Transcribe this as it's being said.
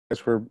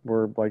guys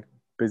were like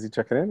busy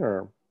checking in,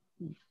 or?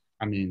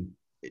 I mean,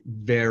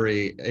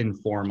 very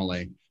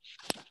informally.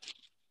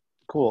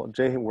 Cool.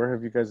 Jay, where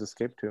have you guys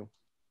escaped to?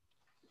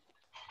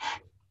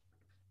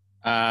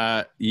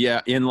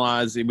 Yeah,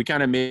 in-laws. We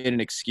kind of made an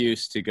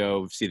excuse to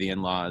go see the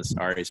in-laws,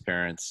 Ari's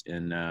parents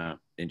in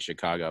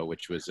Chicago,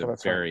 which was a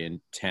very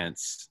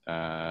intense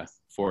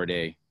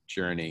 4-day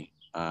journey,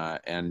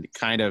 and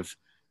kind of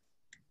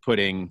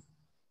putting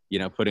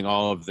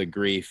all of the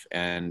grief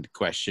and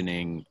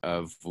questioning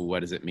of what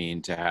does it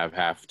mean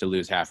to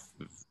lose half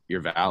of your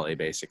valley,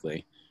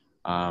 basically,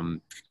 kind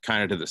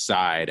of to the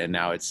side, and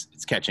now it's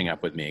catching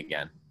up with me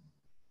again.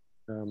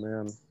 Oh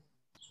man.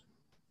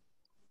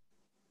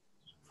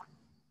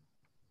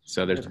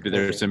 So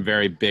there's some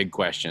very big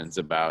questions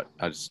about,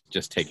 I was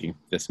just taking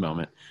this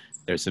moment,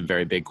 there's some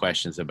very big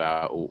questions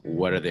about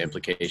what are the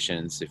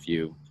implications if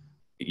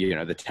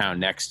the town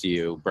next to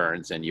you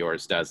burns and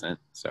yours doesn't.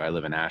 So I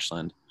live in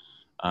Ashland,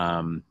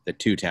 the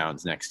 2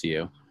 towns next to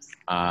you.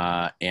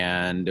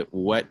 And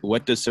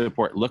what does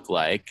support look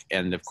like?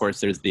 And of course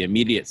there's the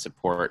immediate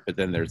support, but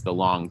then there's the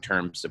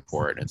long-term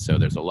support. And so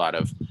there's a lot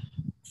of,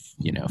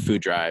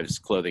 food drives,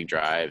 clothing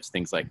drives,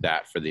 things like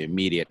that for the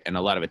immediate, and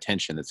a lot of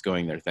attention that's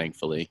going there,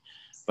 thankfully.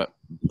 But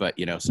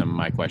some of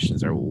my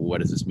questions are,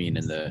 what does this mean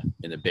in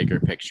the bigger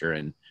picture?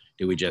 And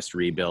do we just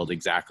rebuild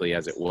exactly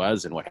as it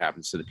was? And what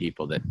happens to the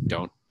people that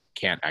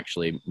can't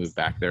actually move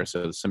back there?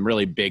 So some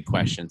really big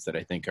questions that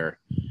I think are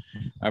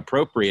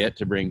appropriate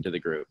to bring to the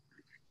group.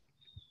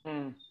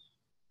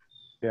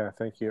 Yeah,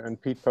 thank you.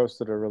 And Pete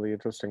posted a really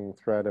interesting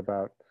thread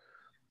about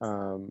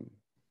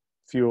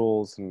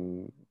fuels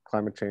and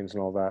climate change and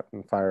all that,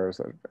 and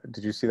fires.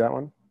 Did you see that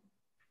one?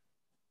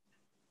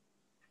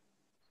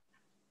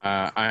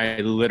 I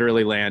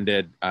literally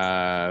landed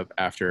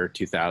after a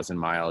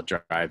 2,000-mile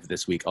drive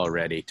this week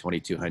already,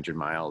 2,200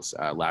 miles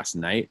last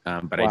night.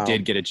 But wow. I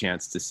did get a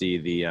chance to see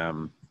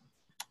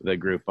the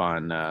group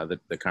on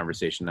the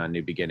conversation on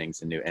new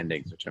beginnings and new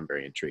endings, which I'm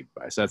very intrigued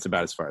by. So that's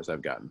about as far as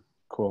I've gotten.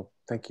 Cool.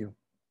 Thank you.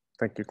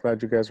 Thank you.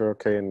 Glad you guys are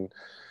okay and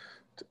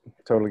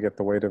totally get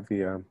the weight of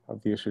the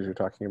issues you're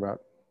talking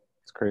about.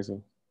 It's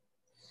crazy.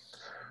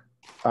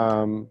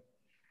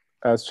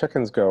 As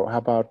check-ins go, how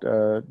about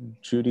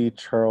Judy,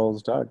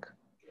 Charles, Doug?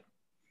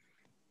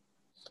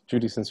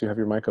 Judy, since you have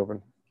your mic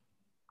open.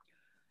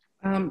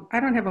 I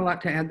don't have a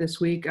lot to add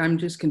this week. I'm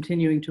just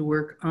continuing to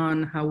work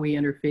on how we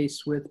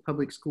interface with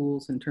public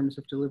schools in terms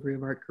of delivery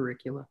of art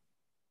curricula.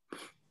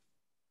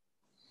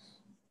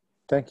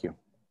 Thank you.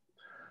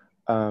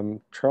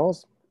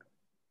 Charles,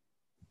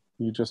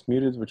 you just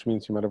muted, which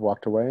means you might have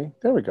walked away.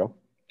 There we go.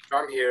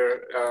 I'm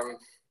here.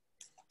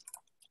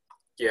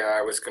 Yeah,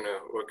 I was going to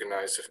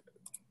organize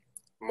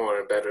more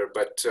and better,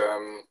 but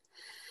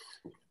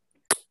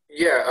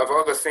yeah, of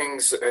all the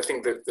things, I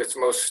think that's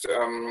most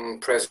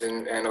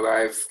present and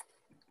alive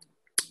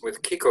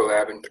with Kiko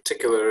Lab in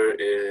particular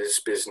is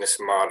business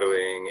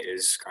modeling,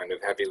 is kind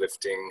of heavy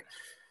lifting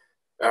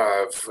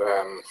of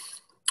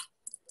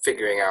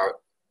figuring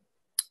out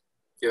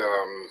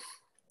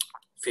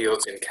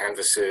fields and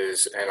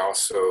canvases, and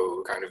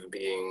also kind of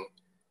being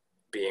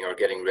or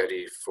getting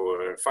ready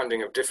for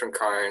funding of different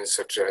kinds,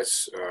 such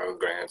as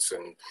grants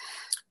and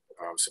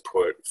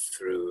support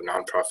through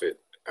nonprofit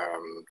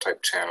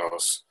type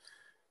channels.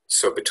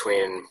 So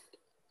between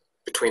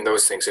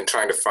those things and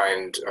trying to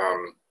find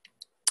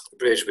a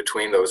bridge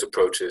between those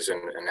approaches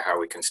and how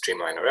we can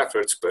streamline our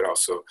efforts, but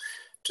also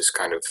just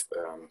kind of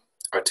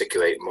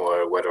articulate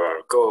more what are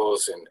our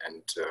goals and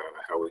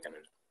how we're going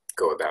to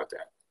go about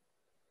that.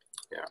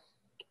 Yeah.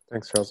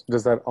 Thanks, Charles.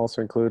 Does that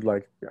also include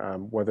like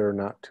whether or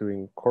not to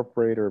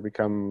incorporate or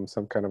become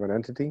some kind of an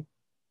entity?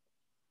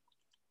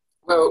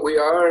 Well, we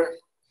are,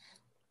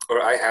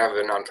 or I have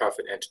a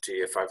nonprofit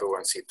entity, a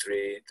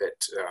 501c3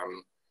 that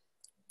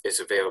is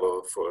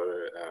available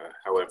for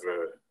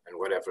however and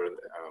whatever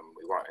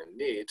we want and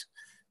need.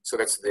 So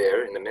that's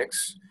there in the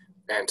mix.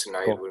 And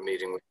tonight we're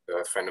meeting with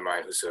a friend of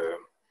mine who's a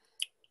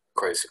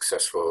quite a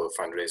successful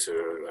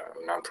fundraiser,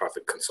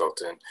 nonprofit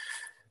consultant.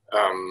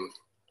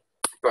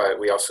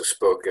 But we also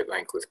spoke at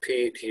length with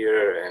Pete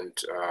here and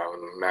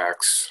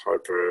Max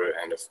Harper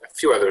and a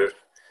few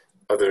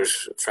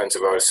others, friends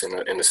of ours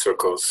in the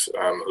circles who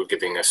are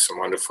giving us some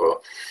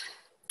wonderful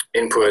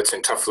inputs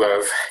and tough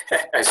love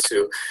as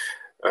to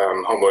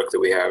homework that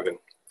we have and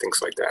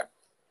things like that.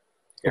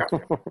 Yeah.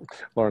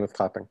 Lauren is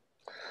clapping.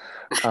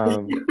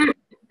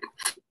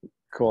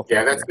 Cool.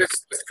 Yeah,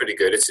 that's pretty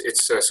good.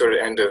 It's sort of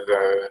end of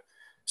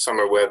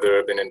summer weather.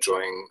 I've been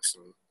enjoying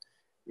some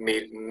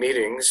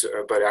meetings,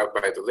 but out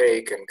by the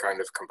lake and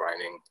kind of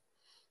combining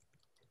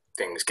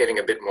things, getting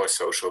a bit more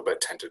social,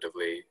 but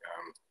tentatively,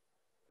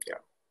 yeah.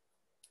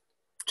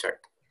 Check.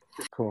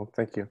 Cool,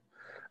 thank you.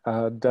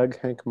 Doug,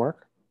 Hank,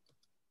 Mark?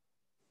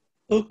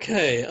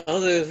 Okay,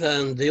 other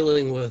than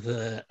dealing with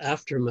the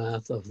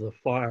aftermath of the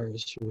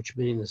fires, which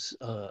means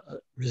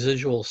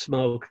residual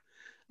smoke,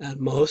 and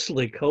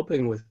mostly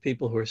coping with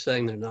people who are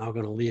saying they're now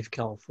going to leave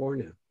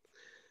California,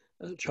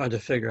 trying to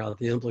figure out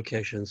the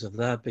implications of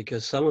that,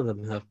 because some of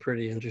them have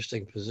pretty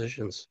interesting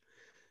positions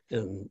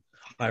in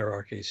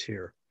hierarchies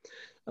here.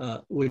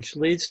 which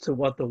leads to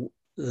what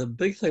the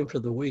big thing for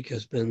the week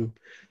has been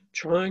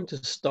trying to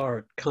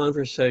start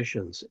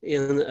conversations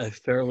in a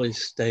fairly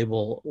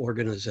stable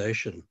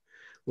organization,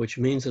 which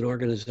means an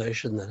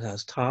organization that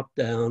has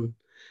top-down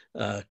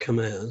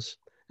commands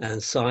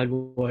and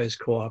sideways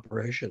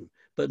cooperation,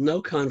 but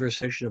no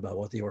conversation about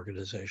what the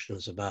organization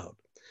is about.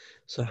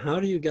 So how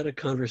do you get a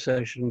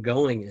conversation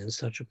going in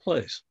such a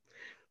place?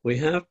 We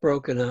have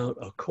broken out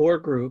a core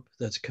group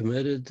that's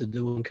committed to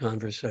doing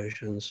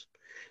conversations,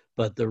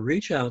 but the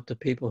reach out to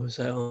people who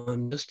say, oh,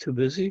 I'm just too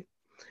busy.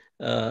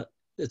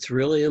 It's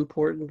really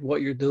important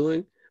what you're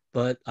doing,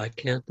 but I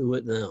can't do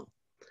it now.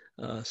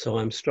 So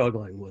I'm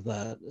struggling with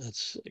that.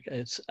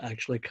 It's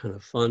actually kind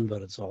of fun,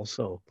 but it's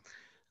also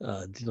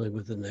dealing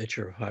with the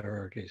nature of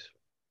hierarchies.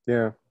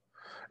 Yeah,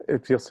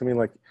 it feels to me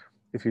like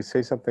if you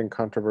say something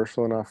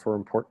controversial enough or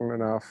important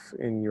enough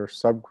in your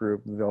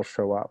subgroup, they'll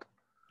show up.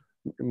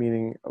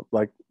 Meaning,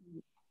 like,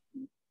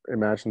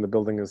 imagine the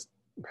building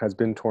has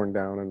been torn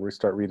down and we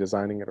start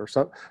redesigning it, or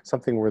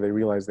something where they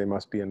realize they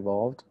must be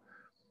involved,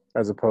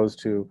 as opposed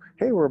to,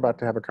 hey, we're about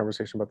to have a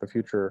conversation about the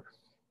future,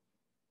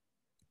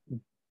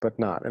 but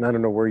not. And I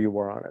don't know where you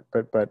are on it,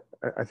 but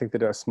I think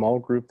that a small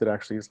group that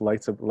actually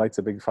lights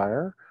a big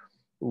fire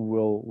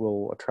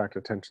will attract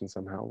attention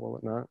somehow, will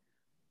it not?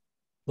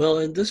 Well,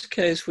 in this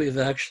case, we've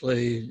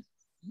actually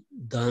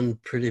done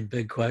pretty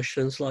big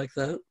questions like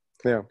that.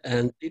 Yeah.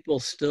 And people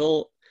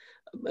still,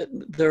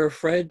 they're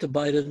afraid to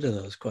bite into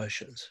those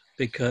questions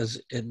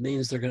because it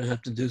means they're going to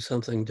have to do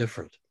something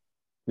different.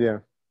 Yeah.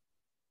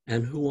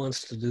 And who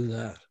wants to do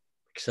that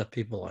except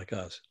people like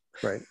us?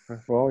 Right.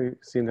 Well, you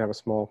seem to have a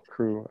small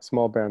crew, a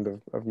small band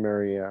of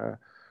merry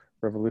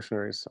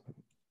revolutionaries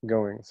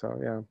going. So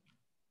yeah.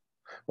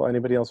 Well,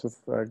 anybody else with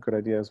good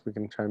ideas, we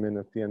can chime in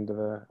at the end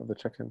of the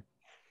check-in.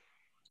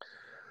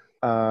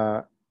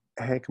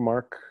 Hank,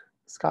 Mark,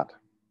 Scott.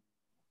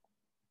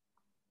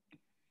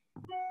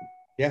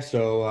 Yeah,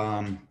 so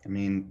I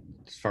mean,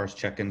 as far as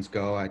check-ins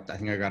go, I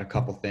think I got a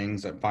couple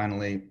things. I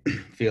finally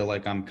feel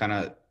like I'm kind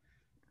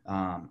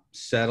of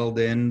settled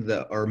in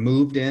or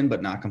moved in,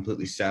 but not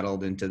completely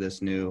settled into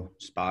this new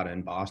spot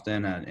in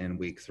Boston in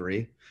week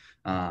 3,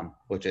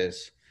 which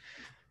is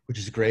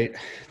great.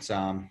 It's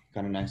kind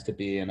of nice to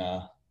be in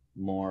a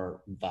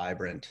more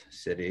vibrant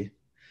city,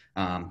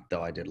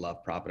 though I did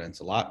love Providence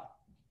a lot.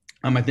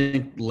 I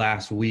think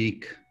last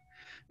week,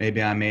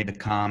 maybe I made a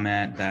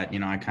comment that,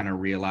 I kind of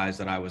realized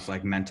that I was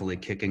like mentally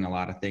kicking a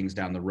lot of things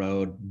down the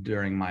road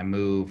during my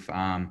move.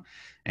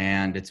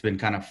 And it's been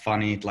kind of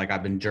funny. Like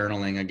I've been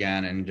journaling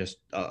again and just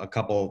I've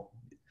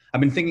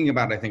been thinking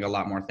about, I think, a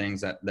lot more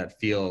things that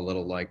feel a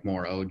little like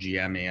more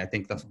OGM-y. I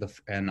think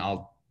and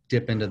I'll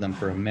dip into them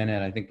for a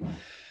minute. I think,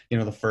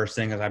 the first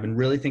thing is I've been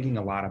really thinking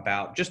a lot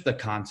about just the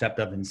concept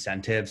of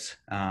incentives,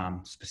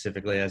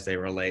 specifically as they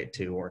relate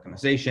to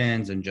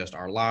organizations and just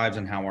our lives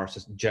and how our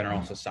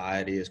general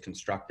society is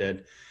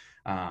constructed.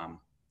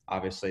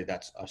 Obviously,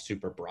 that's a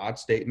super broad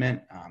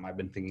statement. I've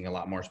been thinking a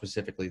lot more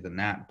specifically than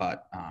that,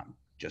 but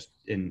just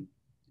in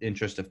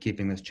interest of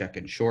keeping this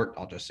check-in short,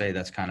 I'll just say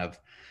that's kind of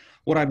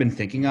what I've been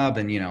thinking of.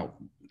 And,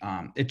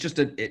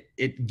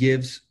 it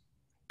gives,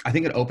 I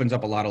think it opens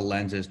up a lot of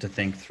lenses to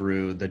think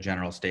through the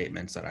general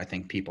statements that I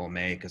think people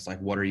make. It's like,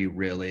 what are you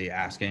really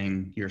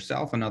asking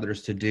yourself and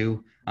others to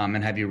do?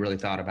 And have you really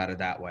thought about it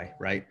that way,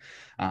 right?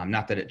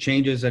 Not that it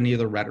changes any of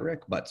the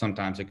rhetoric, but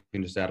sometimes it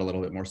can just add a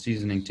little bit more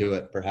seasoning to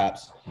it,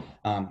 perhaps.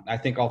 I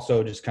think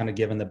also just kind of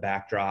given the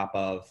backdrop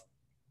of,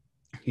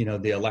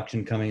 the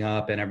election coming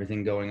up and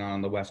everything going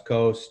on the West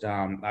Coast,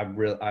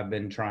 I've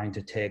been trying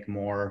to take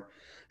more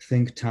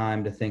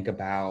time to think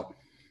about,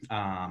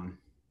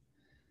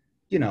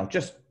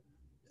 just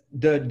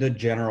the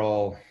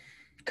general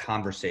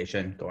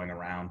conversation going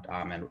around,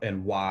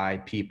 and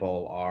why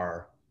people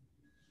are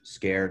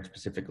scared,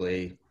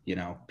 specifically,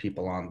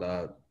 people on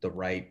the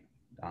right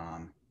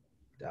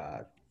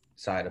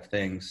side of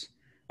things.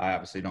 I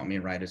obviously don't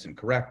mean right as in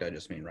correct. I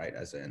just mean right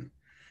as in,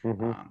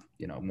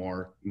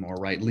 more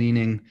right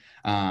leaning.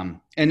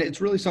 And it's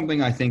really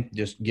something I think,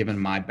 just given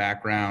my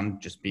background,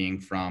 just being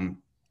from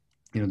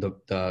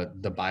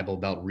the Bible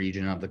Belt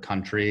region of the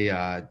country,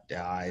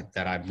 that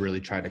I've really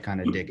tried to kind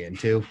of dig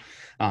into,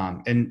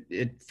 and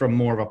it from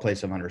more of a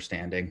place of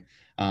understanding.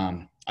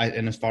 And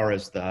as far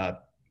as the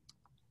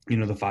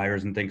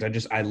fires and things,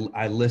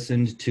 I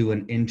listened to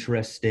an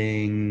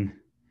interesting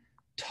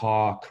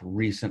talk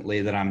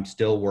recently that I'm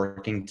still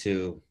working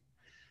to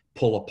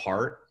pull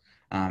apart.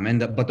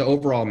 But the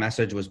overall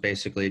message was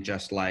basically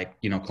just like,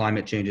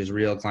 climate change is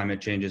real,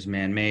 climate change is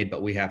man-made,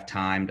 but we have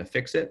time to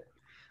fix it.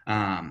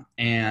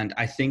 And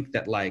I think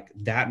that like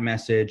that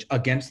message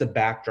against the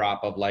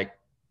backdrop of like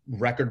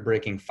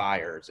record-breaking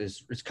fires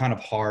is kind of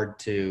hard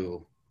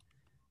to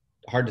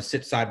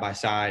sit side by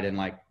side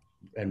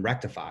and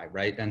rectify,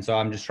 right? And so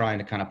I'm just trying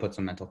to kind of put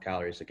some mental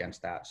calories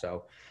against that.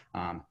 So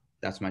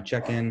that's my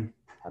check-in.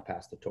 I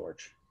pass the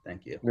torch.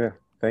 Thank you. Yeah,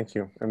 thank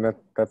you. And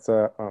that's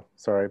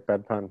sorry,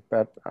 bad pun.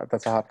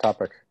 That's a hot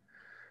topic.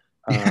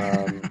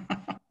 Yeah.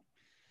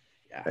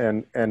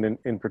 And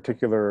in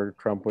particular,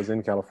 Trump was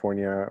in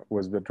California,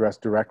 was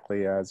addressed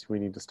directly as we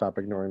need to stop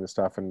ignoring the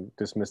stuff, and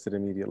dismissed it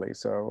immediately.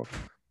 So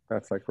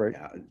that's like right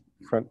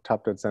front,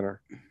 top, dead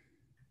center.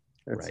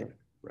 It's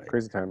right.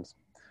 Crazy times.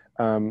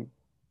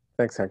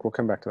 Thanks, Hank. We'll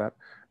come back to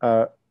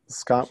that.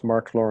 Scott,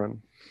 Mark,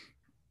 Lauren.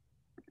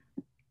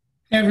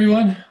 Hey,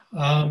 everyone.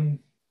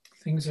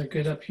 Things are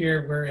good up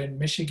here. We're in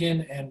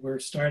Michigan, and we're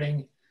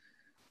starting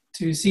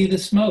to see the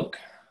smoke,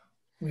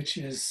 which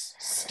is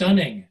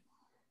stunning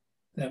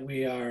that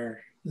we are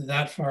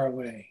that far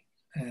away,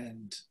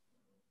 and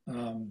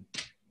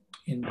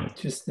in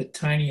just the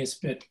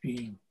tiniest bit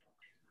being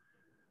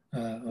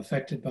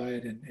affected by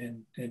it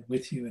and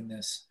with you in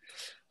this.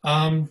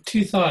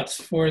 Two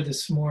thoughts for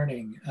this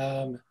morning.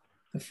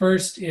 The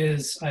first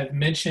is, I've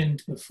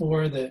mentioned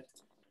before that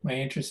my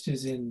interest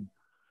is in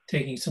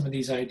taking some of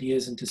these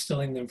ideas and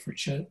distilling them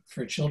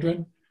for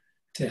children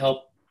to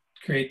help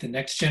create the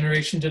next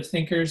generation of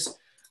thinkers.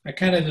 I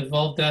kind of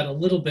evolved that a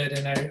little bit,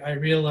 and I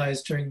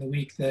realized during the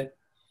week that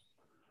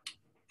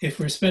if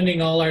we're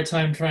spending all our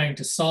time trying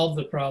to solve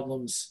the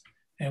problems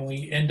and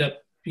we end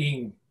up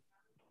being,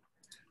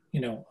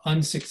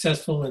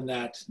 unsuccessful in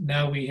that,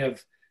 now we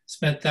have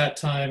spent that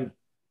time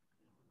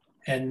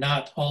and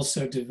not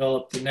also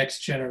developed the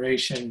next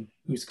generation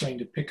who's going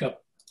to pick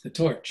up the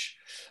torch.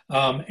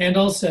 And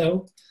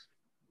also,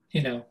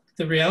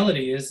 the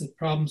reality is that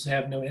problems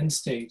have no end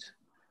state.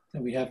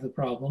 That we have the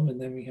problem,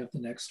 and then we have the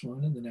next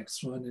one and the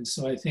next one. And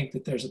so I think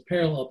that there's a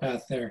parallel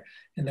path there,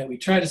 and that we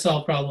try to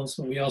solve problems,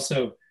 but we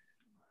also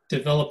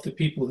develop the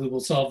people who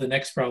will solve the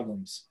next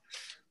problems.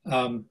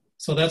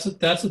 So that's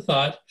a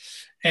thought.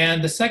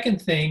 And the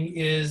second thing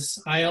is,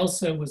 I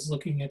also was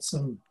looking at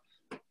some,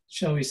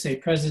 shall we say,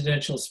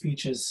 presidential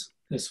speeches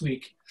this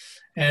week,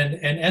 and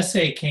an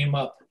essay came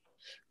up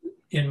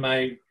in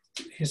my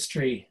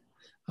history.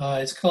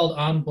 It's called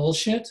On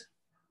Bullshit.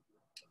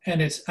 And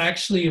it's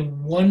actually a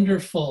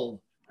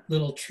wonderful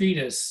little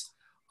treatise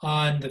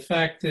on the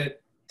fact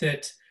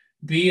that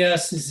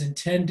BS is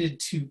intended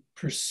to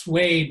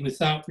persuade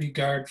without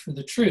regard for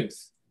the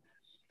truth.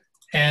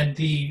 And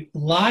the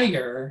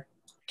liar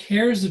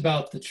cares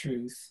about the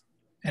truth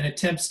and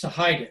attempts to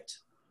hide it.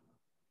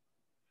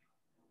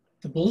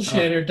 The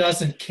bullshitter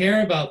doesn't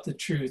care about the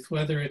truth,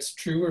 whether it's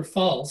true or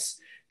false.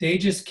 They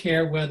just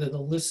care whether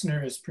the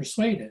listener is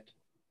persuaded.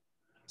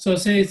 So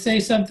say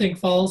something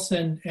false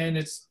and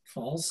it's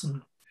false,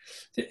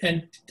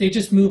 and they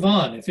just move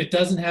on. If it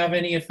doesn't have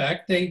any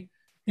effect, they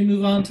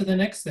move on to the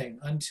next thing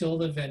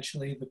until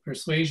eventually the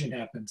persuasion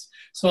happens.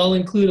 So I'll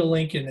include a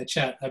link in the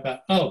chat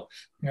about,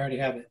 we already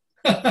have it,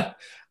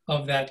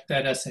 of that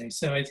essay.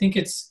 So I think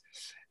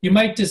you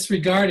might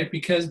disregard it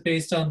because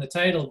based on the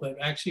title, but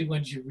actually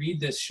when you read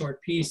this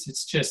short piece,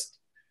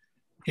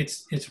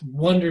 it's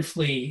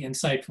wonderfully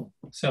insightful.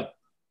 So,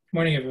 good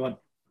morning, everyone.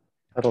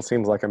 Title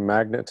seems like a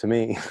magnet to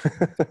me.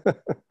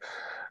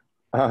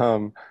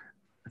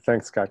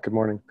 Thanks, Scott. Good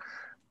morning.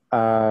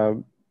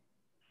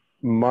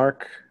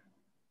 Mark,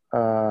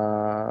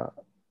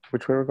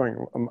 which way we're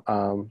going?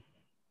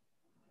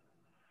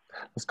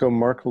 Let's go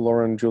Mark,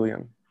 Lauren,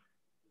 Julian.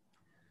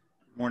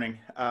 Morning.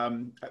 A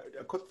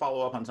quick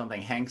follow-up on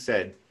something Hank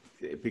said,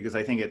 because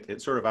I think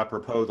it's sort of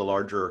apropos the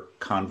larger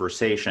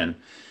conversation.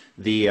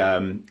 The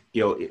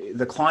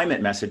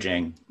climate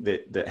messaging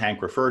that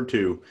Hank referred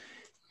to,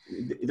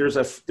 there's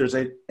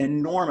an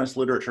enormous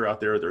literature out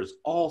there. There's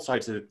all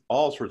sorts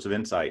of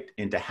insight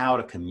into how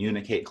to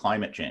communicate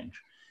climate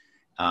change,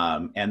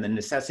 and the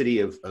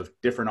necessity of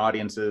different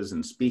audiences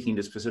and speaking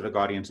to specific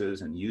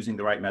audiences and using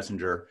the right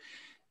messenger.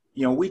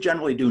 We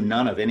generally do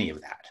none of any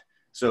of that.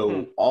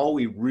 So all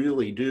we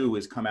really do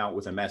is come out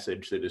with a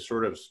message that is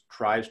sort of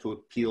tries to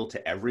appeal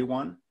to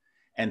everyone.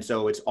 And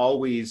so it's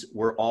always,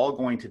 we're all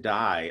going to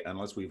die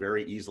unless we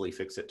very easily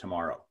fix it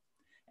tomorrow.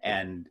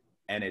 And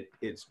it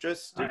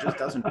just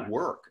doesn't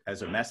work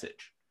as a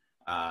message.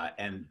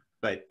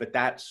 But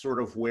that's sort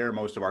of where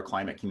most of our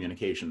climate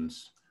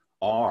communications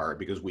are,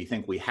 because we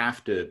think we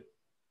have to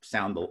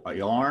sound the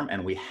alarm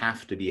and we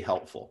have to be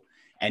helpful.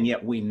 And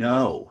yet we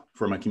know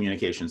from a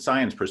communication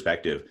science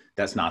perspective,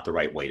 that's not the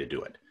right way to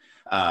do it.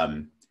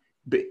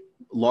 But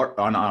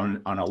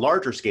on a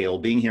larger scale,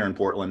 being here in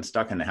Portland,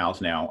 stuck in the house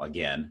now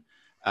again,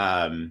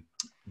 I'm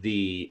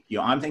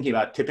thinking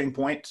about tipping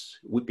points,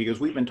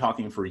 because we've been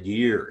talking for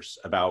years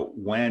about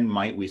when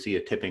might we see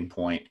a tipping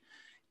point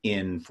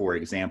in, for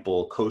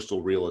example,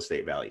 coastal real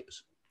estate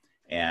values.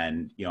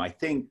 And,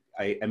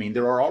 I mean,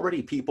 there are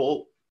already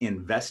people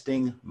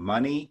investing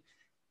money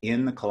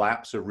in the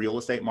collapse of real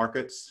estate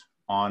markets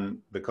on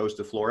the coast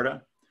of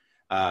Florida,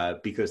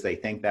 because they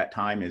think that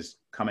time is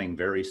coming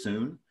very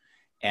soon.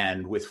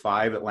 And with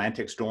 5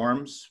 Atlantic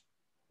storms,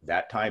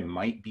 that time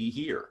might be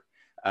here.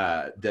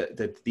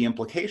 The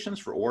implications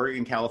for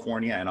Oregon,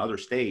 California, and other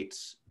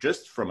states,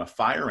 just from a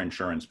fire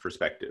insurance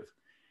perspective,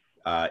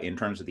 in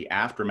terms of the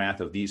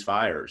aftermath of these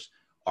fires,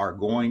 are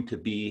going to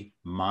be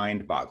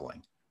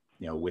mind-boggling.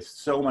 With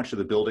so much of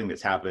the building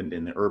that's happened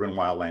in the urban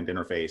wildland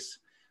interface,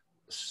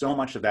 so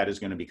much of that is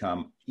going to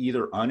become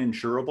either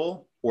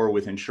uninsurable or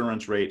with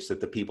insurance rates that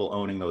the people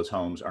owning those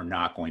homes are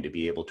not going to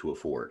be able to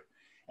afford.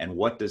 And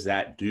what does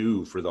that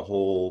do for the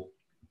whole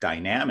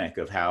dynamic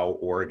of how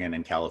Oregon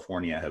and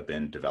California have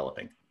been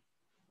developing?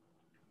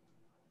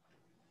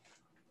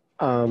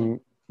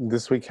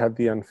 This week had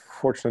the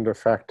unfortunate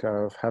effect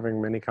of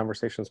having many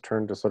conversations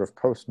turn to sort of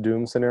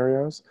post-doom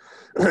scenarios.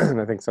 And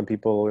I think some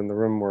people in the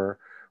room were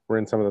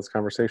in some of those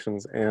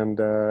conversations. And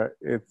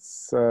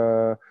it's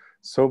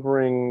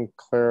sobering,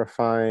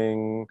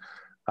 clarifying,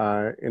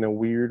 in a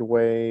weird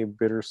way,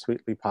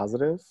 bittersweetly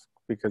positive,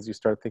 because you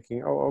start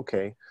thinking, oh,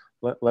 okay,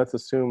 let's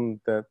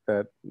assume that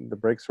the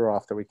brakes are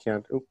off, that we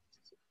can't, oops,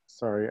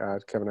 sorry,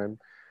 Kevin, I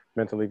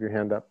meant to leave your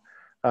hand up.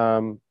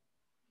 You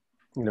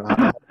know,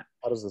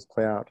 how does this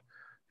play out?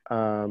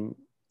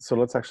 So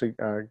let's actually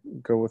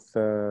go with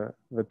the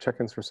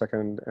check-ins for a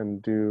second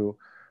and do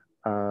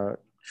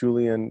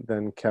Julian,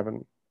 then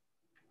Kevin.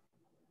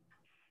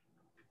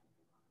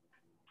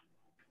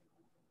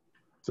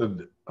 So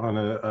on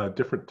a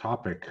different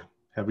topic,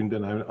 having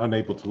been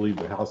unable to leave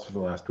the house for the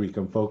last week,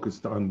 I'm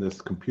focused on this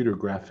computer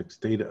graphics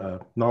data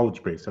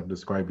knowledge base I've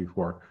described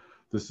before.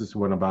 This is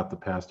one about the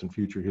past and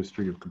future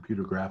history of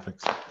computer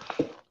graphics.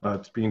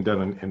 It's being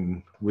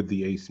done with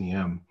the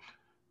ACM.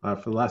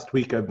 For the last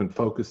week, I've been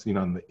focusing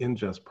on the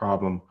ingest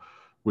problem,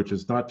 which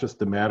is not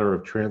just a matter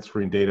of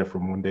transferring data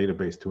from one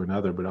database to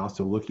another, but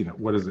also looking at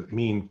what does it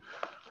mean?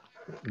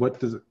 What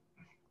do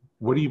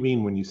you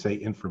mean when you say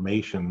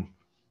information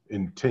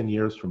in 10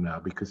 years from now?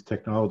 Because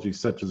technologies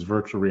such as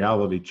virtual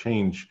reality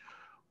change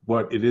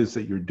what it is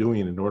that you're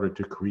doing in order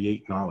to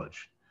create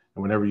knowledge.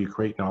 And whenever you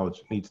create knowledge,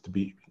 it needs to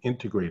be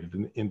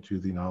integrated into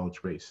the knowledge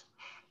base.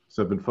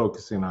 So I've been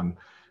focusing on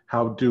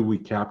how do we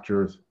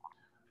capture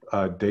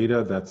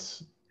data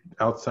that's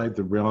outside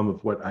the realm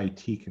of what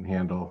IT can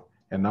handle,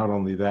 and not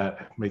only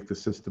that, make the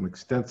system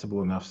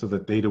extensible enough so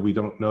that data we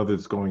don't know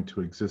that's going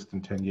to exist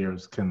in 10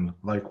 years can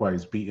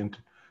likewise be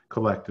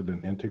collected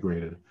and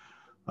integrated.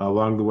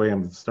 Along the way,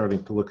 I'm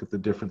starting to look at the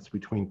difference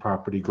between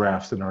property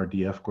graphs and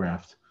RDF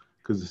graphs,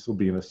 because this will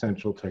be an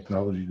essential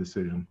technology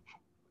decision.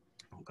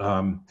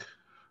 Let's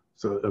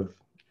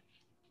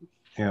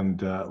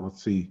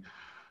see.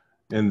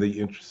 In the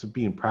interest of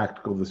being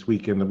practical this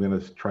weekend, I'm going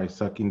to try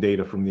sucking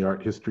data from the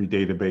art history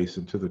database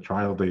into the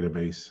trial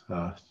database,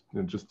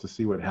 and just to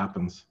see what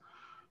happens.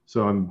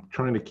 So I'm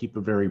trying to keep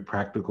a very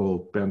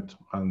practical bent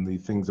on the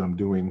things I'm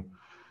doing.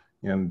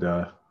 And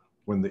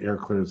when the air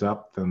clears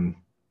up, then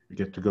we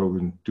get to go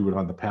and do it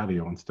on the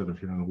patio instead of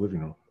here in the living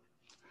room.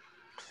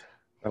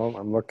 Well,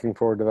 I'm looking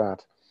forward to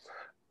that.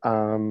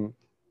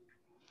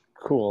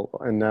 Cool.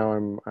 And now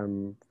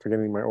I'm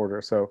forgetting my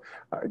order. So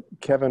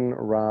Kevin,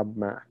 Rob,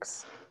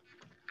 Max.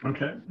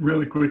 Okay,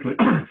 really quickly.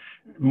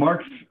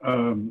 Mark's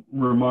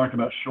remark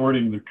about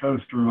shorting the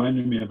coast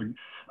reminded me of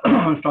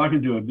I was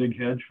talking to a big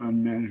hedge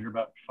fund manager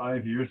about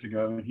 5 years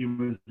ago, and he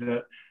was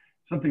at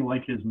something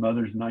like his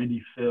mother's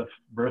 95th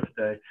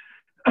birthday.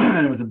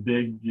 And it was a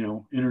big,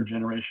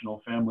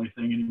 intergenerational family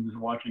thing. And he was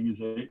watching his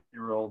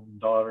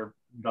 8-year-old daughter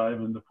dive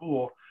in the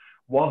pool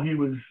while he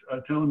was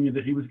telling me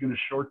that he was going to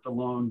short the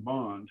long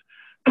bond,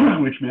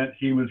 which meant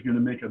he was going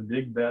to make a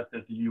big bet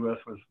that the U.S.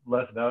 was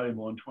less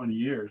valuable in 20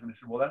 years. And I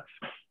said, well, that's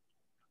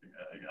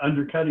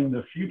undercutting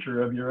the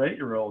future of your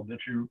 8-year-old that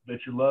you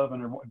love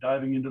and are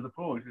diving into the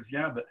pool. He says,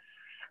 yeah, but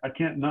I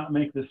can't not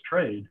make this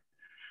trade.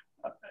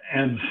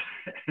 And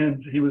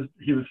he was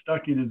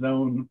stuck in his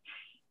own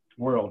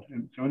world.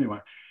 And so anyway,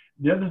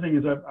 the other thing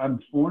is I've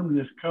formed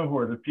this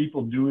cohort of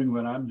people doing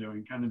what I'm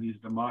doing, kind of these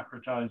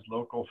democratized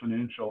local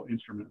financial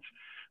instruments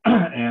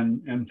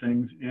and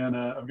things. And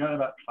I've got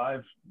about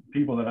 5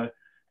 people that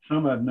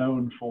some I've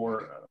known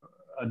for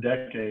a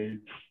decade.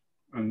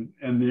 And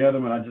the other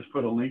one, I just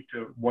put a link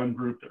to one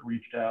group that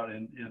reached out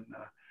in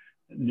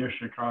near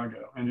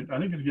Chicago. And I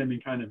think it's going to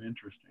be kind of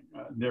interesting.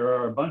 There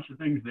are a bunch of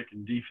things that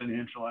can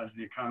definancialize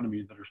the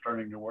economy that are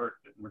starting to work,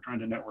 that we're trying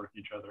to network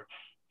each other.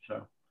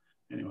 So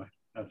anyway,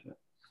 that's it.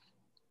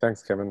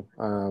 Thanks, Kevin.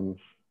 I'm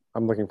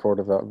looking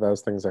forward to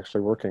those things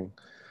actually working.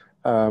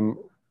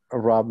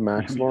 Rob,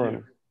 Max,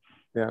 Lauren.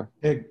 Yeah.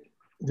 Hey,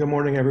 good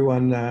morning,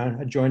 everyone.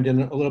 I joined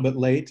in a little bit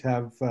late,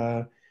 have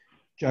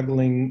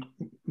juggling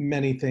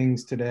many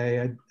things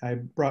today. I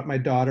brought my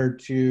daughter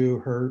to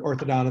her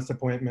orthodontist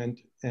appointment,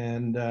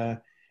 and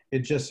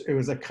it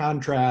was a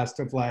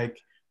contrast of like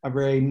a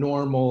very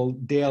normal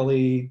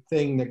daily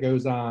thing that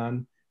goes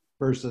on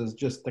versus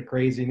just the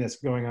craziness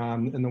going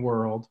on in the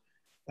world.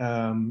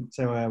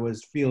 So I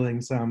was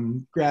feeling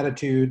some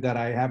gratitude that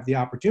I have the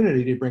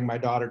opportunity to bring my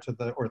daughter to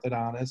the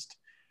orthodontist,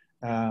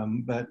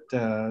 but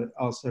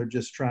also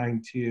just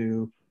trying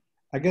to,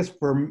 I guess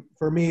for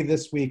me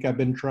this week, I've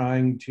been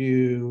trying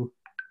to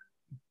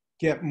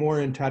get more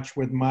in touch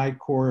with my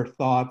core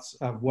thoughts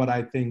of what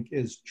I think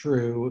is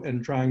true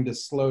and trying to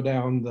slow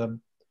down the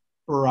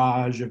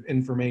barrage of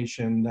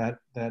information that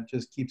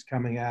just keeps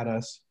coming at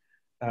us.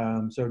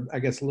 So I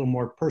guess a little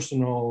more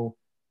personal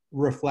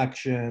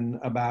reflection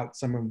about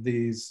some of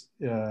these,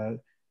 the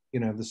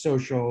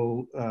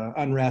social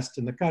unrest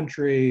in the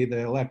country, the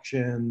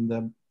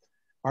election,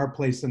 our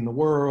place in the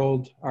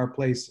world, our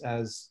place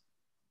as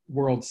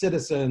world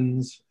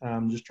citizens,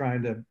 just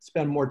trying to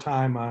spend more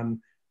time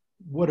on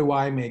what do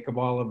I make of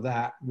all of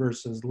that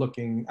versus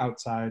looking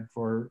outside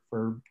for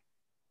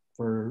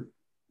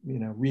you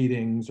know,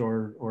 readings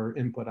or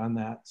input on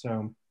that.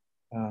 So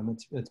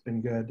it's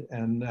been good.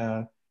 And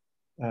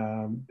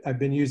I've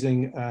been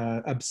using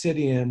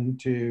Obsidian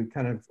to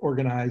kind of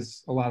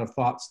organize a lot of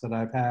thoughts that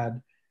I've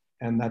had,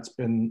 and that's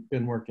been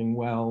working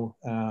well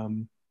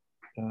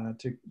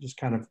to just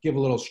kind of give a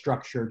little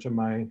structure to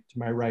my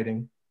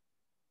writing.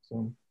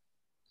 So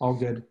all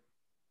good.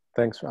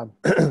 Thanks, Rob.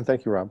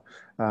 Thank you, Rob.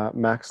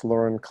 Max,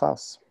 Lauren,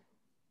 Klaus.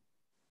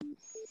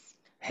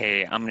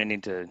 Hey, I'm gonna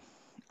need to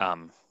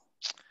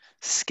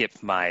skip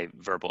my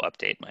verbal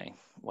update. My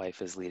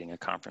wife is leading a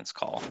conference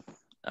call.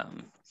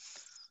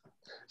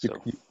 So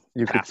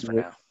you pass could for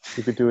do now.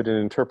 You could do it in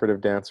interpretive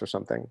dance or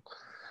something.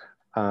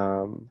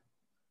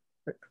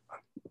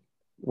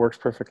 Works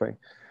perfectly.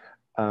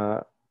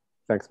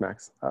 Thanks,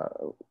 Max.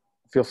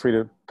 Feel free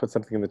to put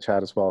something in the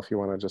chat as well if you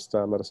want to just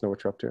let us know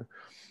what you're up to.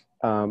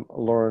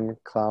 Lauren,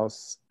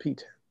 Klaus,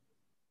 Pete.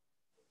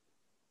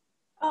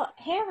 Oh,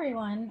 hey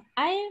everyone.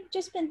 I've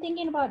just been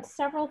thinking about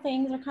several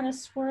things that are kind of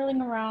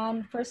swirling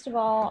around. First of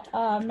all,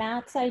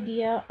 Matt's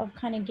idea of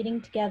kind of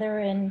getting together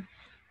and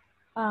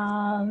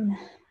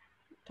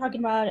talking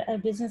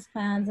about business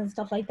plans and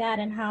stuff like that,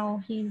 and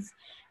how he's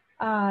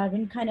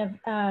been kind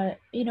of,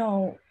 you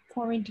know,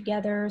 forming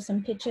together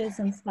some pitches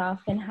and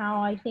stuff, and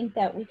how I think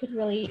that we could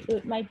really,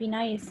 it might be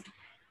nice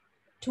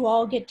to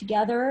all get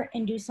together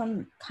and do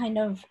some kind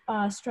of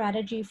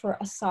strategy for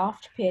a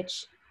soft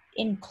pitch,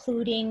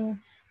 including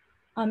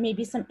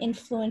maybe some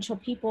influential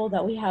people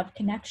that we have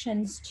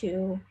connections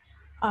to.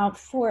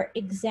 For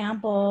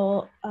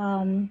example,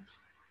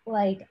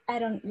 like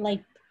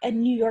a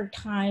New York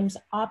Times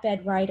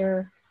op-ed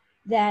writer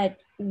that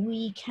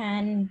we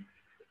can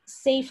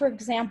say, for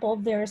example,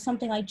 there's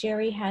something like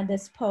Jerry had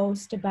this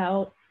post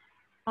about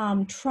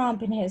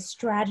Trump and his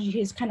strategy,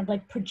 his kind of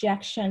like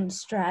projection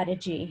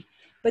strategy,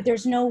 but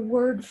there's no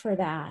word for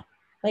that.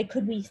 Like,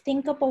 could we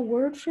think up a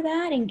word for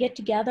that and get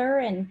together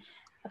and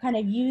kind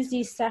of use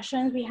these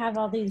sessions? We have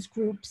all these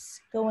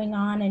groups going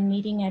on and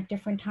meeting at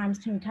different times.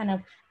 Can we kind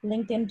of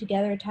link them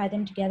together, tie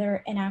them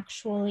together, and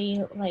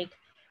actually like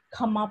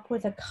come up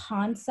with a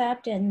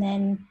concept and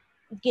then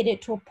get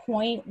it to a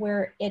point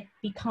where it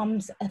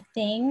becomes a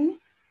thing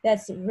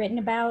that's written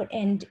about,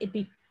 and it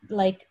be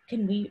like,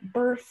 can we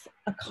birth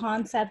a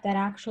concept that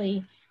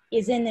actually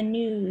is in the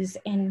news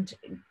and,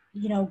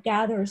 you know,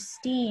 gathers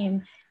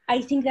steam? I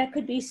think that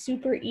could be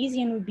super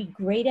easy and would be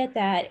great at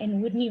that,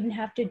 and wouldn't even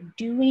have to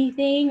do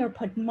anything or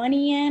put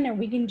money in, or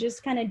we can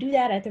just kind of do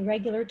that at the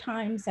regular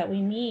times that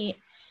we meet.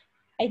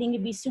 I think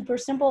it'd be super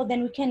simple.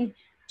 Then we can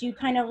do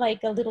kind of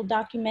like a little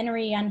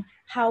documentary on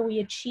how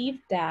we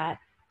achieved that.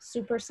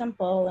 Super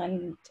simple,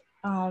 and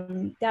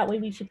that way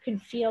we can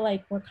feel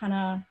like we're kind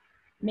of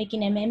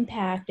making an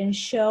impact and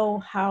show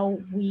how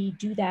we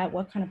do that,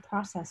 what kind of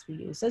process we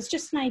use. So it's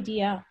just an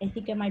idea. I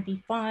think it might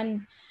be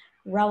fun,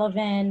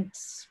 relevant,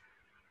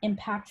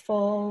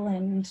 impactful,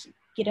 and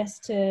get us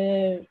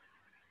to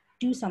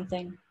do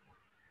something.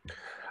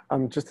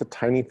 Just a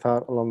tiny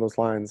thought along those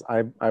lines.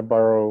 I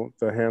borrow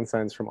the hand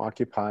signs from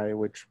Occupy,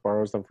 which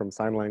borrows them from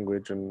sign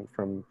language and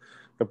from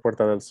the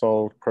Puerta del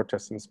Sol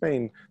protests in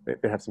Spain.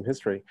 They have some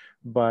history.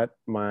 But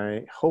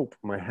my hope,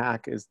 my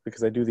hack is,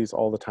 because I do these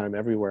all the time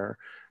everywhere,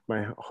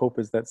 my hope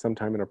is that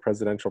sometime in a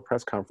presidential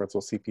press conference,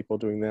 we'll see people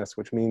doing this,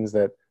 which means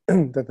that,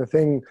 that the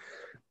thing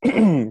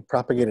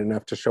propagated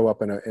enough to show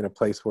up in a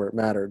place where it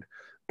mattered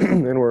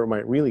and where it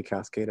might really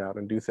cascade out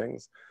and do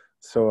things.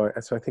 So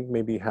I think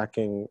maybe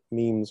hacking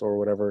memes or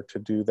whatever to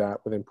do that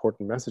with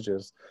important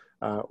messages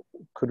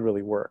could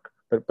really work.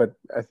 But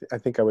I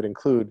think I would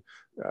include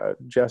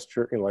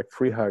gesture, you know, like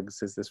free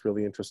hugs is this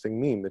really interesting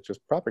meme that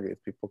just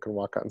propagates. People can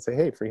walk out and say,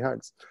 hey, free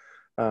hugs.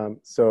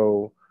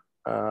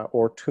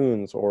 Or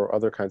tunes or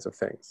other kinds of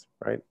things,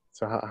 right?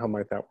 So how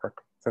might that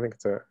work? So I think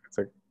it's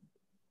a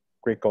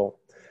great goal.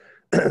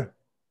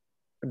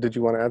 Did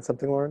you want to add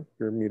something, Lauren?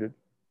 You're muted.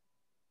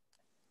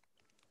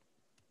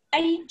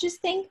 I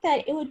just think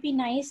that it would be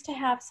nice to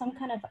have some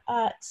kind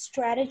of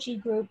strategy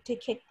group to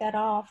kick that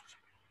off,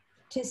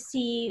 to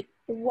see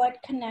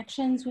what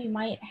connections we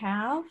might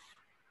have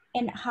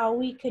and how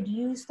we could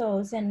use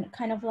those, and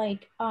kind of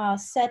like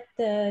set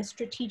the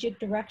strategic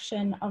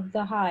direction of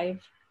the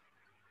Hive.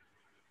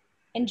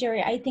 And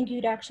Jerry, I think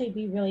you'd actually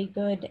be really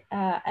good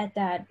at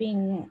that,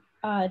 being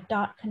a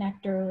dot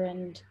connector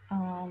and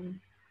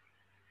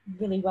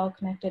really well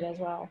connected as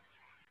well.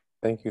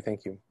 Thank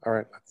you. All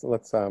right,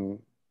 let's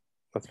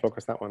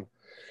focus that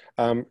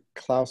one.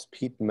 Klaus,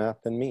 Pete, Matt,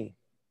 and me.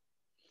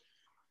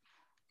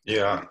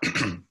 Yeah,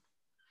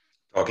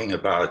 talking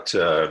about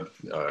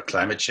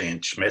climate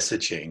change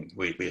messaging,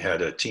 we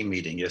had a team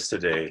meeting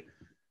yesterday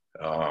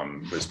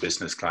with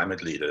business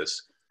climate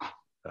leaders,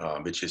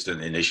 which is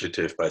an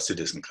initiative by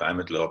Citizen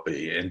Climate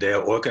Lobby, and they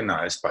are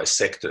organized by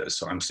sectors.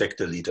 So I'm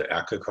sector leader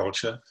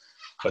agriculture,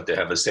 but they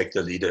have a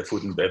sector leader,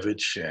 food and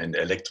beverage and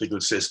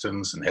electrical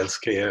systems and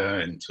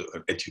healthcare and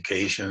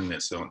education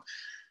and so on.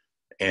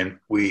 And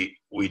we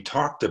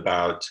talked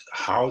about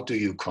how do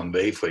you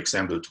convey, for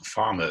example, to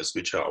farmers,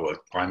 which are our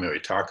primary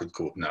target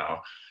group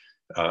now,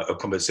 a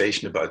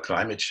conversation about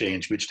climate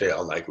change, which they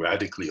are like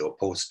radically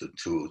opposed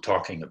to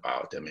talking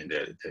about. I mean,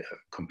 they're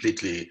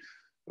completely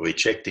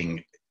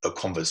rejecting a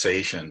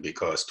conversation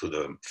because to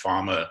the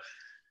farmer,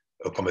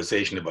 a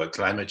conversation about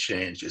climate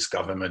change is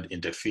government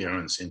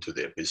interference into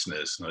their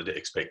business. You know, they're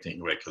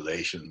expecting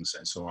regulations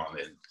and so on,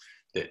 and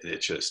they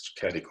just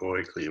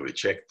categorically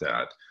reject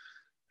that.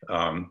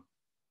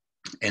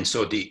 And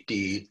so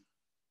the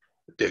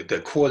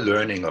core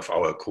learning of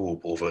our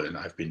group over, and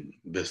I've been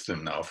with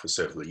them now for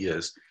several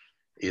years,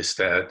 is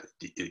that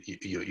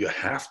you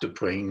have to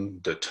bring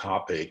the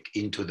topic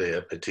into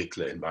their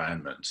particular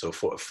environment. So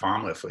for a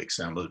farmer, for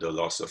example, the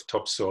loss of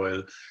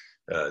topsoil,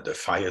 the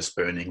fires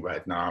burning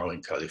right now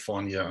in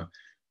California,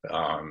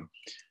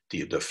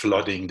 the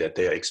flooding that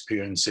they're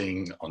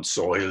experiencing on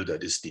soil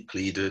that is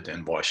depleted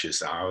and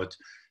washes out.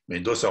 I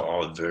mean, those are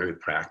all very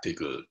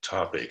practical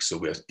topics. So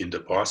we're in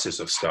the process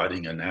of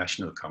starting a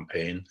national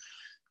campaign,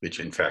 which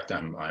in fact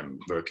I'm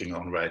working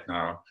on right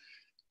now,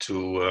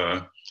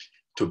 to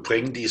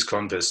bring these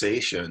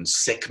conversations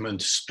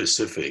segment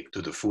specific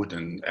to the food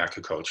and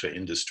agriculture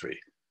industry.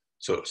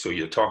 So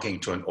you're talking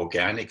to an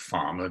organic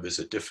farmer with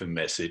a different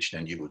message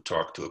than you would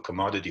talk to a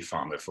commodity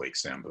farmer, for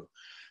example.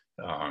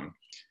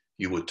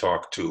 You would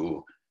talk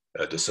to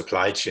the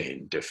supply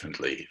chain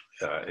differently,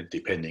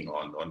 depending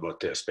on what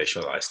they're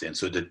specialized in.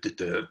 So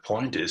the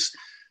point is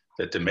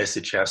that the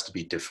message has to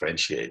be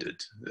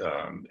differentiated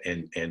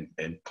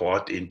and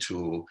brought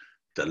into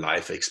the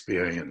life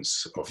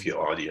experience of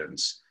your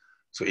audience.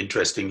 So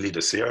interestingly,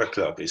 the Sierra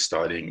Club is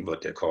starting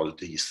what they call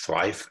the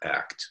Thrive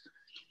Act,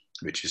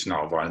 which is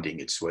now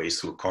winding its way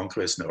through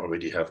Congress. They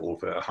already have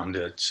over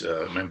 100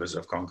 members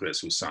of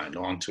Congress who signed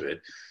on to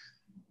it.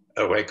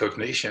 A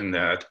recognition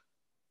that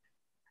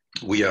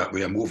we are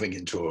moving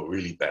into a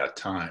really bad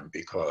time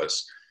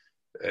because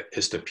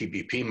as the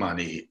PPP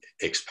money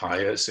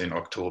expires in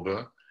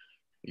October,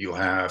 you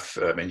have,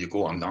 when you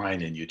go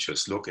online and you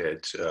just look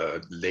at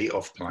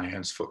layoff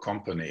plans for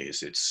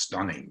companies, it's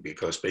stunning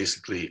because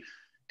basically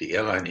the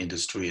airline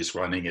industry is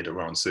running at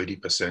around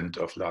 30%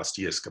 of last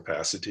year's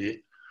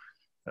capacity.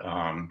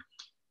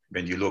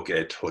 When you look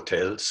at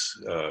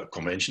hotels,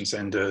 convention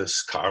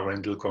centers, car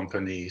rental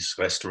companies,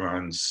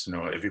 restaurants, you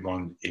know,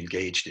 everyone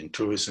engaged in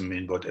tourism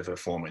in whatever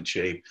form and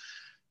shape,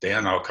 they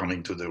are now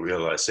coming to the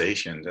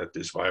realization that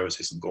this virus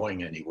isn't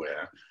going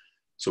anywhere.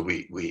 So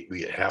we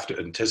have to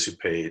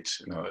anticipate,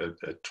 you know,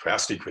 a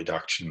drastic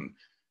reduction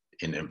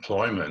in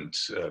employment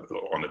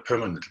on a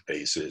permanent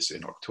basis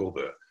in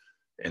October.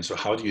 And so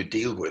how do you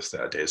deal with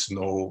that? There's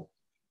no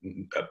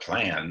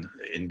plan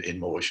in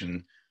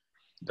motion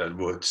that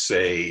would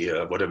say,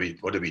 what are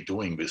we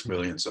doing with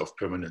millions of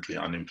permanently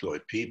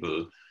unemployed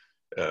people,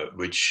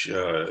 which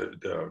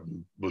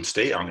will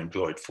stay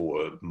unemployed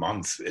for a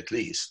month at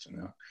least. You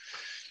know?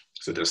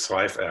 So the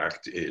Thrive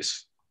Act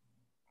is,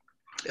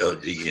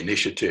 the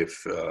initiative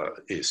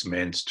is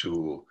meant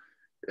to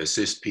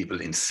assist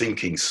people in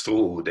thinking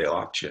through their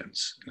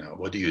options. You know,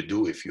 what do you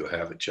do if you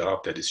have a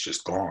job that is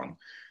just gone?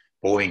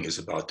 Boeing is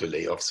about to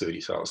lay off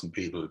 30,000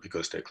 people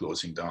because they're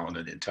closing down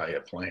an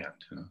entire plant.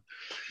 You know?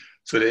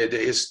 So there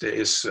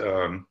is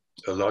a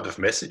lot of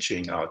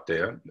messaging out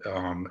there,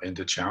 and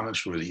the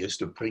challenge really is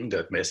to bring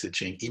that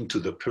messaging into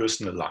the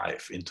personal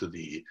life, into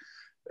the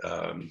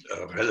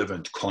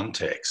relevant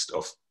context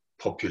of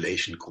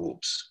population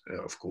groups,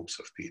 of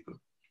people.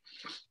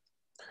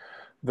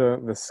 The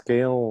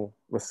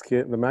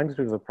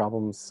magnitude of the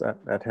problems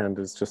at hand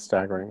is just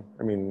staggering.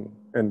 I mean,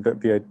 and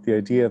the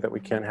idea that we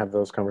can't have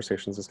those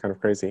conversations is kind of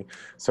crazy.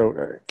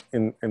 So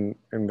in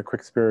the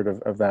quick spirit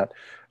of that,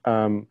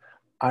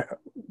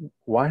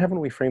 why haven't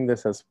we framed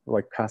this as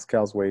like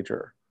Pascal's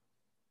wager?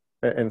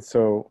 And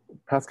so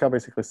Pascal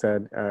basically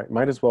said,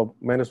 might as well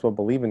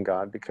believe in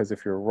God, because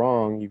if you're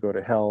wrong, you go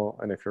to hell,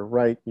 and if you're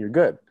right, you're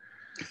good.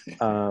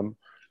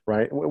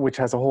 Right, which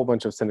has a whole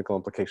bunch of cynical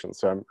implications.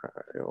 So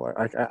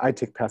I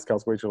take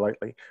Pascal's wager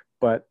lightly,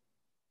 but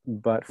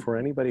for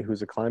anybody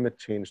who's a climate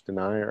change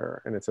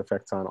denier and its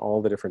effects on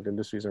all the different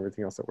industries and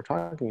everything else that we're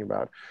talking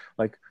about,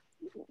 like,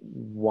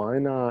 why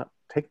not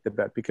take the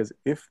bet? Because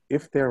if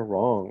they're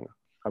wrong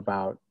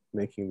about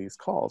making these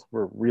calls,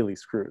 we're really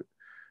screwed.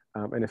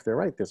 And if they're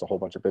right, there's a whole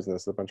bunch of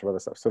business, a bunch of other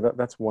stuff. So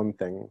that's one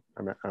thing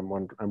I'm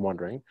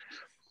wondering.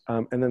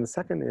 And then the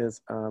second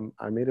is,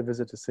 I made a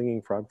visit to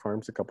Singing Frog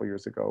Farms a couple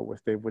years ago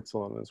with Dave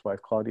Witzel and his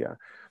wife, Claudia.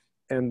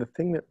 And the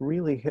thing that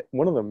really hit,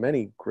 one of the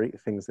many great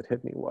things that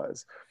hit me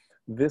was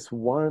this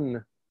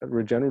one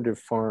regenerative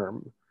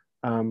farm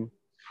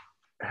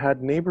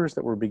had neighbors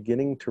that were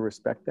beginning to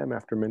respect them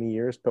after many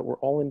years, but were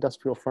all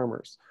industrial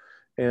farmers.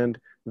 And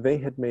they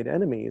had made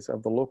enemies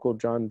of the local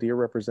John Deere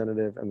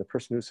representative and the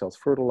person who sells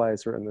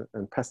fertilizer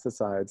and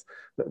pesticides.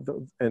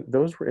 And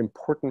those were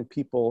important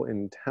people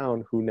in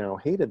town who now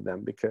hated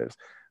them because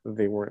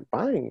they weren't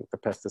buying the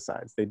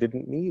pesticides. They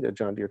didn't need a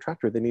John Deere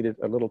tractor. They needed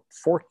a little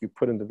fork you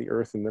put into the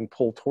earth and then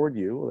pull toward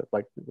you,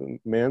 like a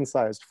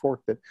man-sized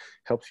fork that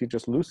helps you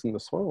just loosen the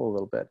soil a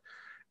little bit.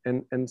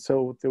 And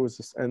so there was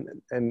this,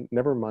 and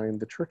never mind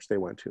the church they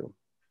went to.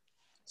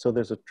 So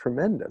there's a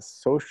tremendous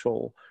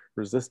social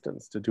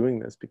resistance to doing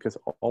this because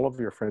all of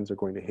your friends are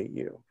going to hate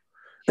you.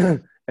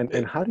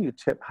 and how do you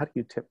tip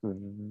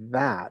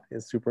that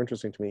is super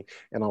interesting to me.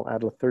 And I'll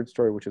add a third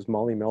story, which is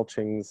Molly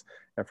Melching's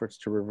efforts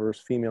to reverse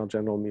female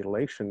genital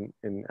mutilation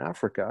in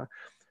Africa.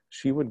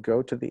 She would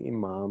go to the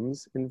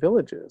imams in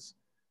villages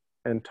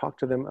and talk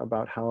to them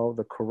about how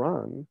the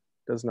Quran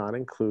does not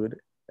include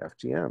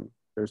FGM.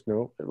 There's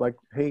no, like,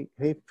 hey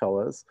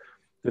fellas,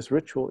 this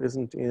ritual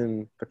isn't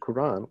in the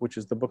Quran, which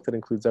is the book that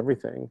includes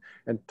everything,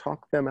 and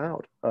talk them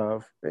out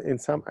of, in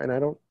some, and I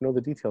don't know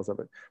the details of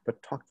it,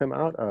 but talk them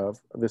out of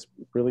this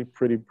really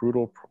pretty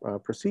brutal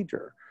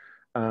procedure,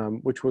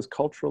 which was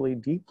culturally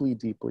deeply,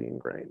 deeply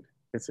ingrained.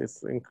 It's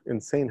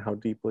insane how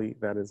deeply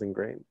that is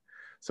ingrained.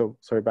 So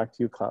sorry, back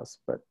to you, Klaus,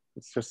 but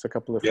it's just a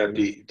couple of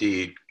things.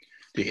 The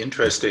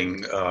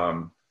interesting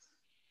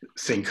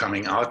thing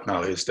coming out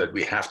now is that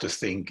we have to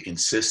think in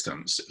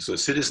systems. So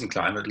Citizen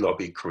Climate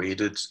Lobby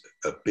created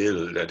a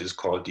bill that is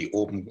called the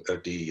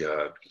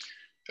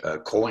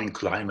Growing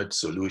Climate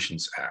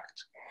Solutions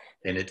Act.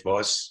 And it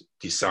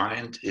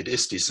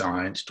is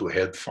designed to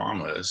help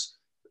farmers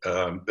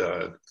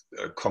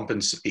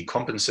be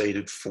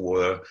compensated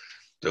for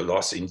the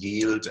loss in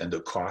yield and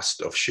the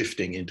cost of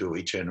shifting into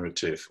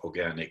regenerative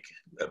organic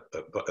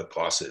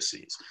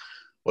processes.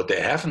 What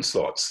they haven't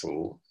thought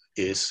through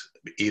is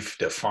if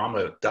the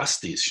farmer does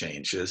these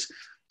changes,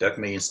 that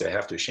means they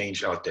have to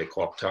change out their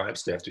crop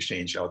types, they have to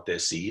change out their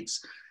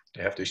seeds,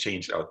 they have to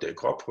change out their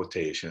crop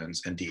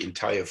rotations, and the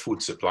entire food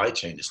supply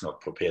chain is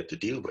not prepared to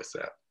deal with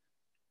that.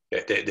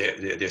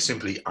 They're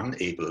simply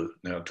unable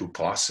to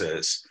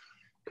process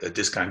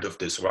this kind of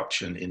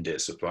disruption in their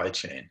supply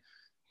chain.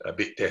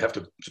 They have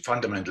to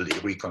fundamentally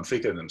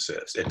reconfigure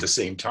themselves. At the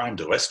same time,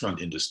 the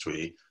restaurant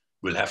industry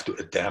will have to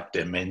adapt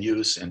their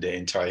menus, and their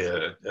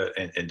entire,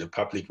 and the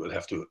public will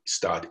have to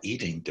start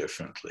eating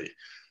differently.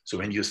 So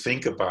when you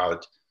think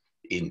about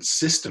in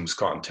systems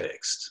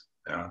context,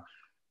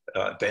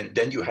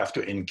 then you have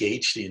to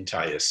engage the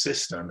entire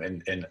system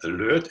and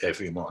alert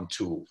everyone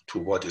to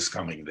what is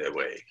coming their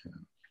way.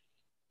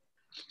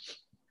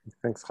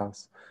 Thanks,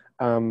 Klaus.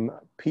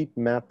 Pete,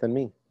 Matt, then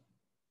me.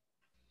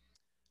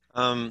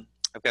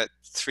 I've got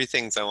three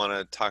things I want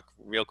to talk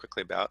real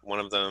quickly about. One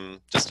of them,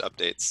 just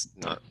updates,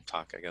 not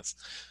talk, I guess,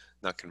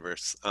 not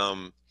converse.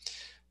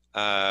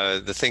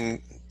 The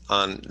thing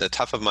on the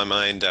top of my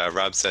mind,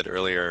 Rob said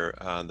earlier,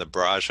 the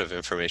barrage of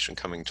information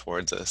coming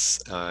towards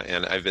us.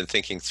 And I've been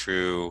thinking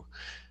through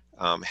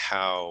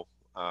how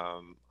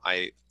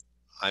I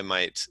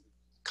might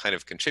kind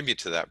of contribute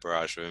to that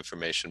barrage of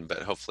information, but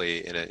hopefully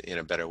in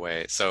a better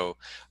way. So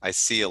I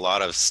see a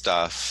lot of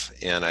stuff,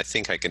 and I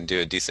think I can do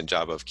a decent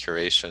job of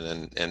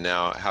curation. And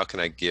now, how can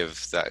I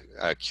give that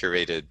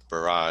curated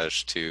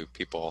barrage to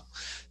people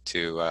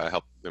to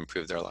help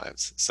improve their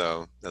lives?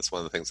 So that's one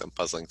of the things I'm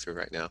puzzling through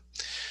right now.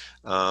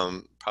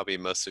 Probably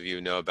most of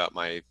you know about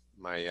my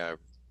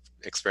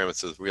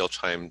experiments with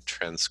real-time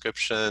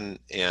transcription,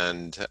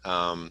 and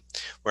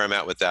where I'm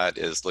at with that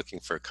is looking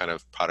for kind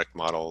of product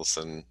models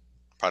and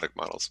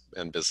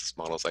business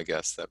models, I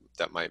guess,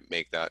 that might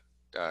make that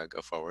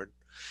go forward.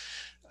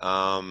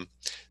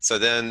 So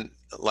then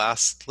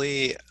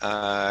lastly,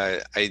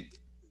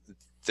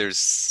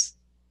 there's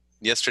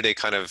yesterday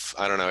kind of,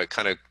 I don't know,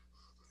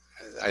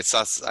 I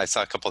saw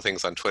a couple of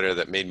things on Twitter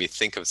that made me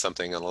think of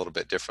something a little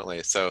bit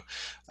differently. So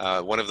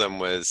one of them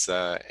was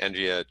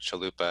Andrea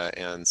Chalupa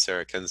and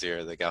Sarah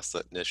Kenzier, the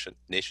Gaslit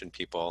Nation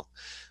people.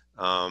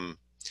 I'll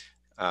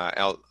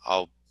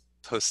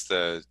post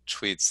the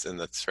tweets in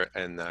the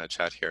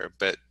chat here,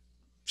 but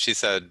she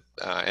said,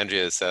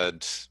 Andrea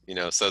said,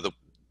 so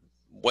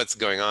what's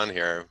going on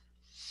here?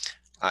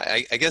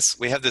 I guess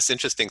we have this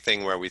interesting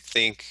thing where we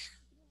think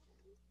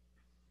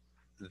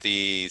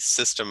the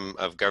system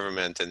of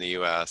government in the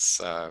US,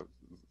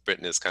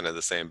 Britain is kind of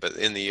the same, but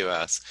in the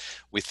US,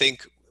 we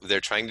think they're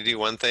trying to do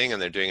one thing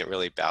and they're doing it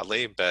really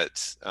badly,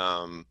 but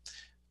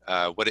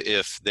what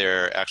if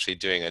they're actually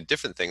doing a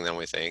different thing than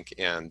we think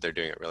and they're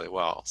doing it really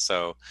well?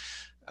 So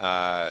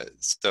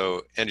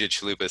Andrea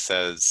Chalupa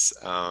says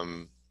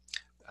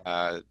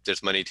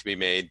there's money to be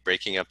made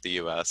breaking up the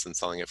US and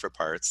selling it for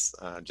parts,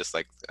 just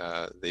like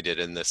they did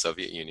in the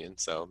Soviet Union.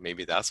 So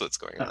maybe that's what's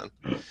going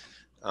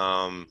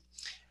on.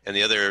 And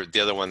the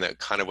other one that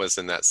kind of was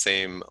in that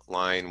same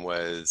line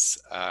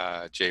was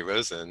Jay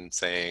Rosen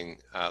saying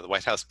the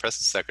White House press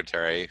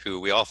secretary, who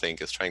we all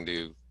think is trying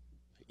to,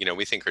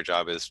 we think her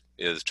job is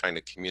trying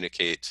to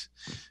communicate,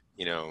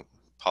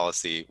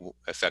 policy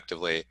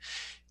effectively.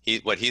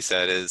 What he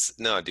said is,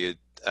 no, dude,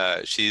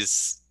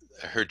 she's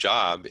her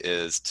job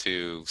is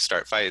to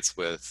start fights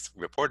with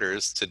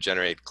reporters to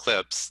generate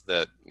clips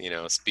that,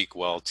 speak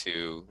well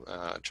to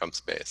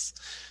Trump's base.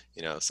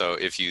 So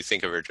if you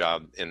think of her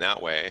job in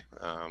that way,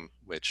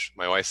 which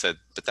my wife said,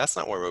 but that's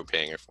not what we're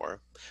paying her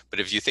for. But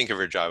if you think of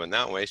her job in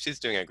that way, she's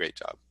doing a great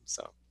job.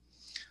 So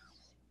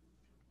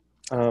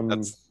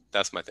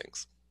that's my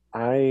things.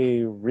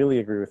 I really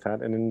agree with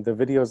that. And in the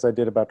videos I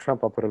did about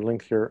Trump, I'll put a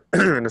link here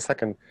in a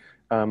second.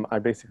 I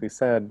basically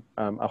said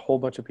a whole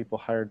bunch of people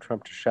hired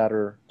Trump to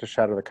shatter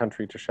the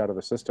country, to shatter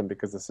the system,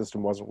 because the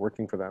system wasn't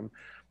working for them.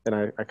 And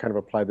I kind of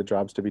applied the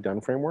jobs to be done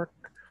framework,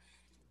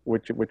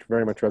 which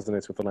very much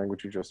resonates with the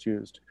language you just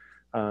used.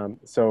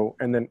 So,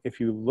 and then if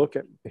you look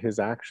at his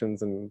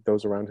actions and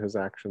those around his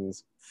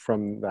actions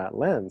from that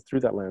lens, through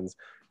that lens,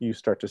 you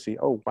start to see,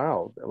 oh,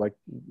 wow, like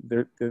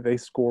they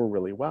score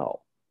really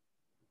well.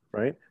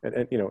 Right,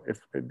 and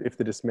if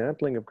the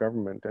dismantling of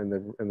government and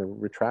the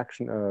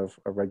retraction of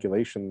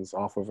regulations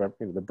off of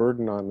the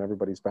burden on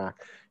everybody's back,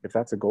 if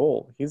that's a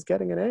goal, he's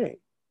getting an A.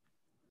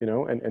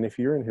 And if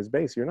you're in his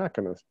base, you're not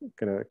gonna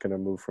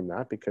move from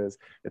that, because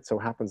it so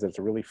happens that it's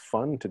really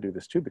fun to do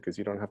this too, because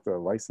you don't have to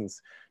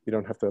license, you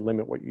don't have to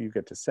limit what you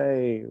get to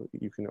say,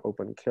 you can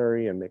open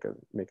carry and make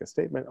a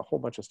statement. A whole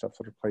bunch of stuff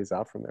sort of plays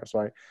out from there.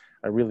 So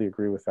I really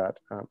agree with that.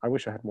 I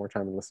wish I had more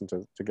time to listen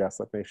to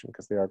Gaslit Nation,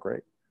 because they are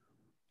great.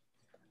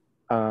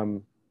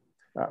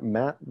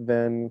 Matt,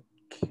 then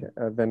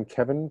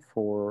Kevin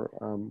for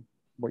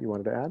what you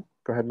wanted to add.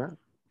 Go ahead, Matt.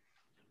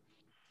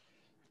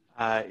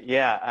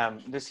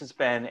 This has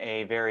been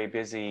a very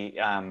busy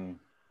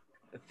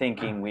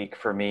thinking week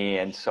for me,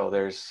 and so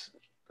there's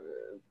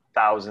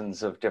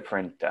thousands of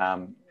different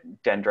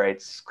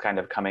dendrites kind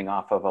of coming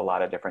off of a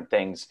lot of different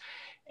things.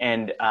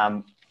 And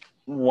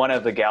one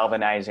of the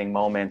galvanizing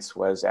moments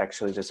was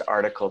actually this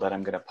article that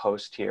I'm going to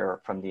post here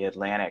from The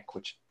Atlantic,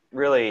 which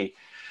really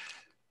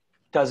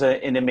does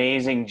an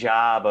amazing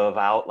job of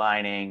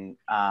outlining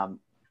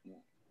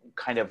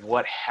kind of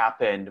what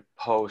happened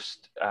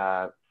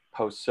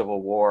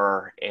post-Civil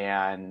War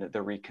and the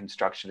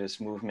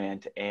Reconstructionist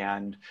movement,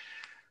 and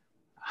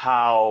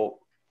how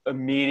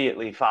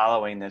immediately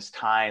following this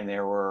time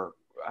there were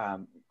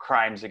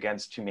crimes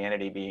against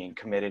humanity being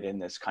committed in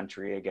this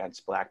country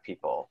against Black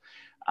people,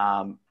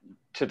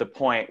 to the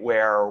point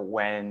where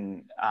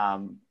when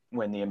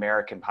the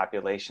American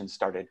population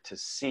started to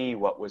see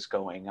what was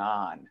going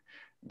on,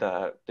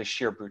 the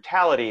sheer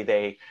brutality,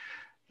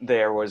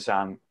 there was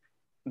a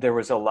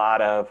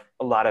lot of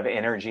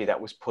energy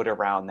that was put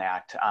around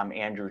that.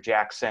 Andrew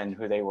Jackson,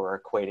 who they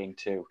were equating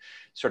to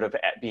sort of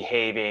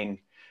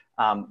behaving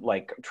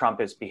like Trump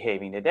is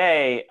behaving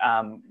today,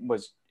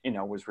 was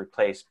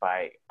replaced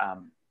by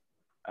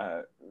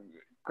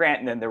Grant,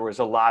 and then there was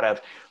a lot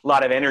of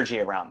energy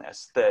around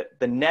this.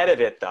 The net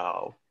of it,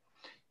 though,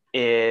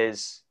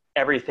 is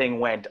everything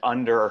went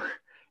underground,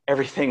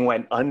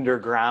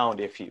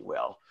 if you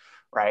will.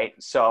 Right.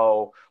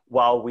 So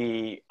while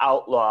we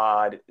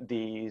outlawed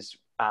these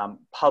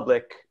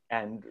public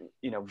and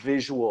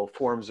visual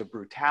forms of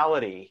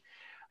brutality,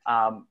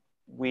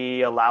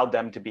 we allowed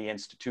them to be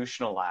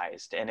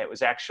institutionalized. And it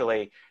was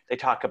actually, they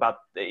talk about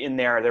in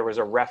there was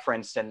a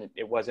reference, and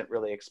it wasn't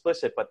really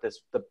explicit, but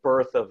the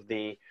birth of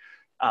the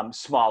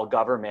small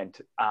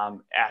government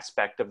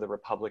aspect of the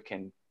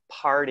Republican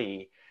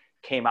Party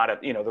came out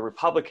of, the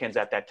Republicans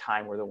at that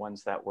time were the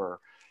ones that were,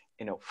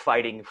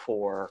 fighting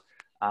for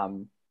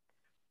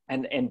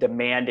and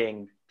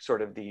demanding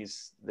sort of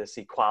this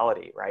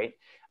equality, right?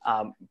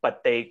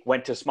 But they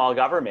went to small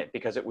government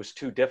because it was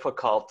too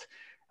difficult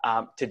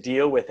to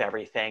deal with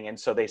everything. And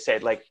so they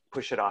said, like,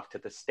 push it off to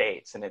the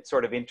states. And it's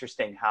sort of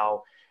interesting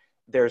how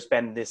there's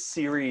been this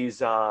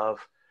series of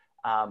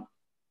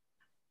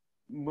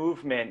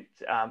movement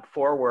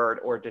forward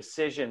or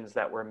decisions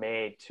that were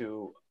made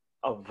to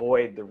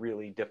avoid the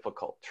really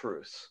difficult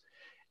truths.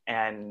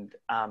 And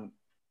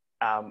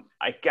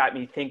it got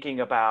me thinking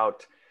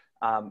about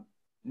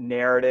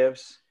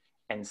narratives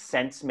and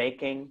sense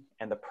making,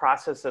 and the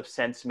process of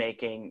sense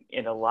making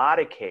in a lot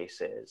of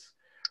cases.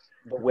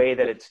 The way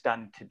that it's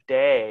done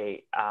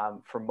today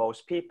for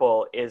most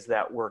people is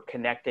that we're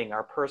connecting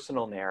our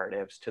personal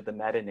narratives to the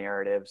meta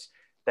narratives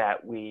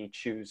that we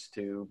choose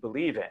to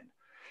believe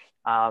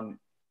in.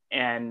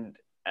 And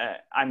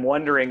I'm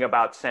wondering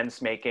about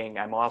sense making.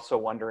 I'm also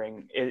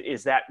wondering,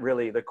 is that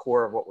really the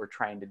core of what we're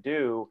trying to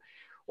do,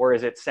 or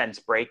is it sense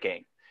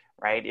breaking,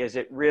 right? Is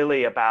it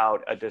really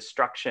about a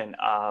destruction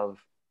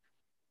of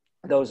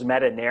those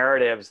meta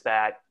narratives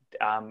that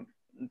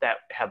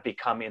have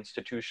become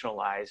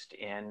institutionalized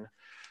in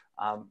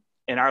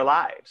our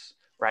lives,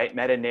 right?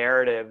 Meta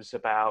narratives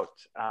about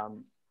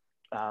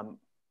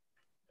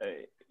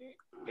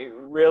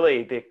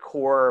really the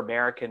core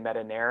American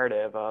meta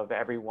narrative of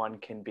everyone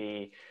can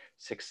be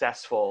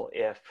successful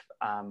if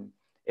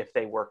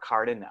they work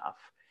hard enough,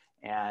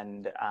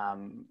 and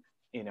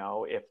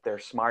if they're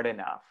smart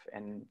enough,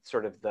 and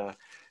sort of the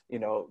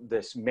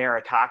this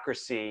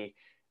meritocracy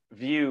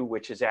view,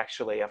 which is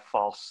actually a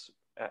false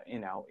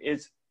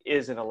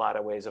is in a lot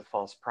of ways a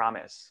false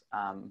promise,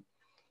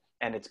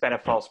 and it's been a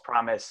false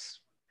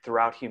promise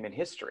throughout human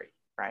history,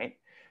 right?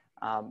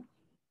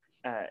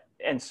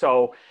 And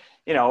so,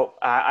 you know,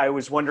 I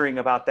was wondering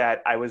about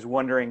that. I was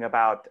wondering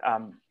about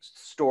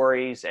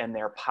stories and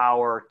their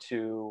power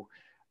to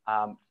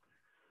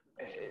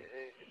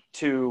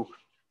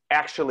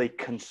actually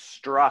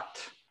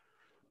construct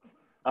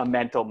a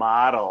mental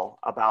model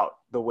about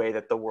the way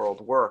that the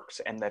world works,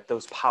 and that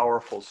those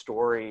powerful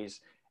stories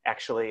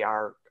actually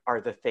are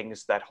the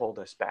things that hold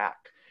us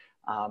back.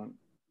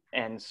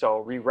 And so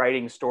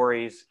rewriting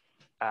stories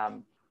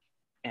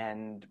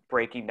and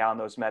breaking down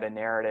those meta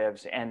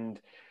narratives and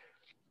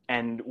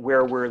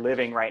where we're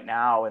living right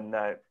now and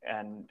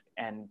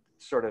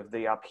sort of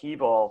the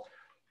upheaval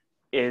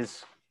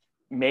is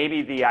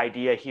maybe the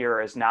idea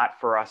here is not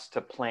for us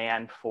to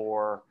plan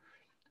for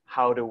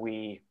how do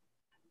we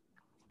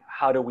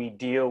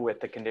deal with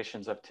the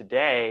conditions of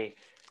today,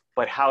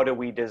 but how do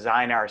we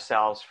design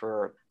ourselves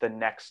for the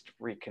next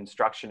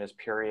Reconstructionist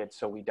period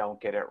so we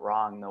don't get it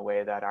wrong the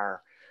way that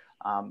our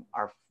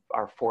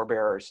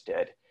forebearers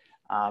did.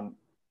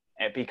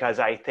 Because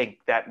I think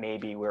that may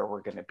be where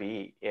we're going to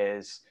be,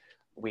 is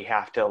we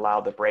have to allow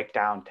the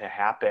breakdown to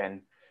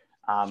happen,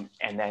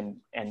 and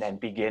then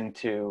begin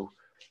to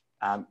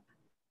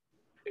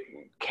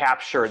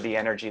capture the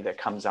energy that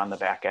comes on the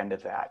back end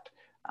of that.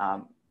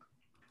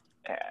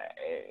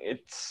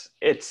 It's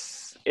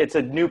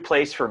a new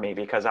place for me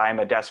because I'm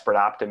a desperate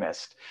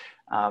optimist,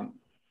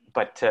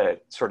 but to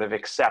sort of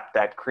accept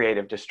that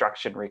creative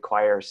destruction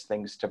requires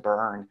things to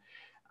burn,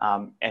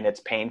 and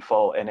it's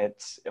painful and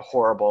it's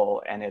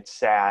horrible and it's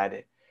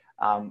sad,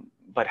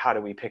 but how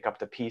do we pick up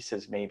the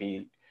pieces?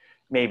 Maybe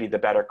the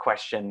better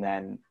question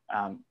than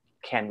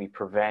can we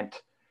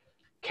prevent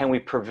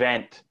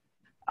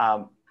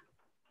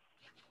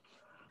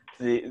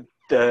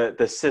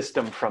the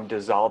system from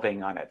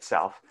dissolving on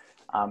itself,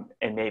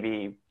 and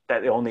maybe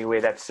that the only way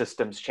that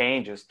systems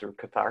change is through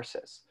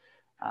catharsis.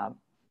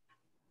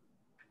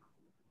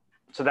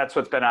 So that's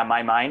what's been on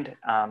my mind.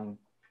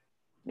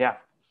 Yeah.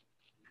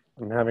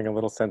 I'm having a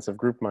little sense of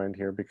group mind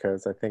here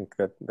because I think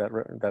that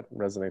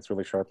resonates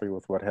really sharply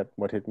with what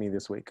hit me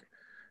this week,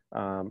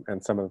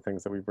 and some of the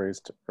things that we've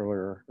raised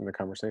earlier in the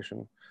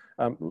conversation.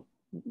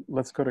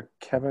 Let's go to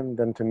Kevin,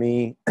 then to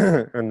me,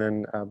 and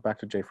then back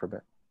to Jay for a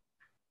bit.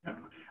 Yeah.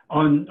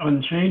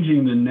 On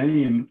changing the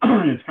name,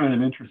 it's kind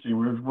of interesting.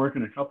 We were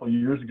working a couple of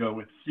years ago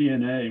with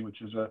CNA,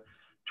 which is a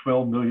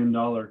 $12 billion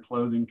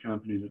clothing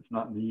company that's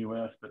not in the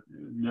US, but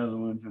in the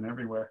Netherlands and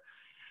everywhere.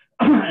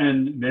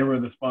 And they were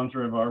the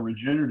sponsor of our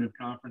regenerative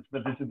conference,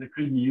 but they said they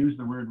couldn't use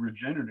the word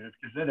regenerative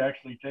because they'd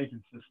actually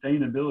taken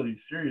sustainability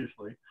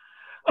seriously.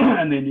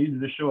 And they needed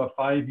to show a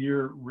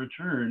 5-year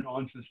return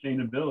on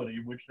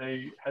sustainability, which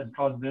they had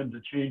caused them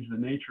to change the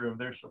nature of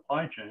their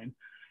supply chain.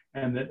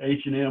 And that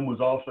H&M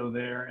was also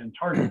there and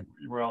Target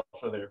were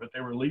also there, but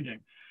they were leading.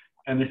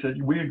 And they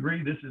said, we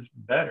agree this is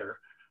better,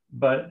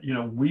 but you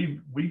know, we've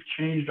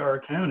changed our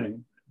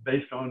accounting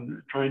based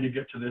on trying to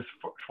get to this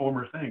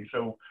former thing.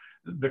 So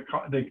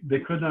they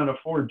could not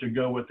afford to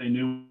go what they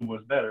knew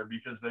was better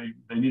because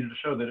they needed to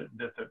show that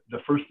the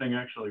first thing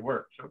actually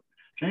worked. So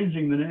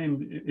changing the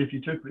name, if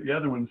you took the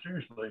other one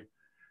seriously,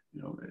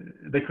 you know,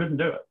 they couldn't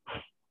do it.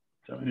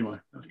 So anyway,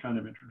 that's kind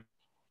of interesting.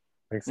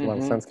 Makes a lot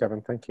of sense,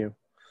 Kevin. Thank you.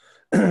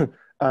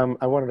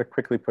 I wanted to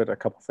quickly put a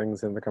couple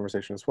things in the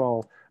conversation as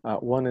well.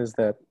 One is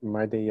that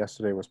my day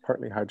yesterday was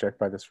partly hijacked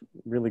by this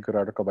really good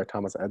article by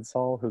Thomas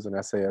Edsall, who's an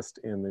essayist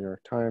in the New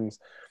York Times,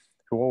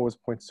 who always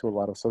points to a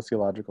lot of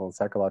sociological and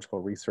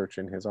psychological research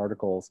in his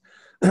articles.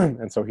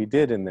 And so he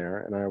did in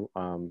there,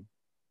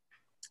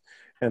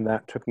 and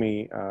that took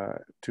me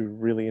to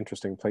really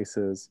interesting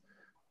places.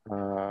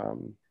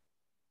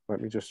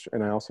 Let me just,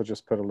 and I also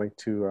just put a link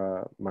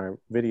to my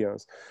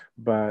videos,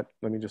 but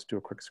let me just do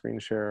a quick screen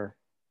share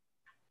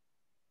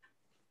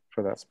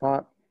for that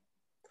spot.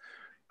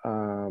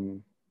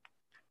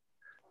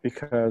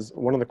 Because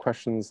one of the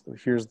questions,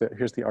 here's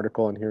the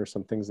article and here are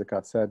some things that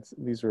got said.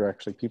 These are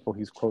actually people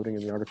he's quoting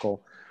in the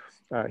article.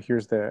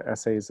 Here's the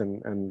essays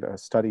and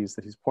studies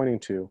that he's pointing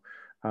to.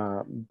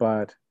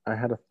 But I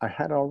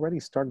had already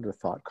started a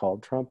thought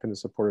called Trump and his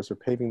supporters are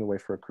paving the way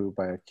for a coup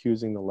by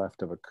accusing the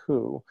left of a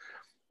coup,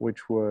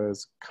 which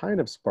was kind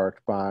of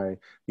sparked by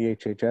the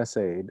HHS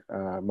aide,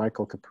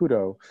 Michael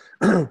Caputo,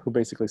 who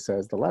basically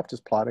says the left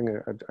is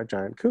plotting a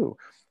giant coup.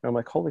 And I'm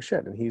like, holy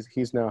shit, and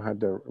he's now had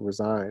to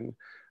resign.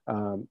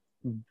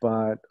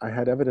 But I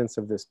had evidence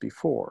of this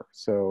before.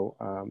 So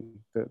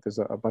there's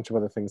a bunch of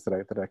other things that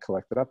I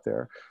collected up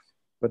there.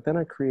 But then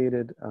I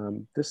created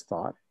this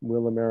thought,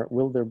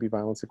 will there be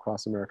violence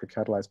across America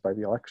catalyzed by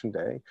the election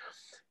day?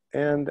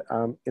 And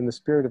in the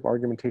spirit of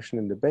argumentation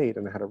and debate,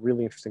 and I had a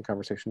really interesting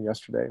conversation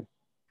yesterday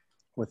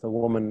with a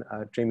woman,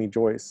 Jamie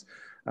Joyce,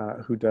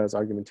 who does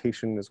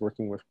argumentation, is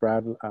working with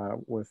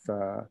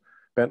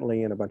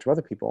Bentley and a bunch of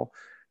other people.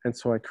 And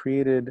so I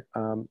created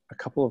a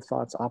couple of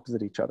thoughts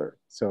opposite each other.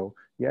 So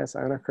yes,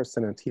 anarchists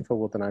and Antifa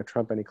will deny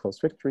Trump any close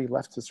victory.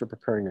 Leftists are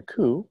preparing a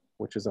coup,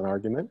 which is an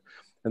argument.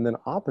 And then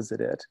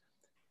opposite it,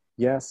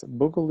 yes,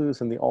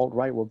 Boogaloos and the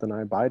alt-right will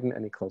deny Biden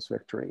any close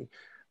victory.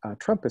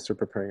 Trumpists are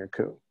preparing a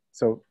coup.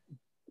 So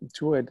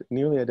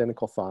nearly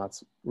identical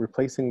thoughts,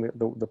 replacing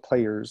the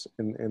players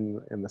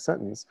in the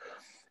sentence.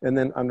 And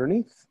then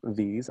underneath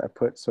these, I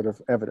put sort of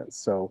evidence.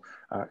 So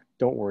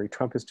don't worry,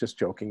 Trump is just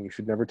joking. You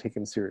should never take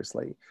him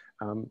seriously.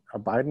 A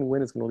Biden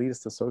win is going to lead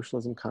us to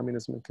socialism,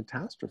 communism, and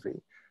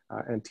catastrophe.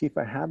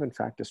 Antifa have, in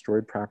fact,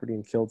 destroyed property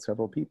and killed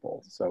several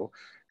people. So,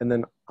 and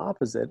then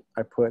opposite,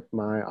 I put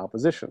my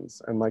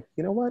oppositions. I'm like,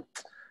 you know what?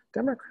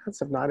 Democrats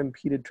have not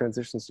impeded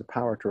transitions to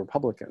power to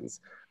Republicans.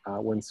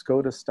 When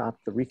SCOTUS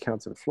stopped the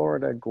recounts in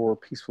Florida, Gore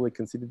peacefully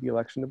conceded the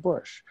election to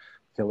Bush.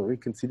 Hillary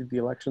conceded the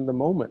election the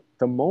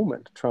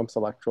moment Trump's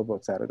electoral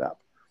votes added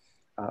up.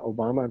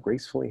 Obama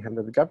gracefully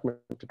handed the government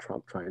to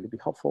Trump, trying to be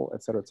helpful,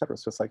 et cetera, et cetera.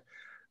 So it's like,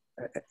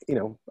 you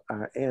know,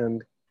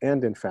 and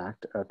in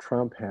fact,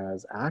 Trump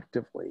has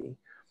actively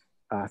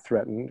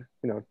threatened,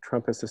 you know,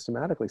 Trump has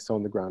systematically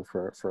sown the ground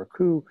for a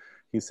coup.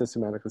 He's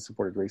systematically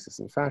supported racists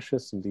and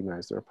fascists and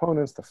demonized their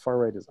opponents. The far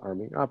right is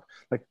arming up.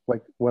 Like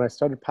when I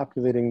started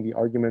populating the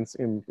arguments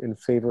in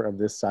favor of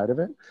this side of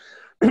it,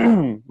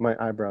 my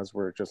eyebrows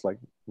were just like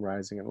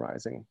rising and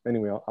rising.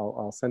 Anyway,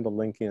 I'll send a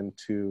link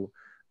into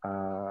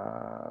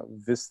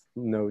this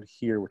node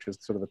here, which is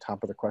sort of the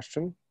top of the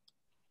question,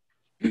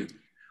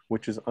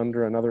 which is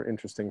under another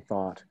interesting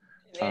thought.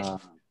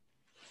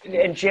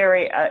 And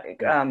Jerry,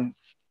 I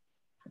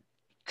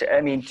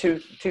mean, two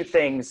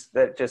things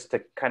that just to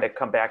kind of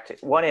come back to.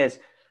 One is,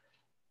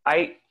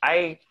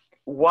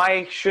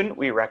 why shouldn't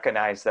we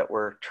recognize that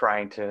we're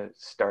trying to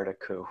start a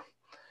coup?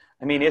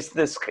 I mean, is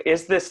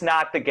this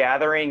not the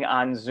gathering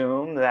on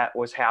Zoom that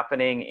was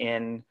happening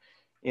in,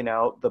 you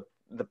know, the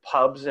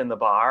pubs and the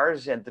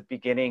bars at the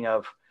beginning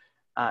of,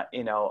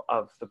 you know,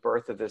 of the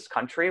birth of this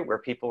country, where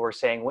people were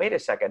saying, wait a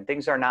second,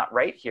 things are not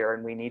right here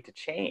and we need to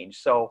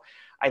change. So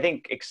I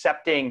think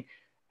accepting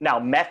now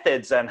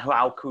methods and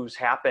how coups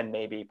happen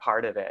may be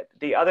part of it.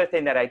 The other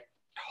thing that I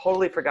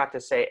totally forgot to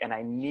say, and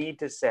I need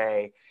to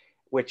say,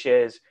 which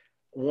is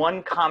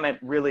one comment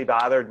really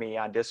bothered me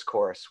on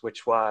discourse,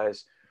 which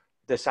was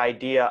this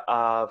idea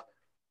of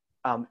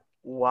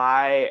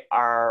why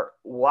are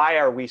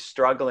we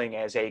struggling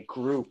as a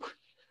group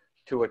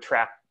to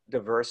attract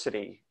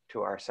diversity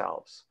to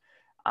ourselves?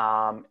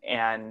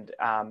 And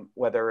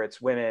whether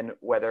it's women,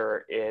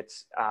 whether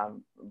it's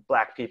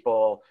Black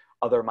people,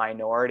 other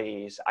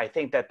minorities, I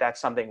think that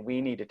that's something we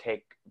need to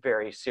take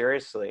very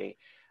seriously.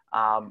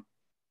 I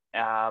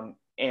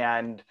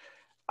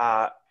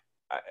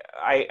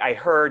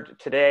heard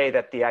today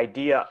that the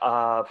idea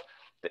of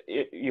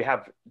you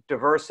have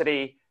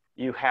diversity,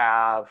 you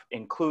have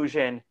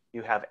inclusion,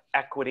 you have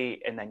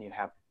equity, and then you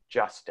have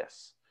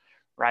justice,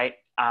 right?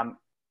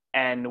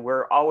 And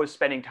we're always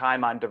spending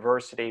time on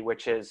diversity,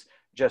 which is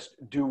just,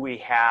 do we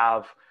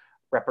have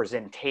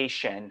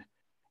representation,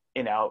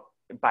 you know,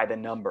 by the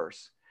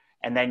numbers?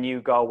 And then you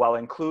go, well,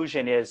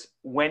 inclusion is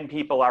when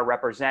people are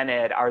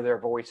represented, are their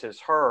voices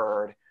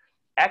heard?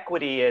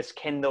 Equity is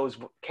can those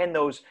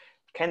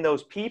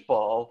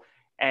people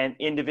and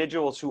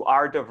individuals who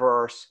are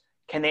diverse,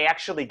 can they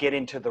actually get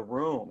into the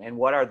room? And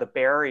what are the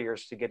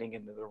barriers to getting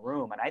into the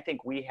room? And I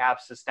think we have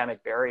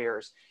systemic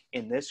barriers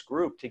in this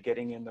group to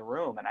getting in the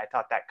room. And I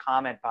thought that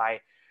comment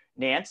by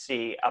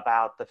Nancy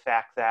about the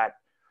fact that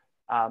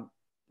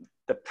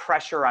the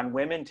pressure on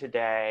women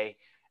today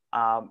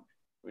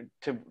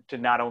to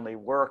not only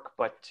work,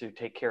 but to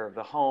take care of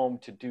the home,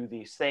 to do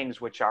these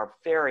things, which are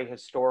very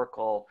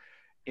historical,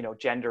 you know,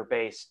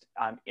 gender-based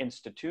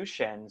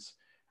institutions,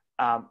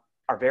 are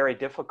very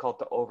difficult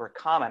to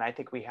overcome. And I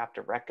think we have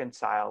to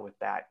reconcile with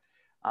that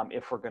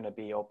if we're going to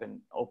be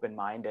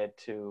open-minded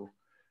to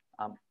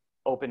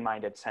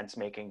open-minded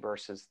sense-making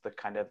versus the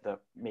kind of the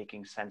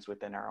making sense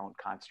within our own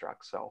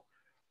construct. So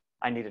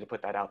I needed to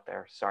put that out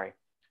there. Sorry.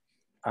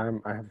 I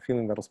have a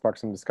feeling that'll spark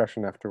some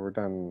discussion after we're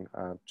done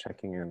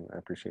checking in. I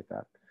appreciate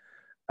that.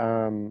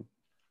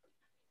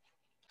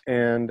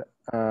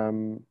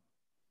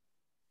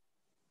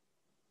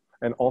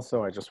 And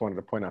also, I just wanted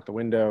to point out the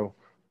window.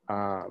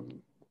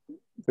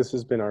 This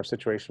has been our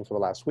situation for the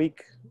last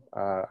week.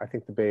 I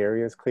think the Bay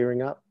Area is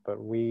clearing up,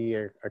 but we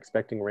are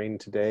expecting rain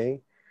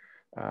today,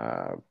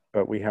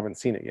 but we haven't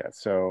seen it yet.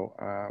 So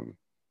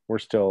we're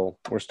still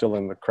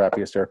in the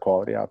crappiest air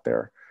quality out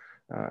there.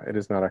 It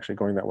is not actually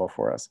going that well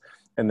for us.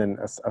 And then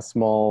a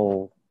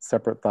small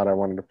separate thought I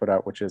wanted to put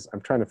out, which is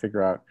I'm trying to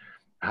figure out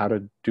how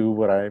to do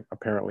what I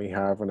apparently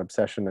have an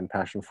obsession and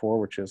passion for,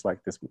 which is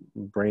like this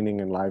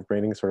braining and live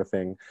braining sort of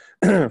thing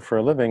for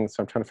a living.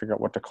 So I'm trying to figure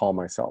out what to call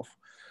myself.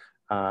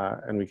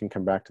 And we can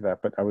come back to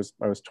that. But I was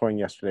toying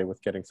yesterday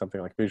with getting something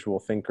like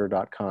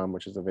visualthinker.com,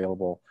 which is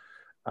available,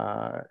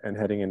 and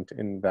heading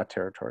in that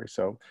territory.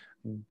 So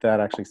that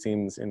actually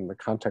seems, in the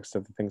context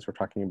of the things we're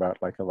talking about,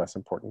 like a less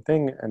important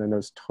thing. And I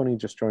noticed Tony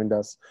just joined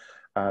us.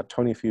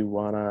 Tony, if you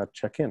wanna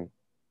check in.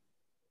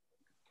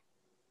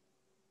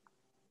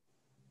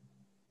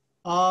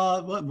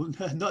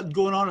 Nothing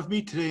going on with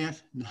me today.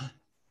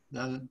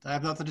 I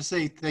have nothing to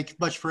say. Thank you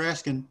much for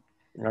asking.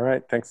 All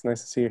right, thanks.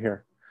 Nice to see you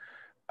here.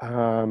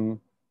 And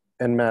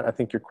Matt, I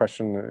think your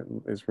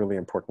question is really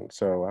important,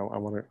 so I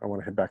want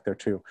to head back there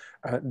too.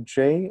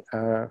 Jay,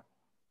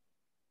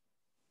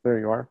 There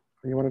you are.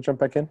 You want to jump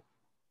back in?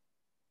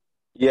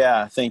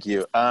 Yeah, thank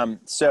you.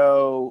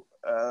 So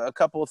a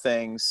couple of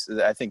things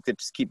that I think that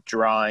just keep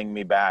drawing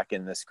me back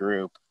in this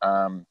group.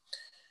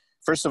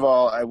 First of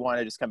all, I want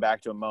to just come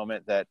back to a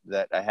moment that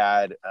I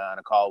had on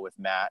a call with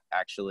Matt,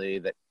 actually,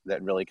 that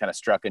really kind of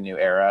struck a new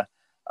era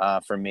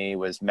for me.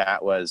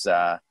 Matt was,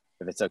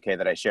 if it's okay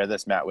that I share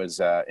this, Matt was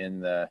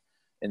in the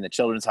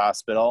children's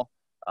hospital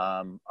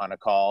on a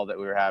call that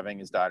we were having.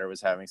 His daughter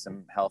was having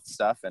some health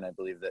stuff, and I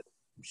believe that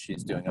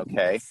she's doing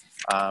okay.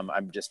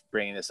 I'm just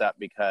bringing this up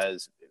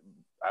because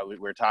we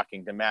were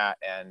talking to Matt,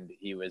 and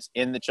he was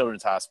in the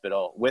children's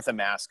hospital with a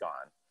mask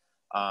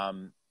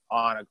on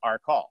our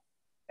call.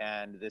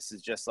 And this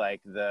is just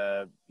like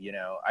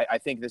I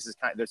think this is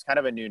there's kind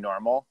of a new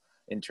normal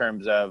in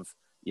terms of,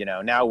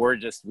 now we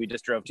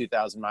just drove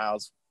 2,000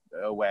 miles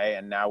away,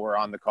 and now we're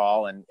on the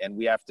call, and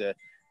we have to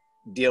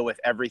deal with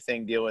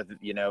everything, deal with,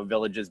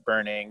 villages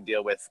burning,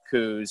 deal with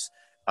coups,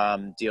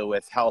 deal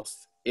with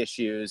health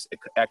issues,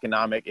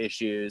 economic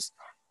issues,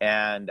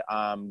 and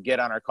get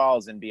on our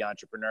calls and be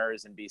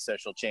entrepreneurs and be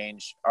social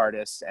change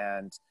artists.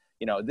 And,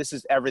 this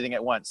is everything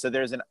at once. So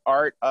there's an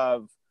art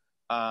of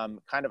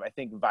kind of, I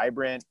think,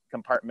 vibrant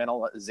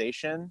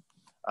compartmentalization,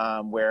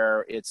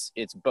 where it's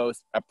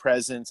both a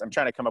presence. I'm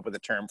trying to come up with a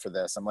term for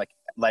this. I'm like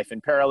life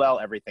in parallel,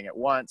 everything at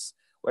once,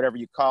 whatever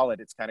you call it.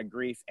 It's kind of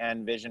grief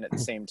and vision at the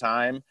same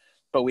time.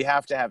 But we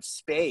have to have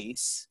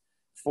space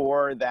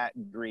for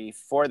that grief,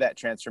 for that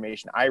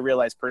transformation. I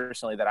realized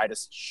personally that I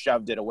just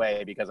shoved it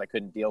away because I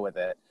couldn't deal with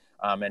it.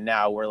 And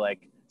now we're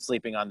like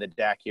sleeping on the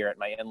deck here at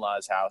my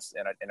in-laws' house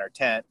in our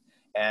tent,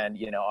 and,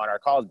 on our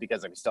calls,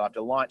 because we still have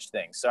to launch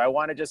things. So I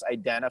want to just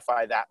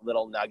identify that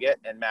little nugget.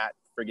 And Matt,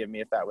 forgive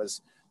me I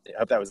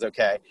hope that was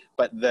okay.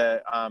 But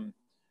the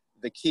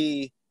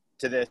key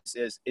to this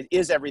is it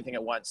is everything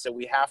at once. So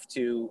we have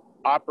to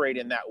operate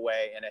in that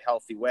way, in a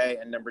healthy way.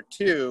 And number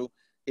two,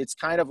 it's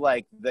kind of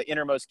like the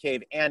innermost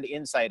cave and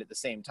insight at the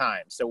same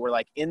time. So we're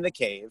like in the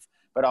cave,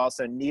 but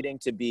also needing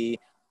to be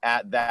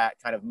at that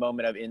kind of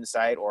moment of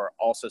insight, or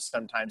also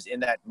sometimes in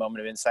that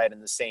moment of insight in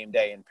the same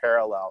day in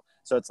parallel.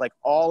 So it's like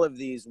all of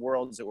these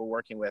worlds that we're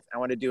working with. I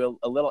want to do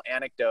a little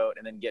anecdote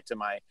and then get to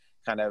my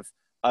kind of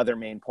other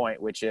main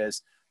point, which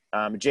is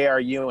J.R.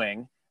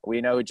 Ewing. We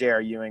know who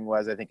J.R. Ewing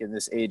was, I think, in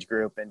this age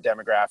group and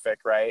demographic,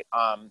 right?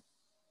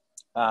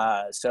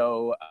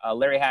 So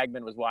Larry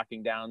Hagman was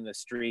walking down the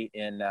street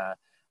in, I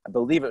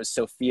believe it was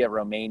Sofia,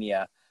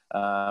 Romania,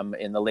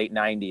 in the late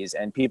 90s.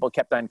 And people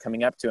kept on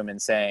coming up to him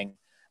and saying,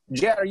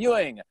 J.R.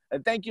 Ewing,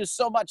 thank you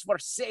so much for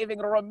saving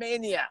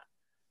Romania.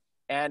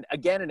 And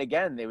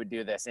again, they would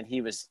do this. And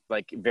he was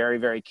like very,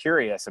 very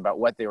curious about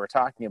what they were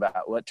talking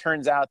about. Well, it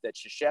turns out that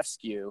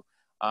Ceausescu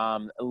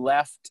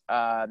left,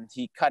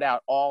 he cut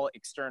out all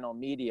external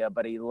media,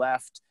 but he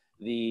left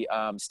the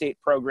state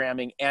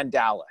programming and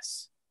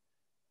Dallas.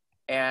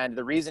 And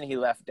the reason he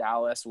left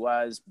Dallas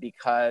was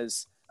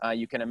because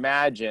you can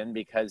imagine,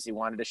 because he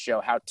wanted to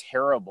show how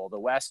terrible the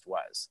West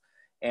was.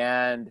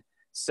 And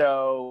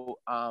so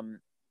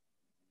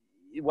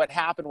what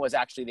happened was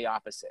actually the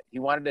opposite. He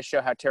wanted to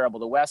show how terrible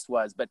the West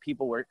was, but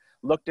people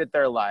looked at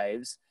their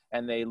lives,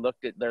 and they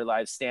looked at their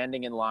lives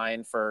standing in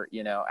line for,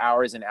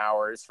 hours and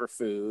hours for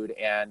food,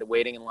 and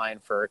waiting in line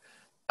for,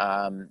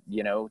 10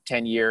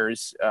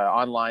 years,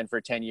 online for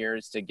 10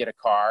 years to get a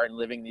car, and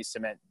living these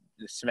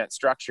cement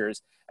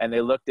structures. And they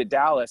looked at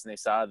Dallas, and they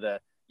saw the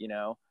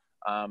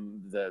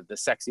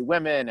sexy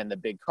women and the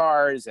big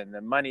cars and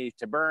the money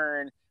to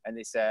burn. And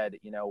they said,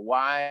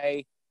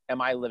 why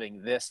am I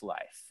living this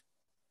life?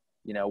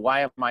 Why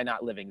am I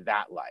not living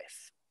that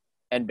life?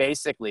 And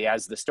basically,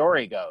 as the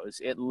story goes,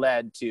 it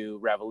led to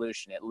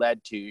revolution. It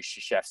led to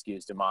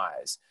Ceausescu's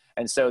demise.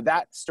 And so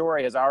that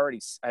story has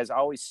always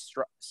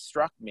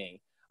struck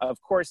me.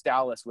 Of course,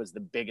 Dallas was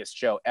the biggest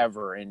show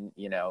ever in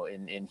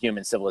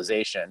human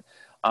civilization.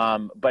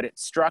 But it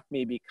struck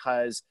me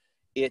because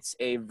it's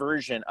a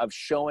version of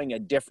showing a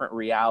different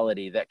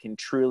reality that can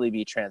truly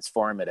be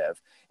transformative.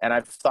 And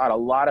I've thought a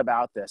lot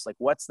about this, like,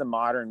 what's the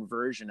modern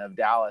version of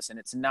Dallas? And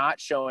it's not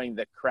showing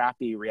the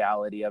crappy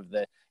reality of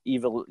the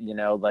evil,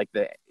 like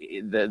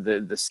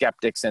the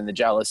skeptics and the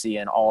jealousy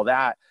and all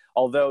that.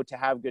 Although to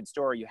have good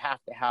story, you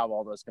have to have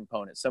all those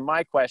components. So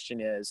my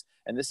question is,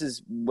 and this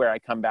is where I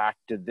come back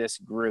to this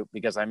group,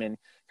 because I'm in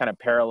kind of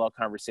parallel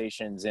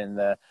conversations in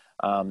the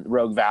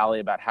Rogue Valley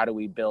about how do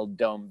we build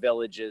dome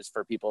villages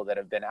for people that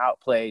have been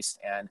outplaced,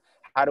 and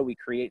how do we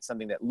create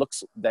something that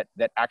looks, that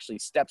actually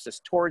steps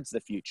us towards the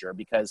future,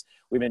 because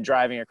we've been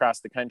driving across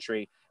the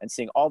country and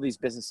seeing all these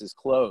businesses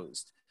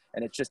closed.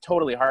 And it's just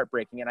totally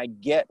heartbreaking. And I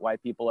get why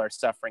people are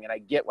suffering, and I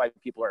get why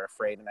people are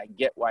afraid, and I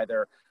get why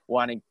they're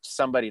wanting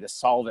somebody to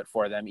solve it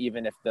for them,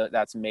 even if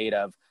that's made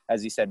of,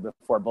 as you said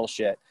before,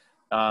 bullshit,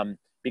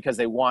 because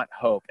they want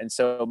hope. And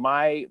so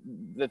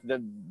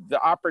the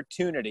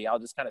opportunity, I'll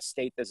just kind of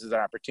state this as an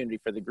opportunity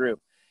for the group,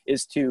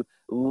 is to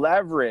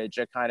leverage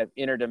a kind of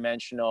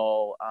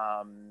interdimensional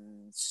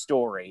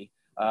story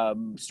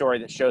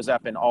that shows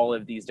up in all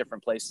of these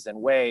different places and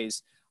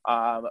ways,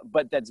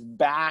 but that's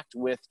backed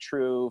with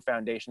true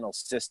foundational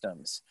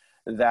systems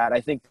that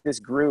I think this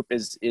group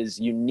is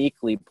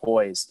uniquely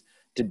poised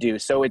to do.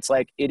 So it's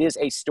like, it is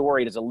a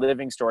story, it is a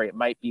living story. It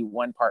might be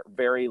one part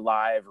very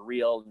live,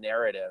 real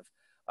narrative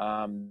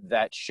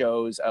that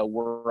shows a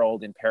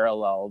world in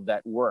parallel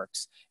that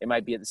works. It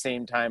might be at the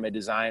same time a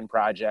design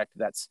project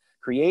that's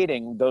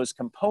creating those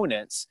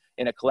components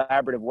in a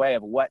collaborative way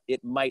of what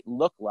it might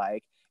look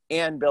like,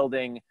 and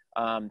building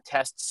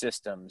test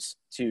systems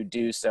to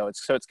do so.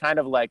 It's kind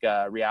of like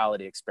a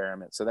reality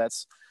experiment. So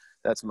that's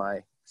my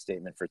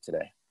statement for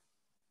today.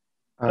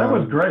 That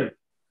was great.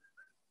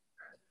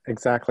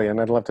 Exactly,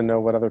 and I'd love to know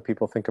what other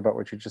people think about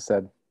what you just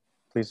said.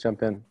 Please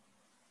jump in.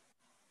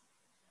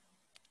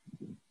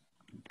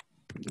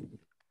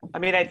 I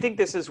mean, I think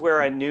this is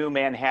where a new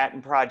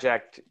Manhattan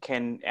project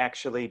can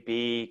actually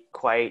be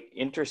quite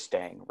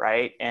interesting,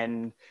 right?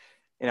 And,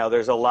 you know,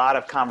 there's a lot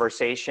of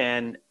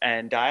conversation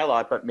and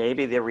dialogue, but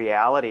maybe the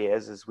reality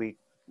is we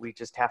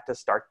just have to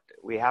start,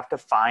 we have to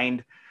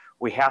find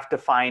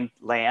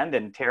land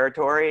and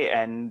territory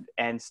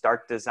and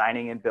start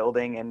designing and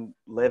building and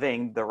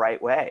living the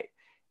right way.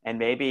 And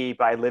maybe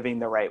by living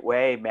the right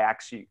way,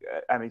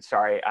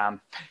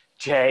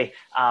 Jay,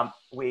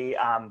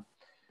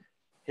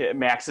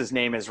 Max's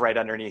name is right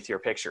underneath your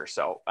picture.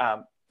 So,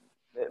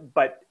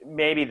 but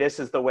maybe this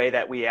is the way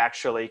that we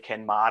actually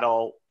can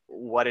model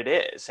what it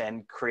is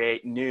and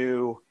create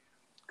new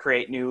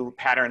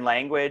pattern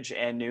language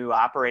and new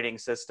operating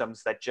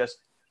systems that just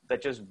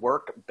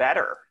work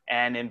better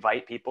and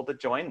invite people to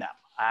join them.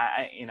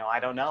 I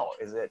don't know.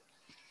 Is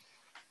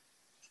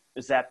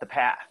that the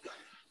path?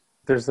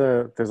 There's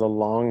a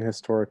long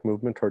historic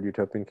movement toward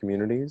utopian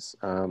communities.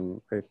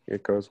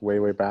 It goes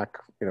way back,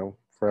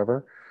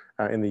 forever.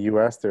 In the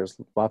U.S., there's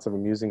lots of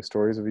amusing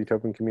stories of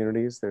utopian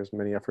communities. There's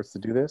many efforts to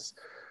do this.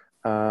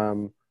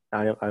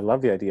 I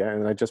love the idea,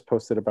 and I just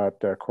posted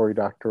about Cory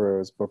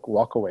Doctorow's book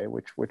Walkaway,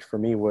 which for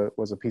me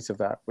was a piece of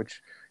that,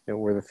 which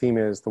where the theme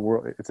is the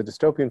world. It's a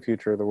dystopian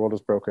future. The world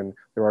is broken.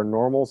 There are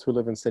normals who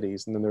live in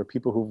cities, and then there are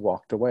people who've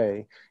walked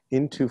away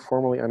into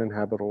formerly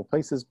uninhabitable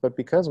places. But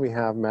because we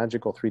have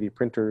magical 3D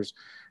printers,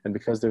 and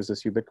because there's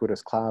this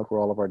ubiquitous cloud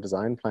where all of our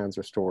design plans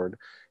are stored,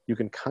 you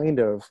can kind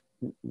of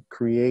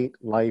create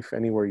life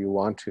anywhere you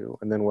want to.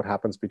 And then what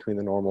happens between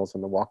the normals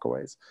and the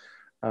walkaways?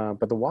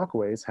 But the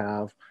walkaways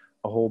have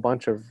a whole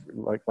bunch of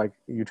like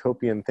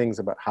utopian things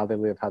about how they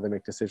live, how they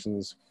make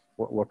decisions,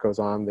 what goes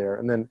on there.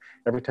 And then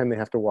every time they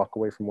have to walk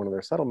away from one of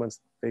their settlements,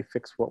 they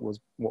fix what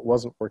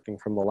wasn't working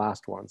from the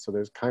last one. So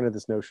there's kind of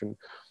this notion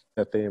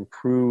that they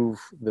improve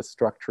the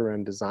structure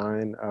and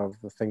design of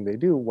the thing they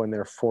do when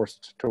they're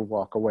forced to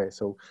walk away.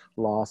 So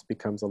loss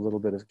becomes a little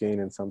bit of gain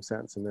in some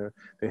sense, and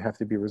they have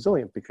to be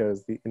resilient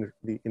because the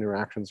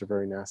interactions are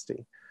very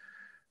nasty.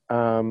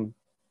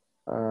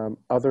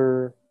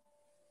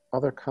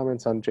 Other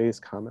comments on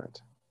Jay's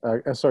comment?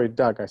 Sorry,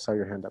 Doug, I saw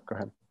your hand up. Go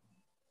ahead.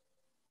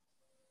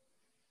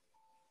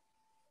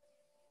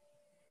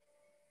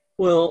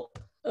 Well,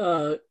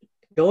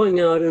 going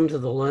out into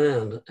the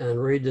land and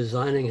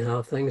redesigning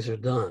how things are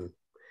done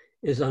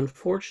is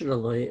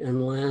unfortunately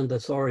in land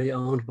that's already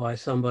owned by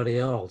somebody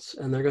else,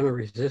 and they're going to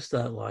resist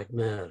that like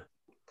mad.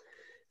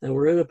 And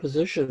we're in a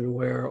position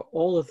where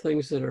all the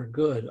things that are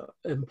good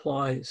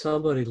imply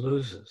somebody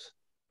loses.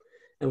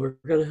 And we're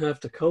going to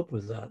have to cope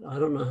with that. I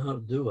don't know how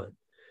to do it,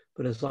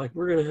 but it's like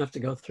we're going to have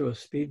to go through a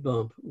speed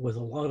bump with a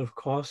lot of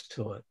cost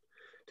to it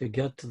to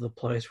get to the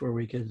place where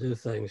we can do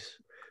things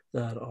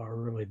that are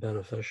really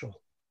beneficial.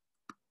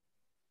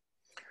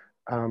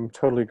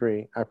 Totally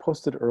agree. I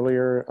posted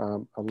earlier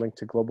a link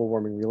to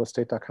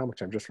globalwarmingrealestate.com,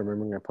 which I'm just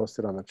remembering I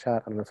posted on the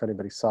chat. I don't know if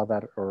anybody saw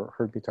that or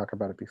heard me talk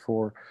about it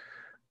before,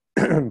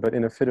 but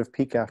in a fit of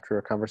pique after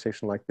a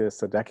conversation like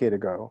this a decade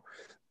ago,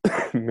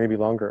 maybe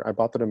longer, I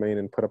bought the domain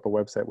and put up a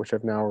website, which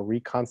I've now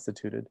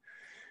reconstituted.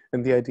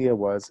 And the idea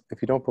was,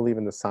 if you don't believe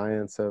in the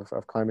science of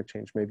climate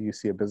change, maybe you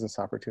see a business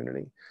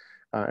opportunity.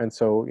 And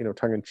so,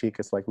 tongue in cheek,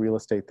 it's like real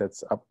estate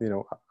that's up,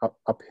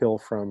 uphill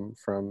from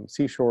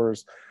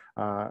seashores.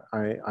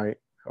 I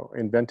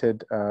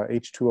invented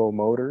H2O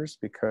motors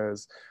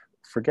because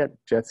forget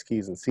jet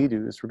skis and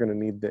sea-doos. We're going to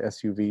need the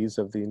SUVs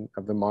of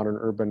the modern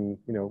urban,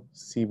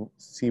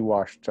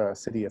 sea-washed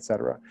city,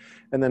 etc.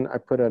 And then I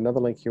put another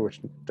link here, which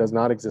does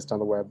not exist on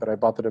the web, but I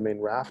bought the domain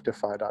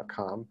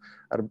raftify.com,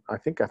 I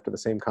think after the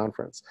same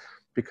conference,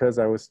 because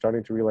I was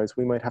starting to realize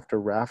we might have to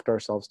raft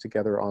ourselves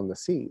together on the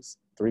seas.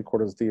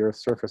 3/4 of the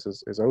Earth's surface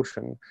is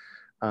ocean.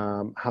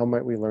 How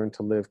might we learn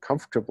to live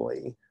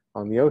comfortably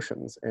on the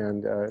oceans?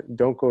 And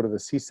don't go to the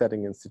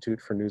Seasetting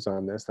Institute for news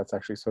on this. That's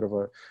actually sort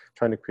of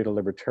trying to create a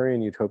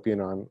libertarian utopian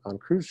on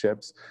cruise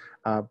ships.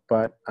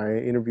 But I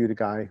interviewed a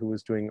guy who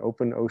was doing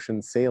open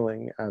ocean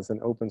sailing as an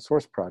open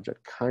source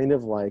project, kind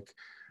of like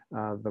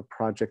the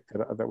project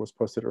that was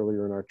posted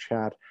earlier in our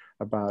chat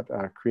about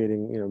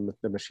creating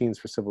the machines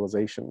for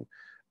civilization.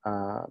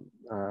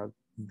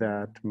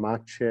 That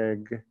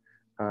Maciej,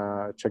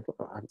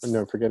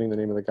 I'm forgetting the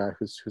name of the guy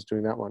who's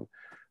doing that one.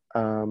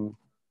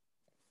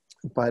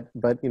 But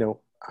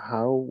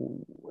how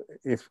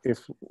if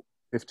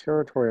if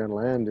territory on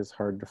land is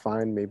hard to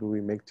find, maybe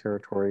we make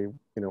territory,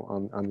 you know,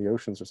 on the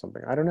oceans or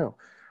something. I don't know.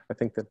 I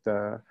think that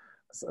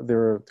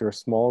there are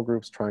small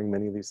groups trying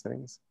many of these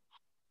things.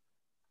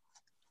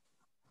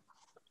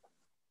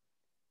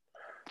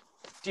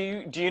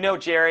 Do you know,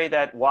 Jerry,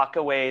 that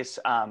Walkaway's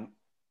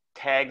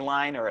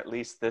tagline, or at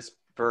least this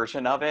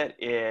version of it,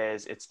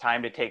 is "It's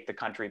time to take the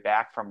country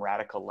back from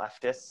radical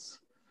leftists"?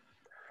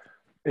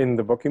 In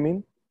the book, you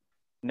mean?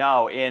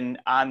 No,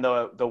 on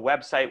the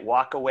website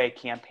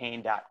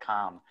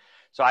walkawaycampaign.com.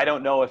 So I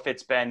don't know if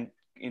it's been,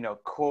 you know,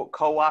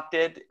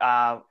 co-opted.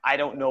 I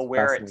don't know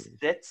where it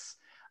sits.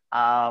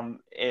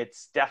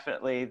 It's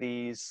definitely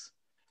these,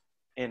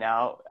 you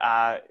know,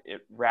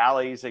 it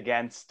rallies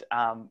against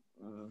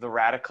the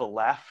radical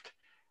left.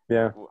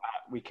 Yeah.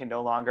 We can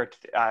no longer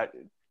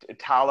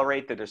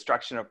tolerate the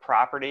destruction of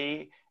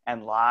property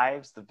and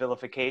lives, the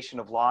vilification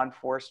of law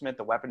enforcement,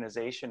 the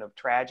weaponization of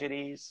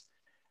tragedies.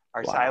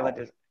 Our silent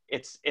is,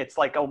 it's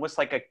like almost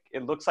like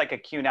it looks like a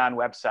QAnon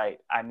website.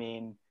 I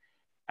mean,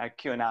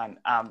 QAnon,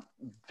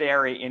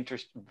 very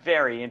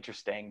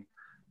interesting.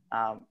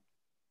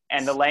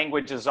 And the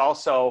language is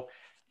also,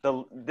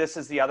 this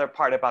is the other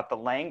part about the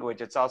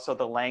language. It's also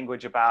the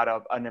language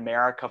about an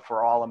America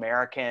for all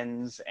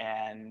Americans,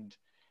 and,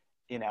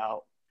 you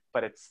know,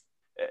 but it's,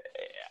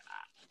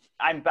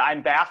 I'm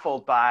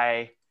baffled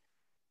by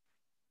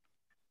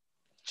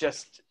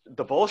just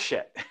the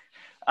bullshit.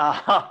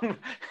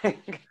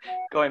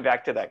 Going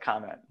back to that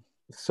comment.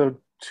 So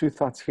two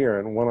thoughts here,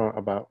 and one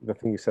about the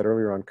thing you said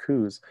earlier on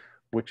coups,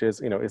 which is,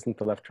 you know, isn't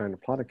the left trying to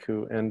plot a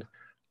coup? And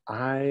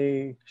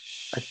I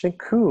think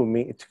coup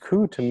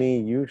to me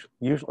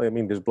usually, I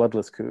mean, there's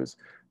bloodless coups,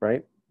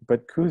 right?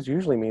 But coups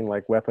usually mean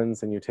like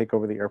weapons and you take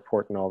over the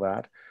airport and all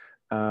that.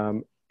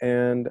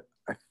 And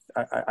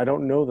I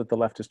don't know that the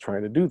left is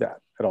trying to do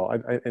that at all.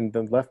 And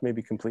the left may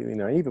be completely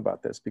naive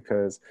about this,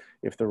 because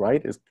if the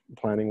right is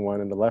planning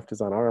one and the left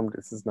is unarmed,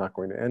 this is not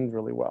going to end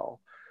really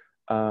well.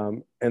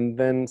 And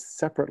then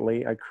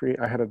separately, I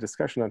had a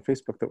discussion on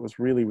Facebook that was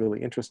really,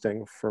 really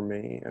interesting for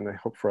me, and I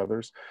hope for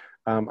others.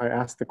 I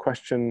asked the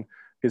question,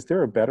 is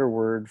there a better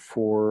word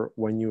for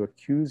when you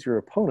accuse your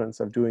opponents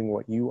of doing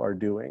what you are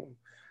doing?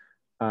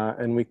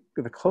 And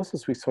the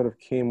closest we sort of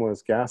came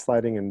was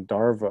gaslighting and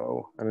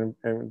Darvo. And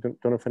I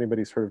don't know if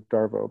anybody's heard of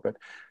Darvo, but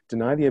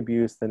deny the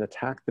abuse, then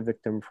attack the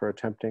victim for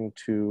attempting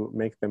to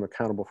make them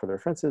accountable for their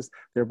offenses,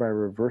 thereby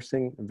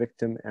reversing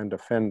victim and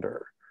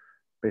offender.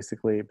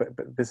 Basically, but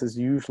this is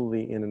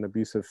usually in an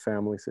abusive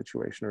family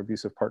situation or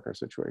abusive partner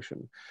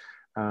situation.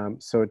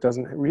 So it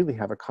doesn't really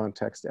have a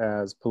context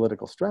as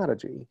political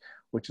strategy,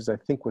 which is, I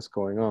think, what's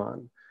going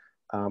on.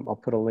 I'll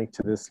put a link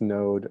to this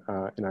node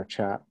in our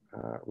chat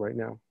right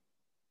now.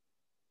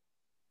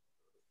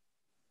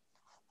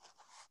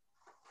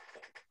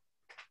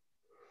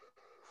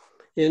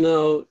 You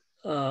know,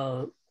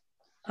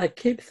 I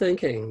keep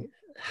thinking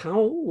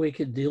how we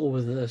could deal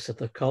with this at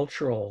the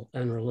cultural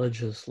and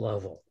religious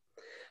level.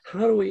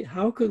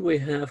 How could we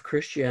have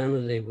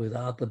Christianity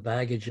without the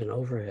baggage and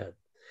overhead?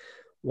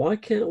 Why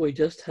can't we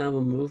just have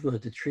a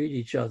movement to treat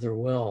each other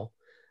well?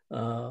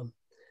 You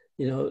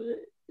know,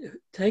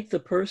 take the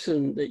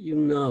person that you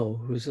know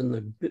who's in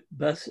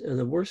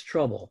the worst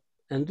trouble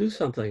and do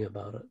something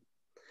about it.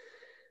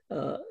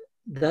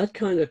 That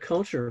kind of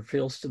culture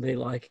feels to me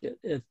like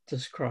it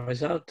just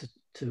cries out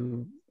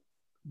to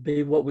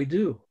be what we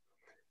do.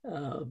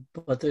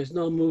 But there's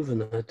no move in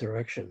that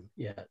direction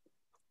yet.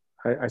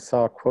 I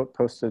saw a quote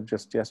posted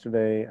just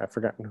yesterday. I've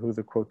forgotten who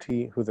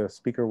the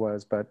speaker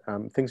was, but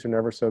things are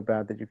never so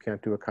bad that you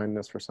can't do a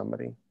kindness for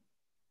somebody.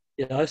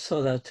 Yeah, I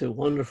saw that too.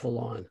 Wonderful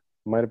line.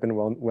 Might have been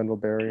Wendell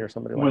Berry or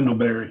somebody like Wendell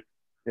that. Berry.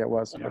 Yeah, it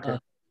was. Okay.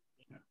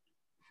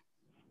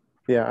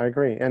 Yeah, I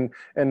agree. And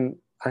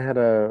I had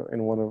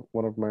in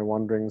one of my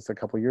wanderings a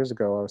couple years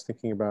ago, I was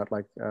thinking about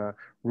like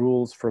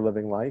rules for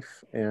living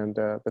life, and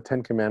the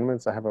 10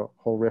 Commandments. I have a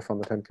whole riff on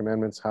the 10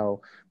 Commandments,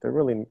 how they're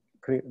really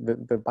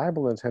the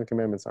Bible and the 10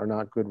 Commandments are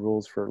not good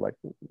rules for like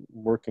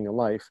working a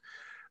life.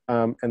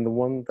 And the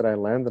one that I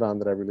landed on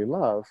that I really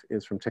love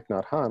is from Thich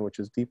Nhat Hanh, which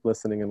is deep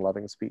listening and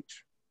loving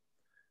speech.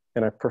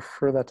 And I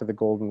prefer that to the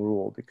golden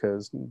rule,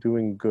 because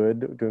doing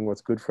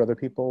what's good for other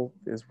people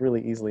is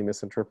really easily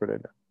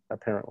misinterpreted,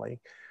 apparently,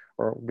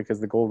 or because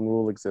the golden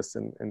rule exists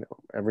in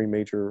every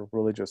major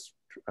religious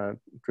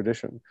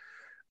tradition.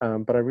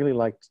 But I really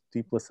liked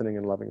deep listening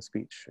and loving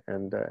speech.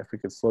 And if we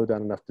could slow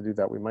down enough to do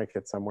that, we might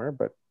get somewhere,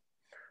 but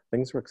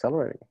things were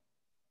accelerating.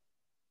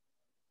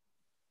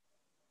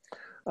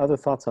 Other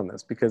thoughts on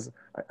this? Because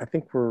I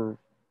think we're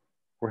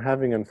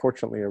having,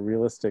 unfortunately, a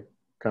realistic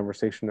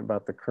conversation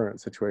about the current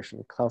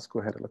situation. Klaus,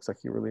 go ahead. It looks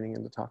like you were leaning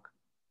in to talk.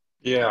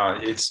 Yeah,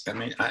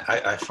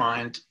 I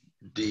find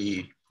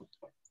there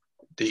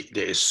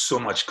is so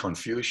much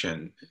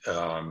confusion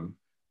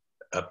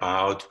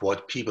about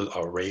what people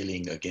are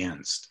railing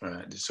against.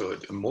 Right? So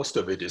most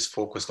of it is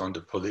focused on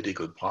the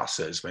political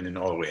process, when in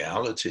all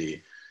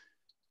reality,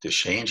 the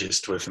change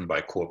is driven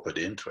by corporate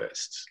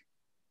interests.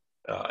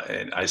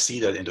 And I see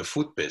that in the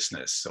food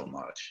business so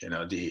much. You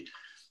know,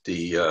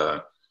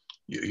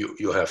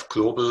 you have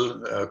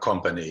global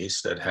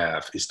companies that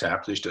have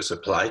established a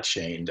supply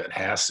chain that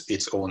has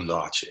its own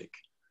logic.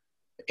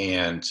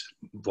 And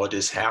what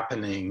is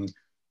happening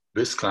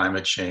with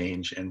climate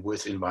change and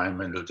with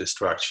environmental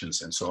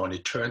destructions and so on,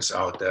 it turns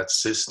out that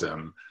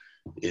system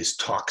is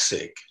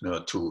toxic,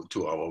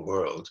 to our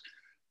world.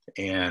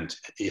 And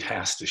it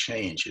has to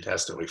change, it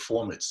has to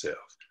reform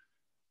itself.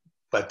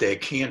 But they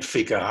can't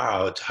figure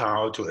out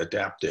how to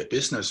adapt their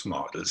business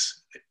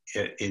models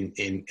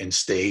and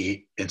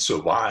stay and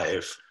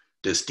survive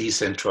this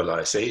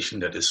decentralization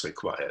that is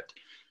required.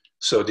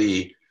 So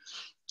the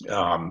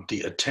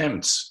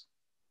attempts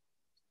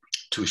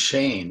to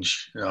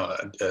change,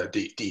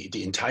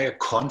 the entire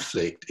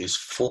conflict is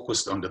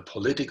focused on the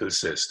political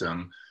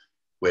system,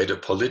 where the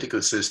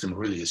political system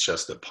really is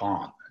just a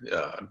pawn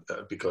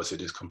because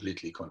it is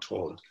completely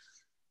controlled.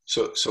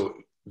 So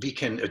we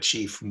can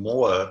achieve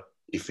more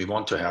if we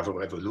want to have a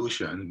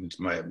revolution.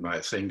 My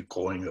thing,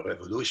 growing a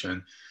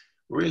revolution,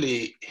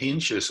 really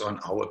hinges on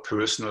our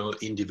personal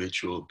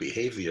individual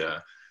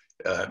behavior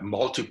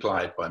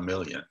multiplied by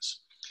millions.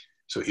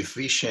 So if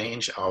we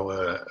change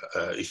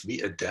if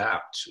we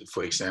adapt,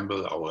 for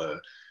example, our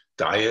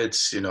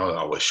diets,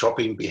 our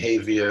shopping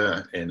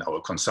behavior and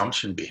our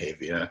consumption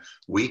behavior,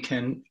 we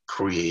can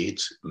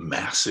create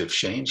massive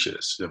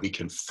changes. We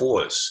can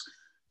force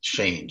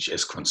change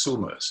as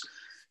consumers.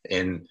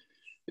 And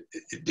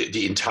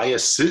the entire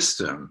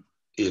system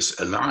is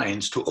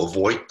aligned to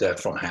avoid that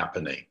from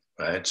happening,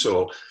 right?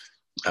 So,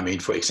 I mean,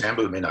 for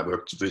example, when I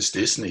worked with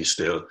Disney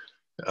still,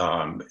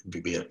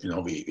 we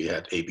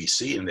had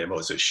ABC, and there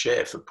was a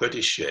chef, a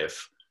British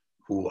chef,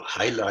 who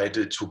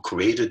created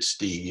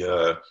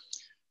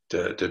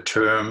the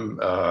term,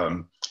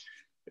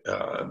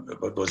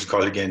 what was it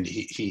called again?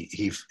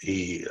 He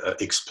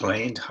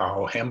explained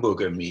how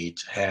hamburger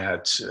meat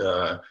had,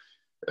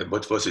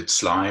 what was it,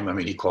 slime? I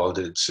mean, he called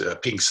it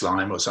pink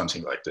slime or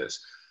something like this.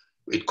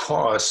 It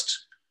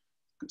caused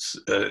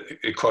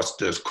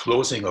the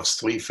closing of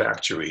 3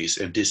 factories,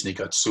 and Disney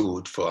got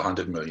sued for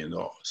 $100 million.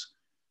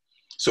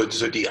 So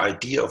the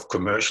idea of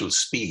commercial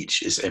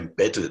speech is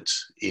embedded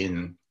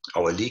in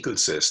our legal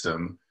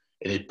system,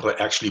 and it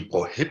actually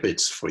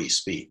prohibits free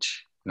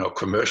speech.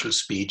 Commercial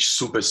speech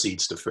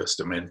supersedes the First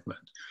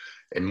Amendment,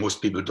 and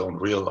most people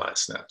don't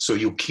realize that. So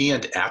you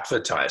can't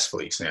advertise,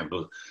 for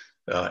example,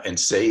 and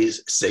say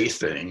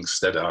things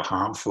that are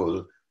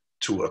harmful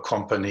to a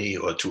company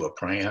or to a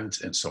brand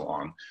and so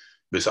on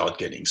without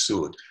getting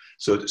sued.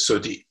 So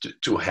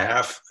to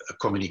have a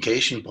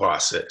communication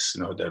process,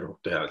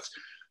 that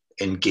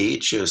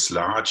engages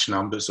large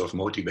numbers of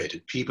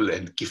motivated people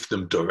and give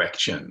them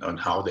direction on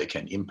how they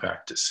can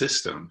impact the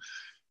system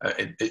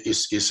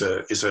is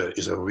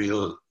a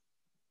real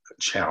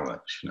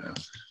challenge.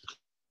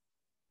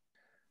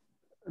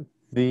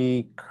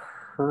 The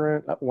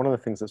current, one of the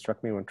things that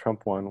struck me when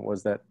Trump won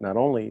was that not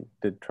only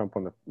did Trump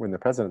win the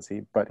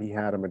presidency, but he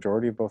had a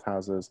majority of both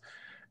houses,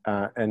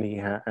 and he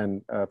had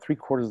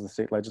 3/4 of the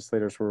state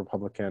legislators were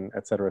Republican,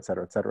 et cetera, et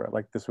cetera, et cetera.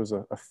 Like, this was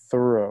a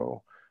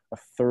thorough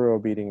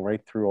beating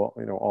right through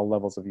all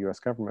levels of U.S.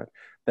 government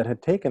that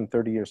had taken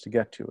 30 years to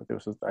get to.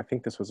 I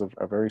think this was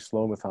a very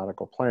slow,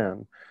 methodical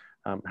plan.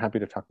 I'm happy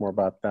to talk more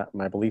about that,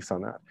 my beliefs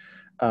on that.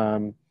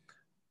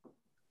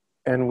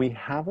 And we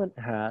haven't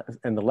had,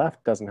 and the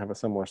left doesn't have a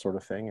similar sort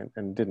of thing,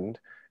 and didn't,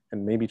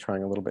 and maybe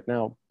trying a little bit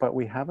now, but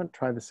we haven't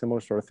tried the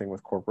similar sort of thing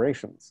with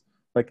corporations.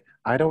 Like,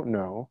 I don't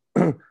know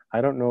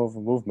of a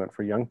movement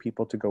for young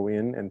people to go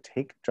in and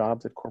take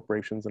jobs at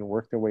corporations and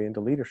work their way into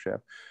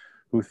leadership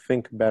who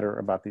think better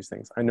about these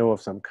things. I know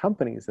of some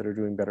companies that are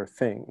doing better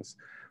things,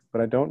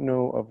 but I don't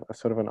know of a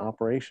sort of an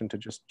operation to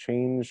just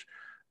change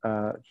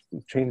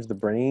the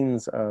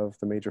brains of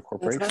the major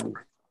corporations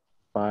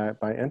by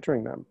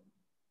entering them.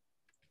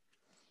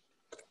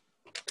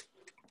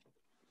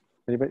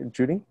 Anybody?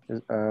 Judy?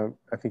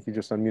 I think you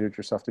just unmuted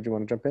yourself. Did you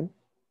want to jump in?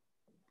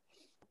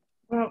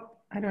 Well,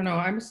 I don't know.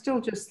 I'm still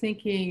just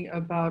thinking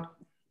about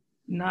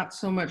not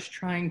so much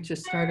trying to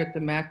start at the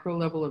macro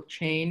level of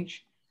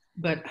change,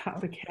 but how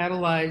to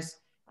catalyze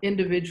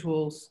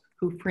individuals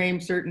who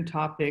frame certain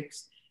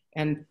topics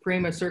and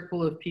frame a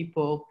circle of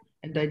people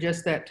and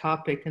digest that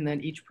topic, and then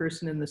each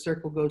person in the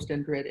circle goes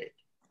and read it.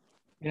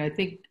 And I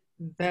think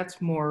that's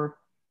more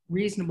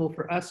reasonable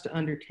for us to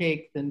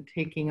undertake than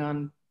taking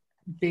on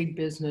big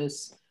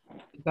business,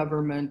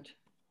 government,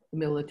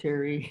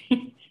 military,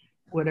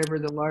 whatever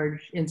the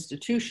large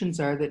institutions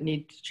are that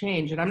need to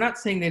change. And I'm not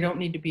saying they don't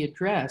need to be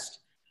addressed,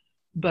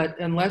 but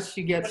unless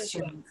you get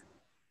some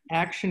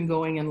action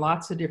going in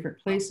lots of different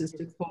places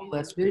to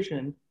coalesce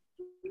vision,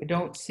 I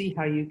don't see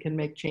how you can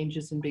make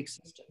changes in big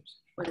systems.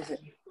 What is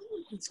it?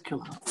 It's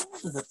come out.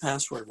 The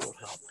password won't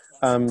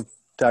help.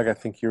 Doug, I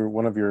think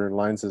one of your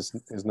lines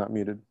is not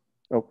muted.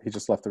 Oh, he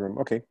just left the room.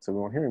 Okay, so we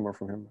won't hear any more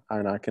from him.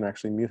 And I can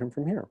actually mute him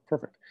from here.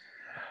 Perfect.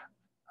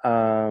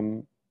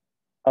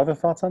 Other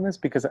thoughts on this?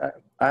 Because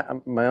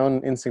my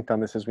own instinct on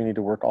this is we need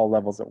to work all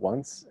levels at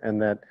once, and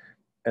that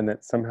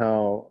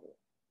somehow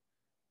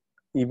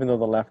even though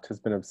the left has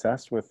been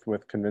obsessed with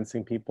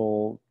convincing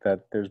people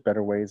that there's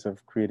better ways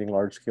of creating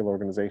large-scale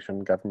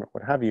organization, government,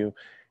 what have you,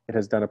 it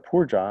has done a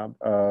poor job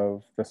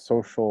of the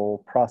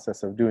social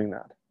process of doing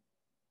that.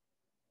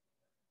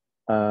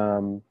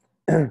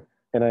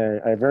 And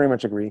I very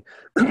much agree.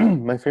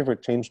 My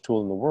favorite change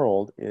tool in the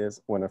world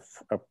is when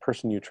a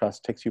person you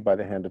trust takes you by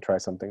the hand to try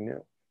something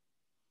new.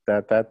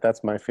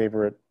 That's my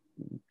favorite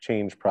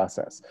change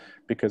process,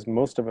 because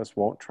most of us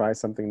won't try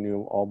something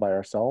new all by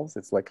ourselves.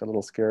 It's like a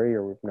little scary,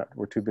 or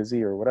we're too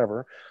busy or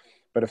whatever.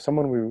 But if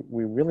someone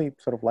we really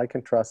sort of like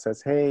and trust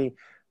says, hey,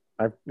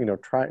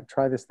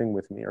 try this thing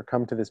with me, or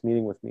come to this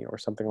meeting with me, or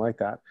something like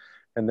that,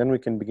 and then we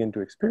can begin to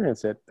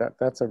experience it,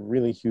 that's a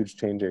really huge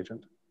change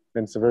agent.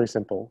 And it's a very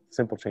simple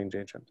change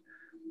agent.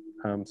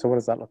 So what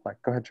does that look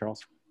like? Go ahead,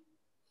 Charles.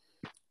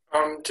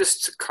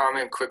 Just to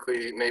comment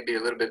quickly, maybe a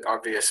little bit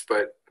obvious,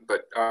 but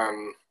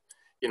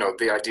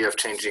the idea of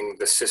changing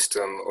the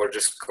system, or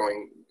just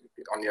going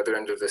on the other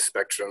end of the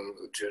spectrum.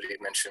 Judy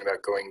mentioned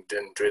about going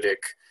dendritic,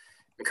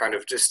 and kind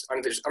of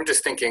I'm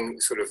just thinking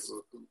sort of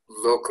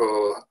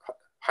local,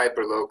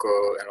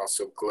 hyper-local, and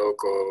also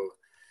global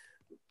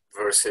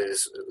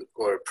versus,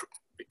 or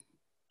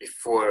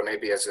before,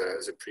 maybe as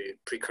a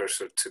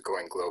precursor to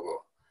going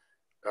global.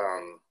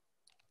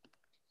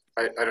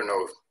 I don't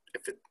know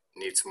if it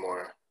needs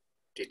more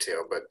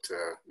detail, but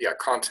yeah,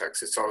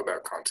 context. It's all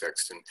about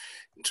context, and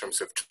in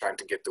terms of trying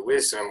to get the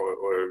wisdom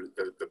or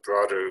the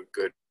broader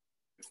good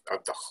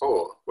of the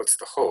whole. What's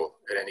the whole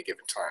at any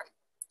given time?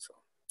 So.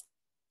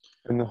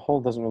 And the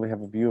whole doesn't really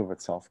have a view of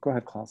itself. Go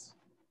ahead, Klaus.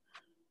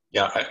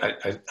 Yeah,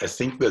 I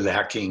think we're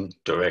lacking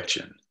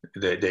direction.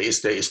 There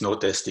is no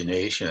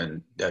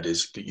destination that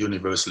is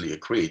universally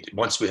agreed.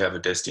 Once we have a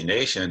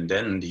destination,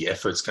 then the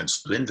efforts can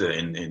splinter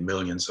in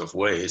millions of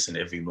ways, and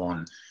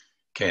everyone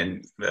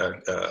can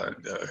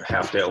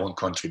have their own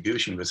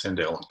contribution within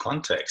their own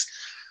context.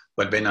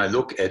 But when I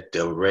look at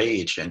the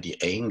rage and the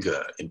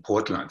anger in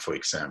Portland, for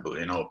example,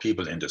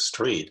 people in the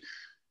street,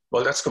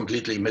 well, that's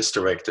completely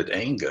misdirected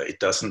anger. It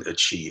doesn't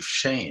achieve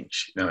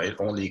change. It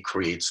only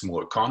creates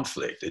more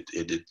conflict.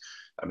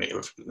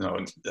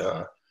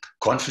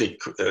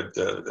 Conflict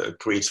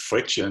creates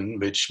friction,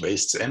 which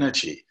wastes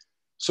energy.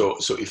 So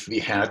if we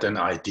had an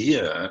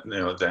idea,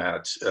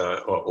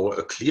 or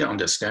a clear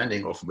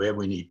understanding of where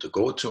we need to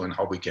go to and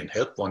how we can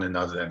help one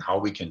another and how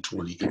we can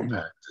truly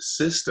impact the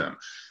system,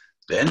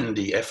 then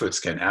the efforts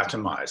can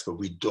atomize. But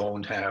we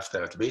don't have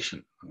that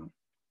vision.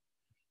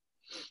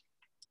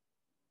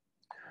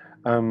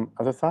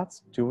 Other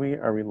thoughts?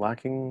 Are we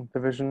lacking the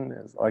vision?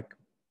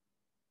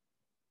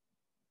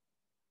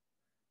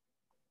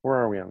 Where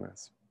are we on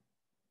this?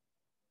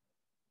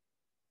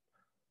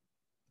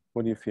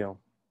 What do you feel?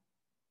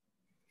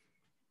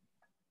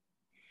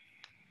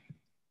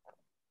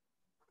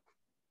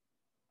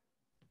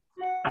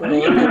 I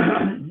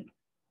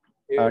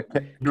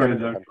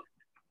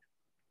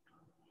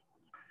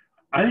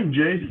think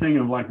Jay's thing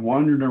of like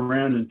wandering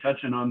around and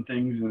touching on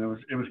things, and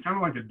it was kind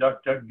of like a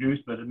duck, duck, goose,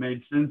 but it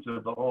made sense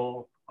of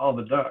all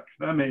the ducks.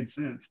 That made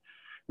sense.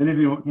 Then if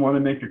you want to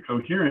make a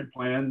coherent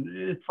plan,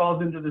 it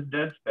falls into this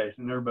dead space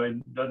and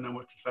everybody doesn't know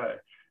what to say.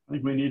 I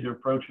think we need to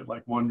approach it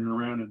like wandering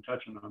around and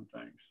touching on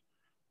things.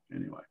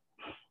 Anyway.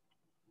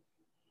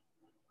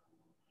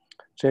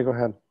 Jay, go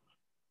ahead.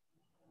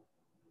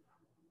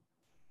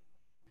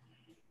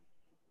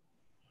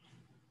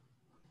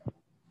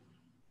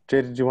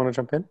 Jay, did you want to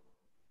jump in?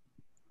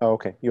 Oh,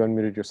 okay. You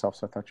unmuted yourself,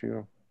 so I thought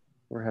you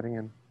were heading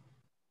in.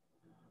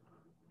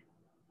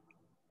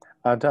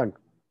 Doug.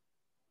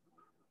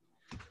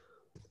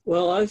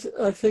 Well, I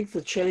think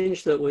the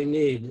change that we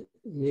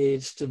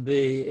needs to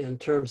be in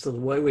terms of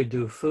the way we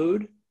do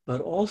food,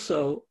 but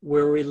also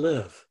where we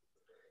live,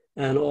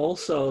 and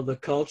also the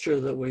culture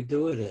that we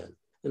do it in.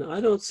 And I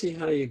don't see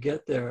how you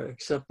get there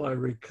except by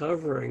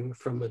recovering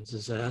from a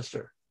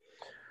disaster.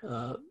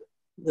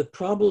 The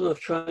problem of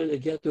trying to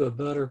get to a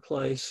better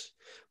place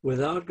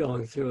without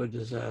going through a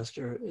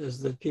disaster is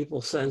that people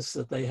sense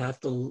that they have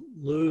to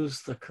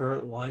lose the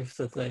current life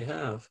that they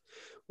have,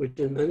 which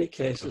in many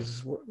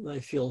cases they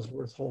feel is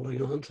worth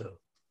holding on to.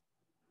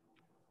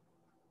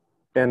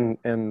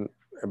 And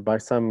by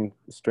some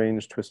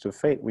strange twist of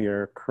fate, we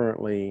are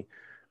currently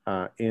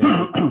in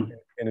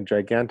a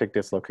gigantic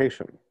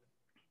dislocation.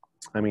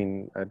 I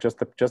mean, just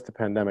the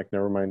pandemic,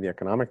 never mind the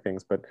economic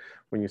things, but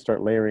when you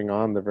start layering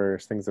on the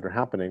various things that are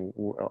happening,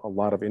 a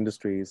lot of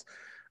industries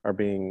are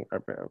being,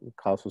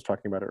 Klaus was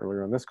talking about it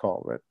earlier on this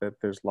call, that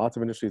there's lots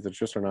of industries that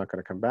just are not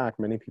going to come back.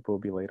 Many people will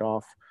be laid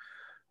off,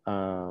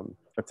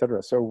 et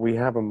cetera. So we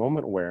have a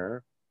moment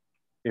where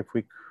if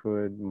we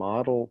could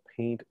model,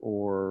 paint,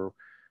 or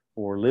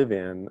live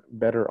in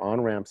better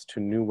on-ramps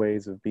to new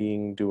ways of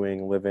being,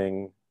 doing,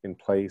 living in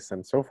place,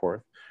 and so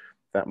forth,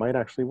 that might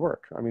actually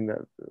work. I mean,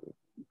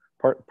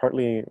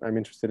 partly I'm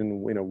interested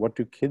in, what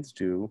do kids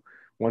do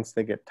once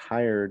they get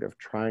tired of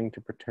trying to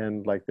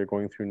pretend like they're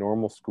going through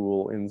normal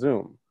school in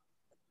Zoom,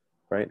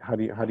 right? How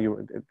do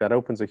you, that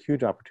opens a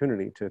huge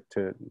opportunity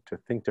to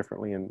think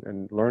differently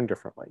and learn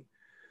differently.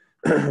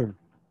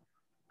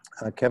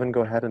 Kevin,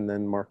 go ahead, and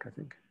then Mark, I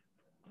think.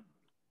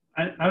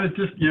 I was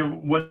just,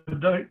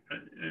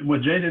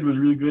 what Jay did was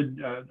really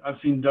good. I've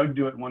seen Doug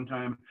do it one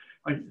time.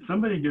 Like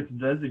somebody gets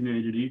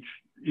designated each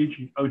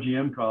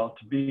OGM call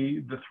to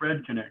be the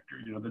thread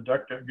connector, the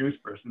duck goose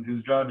person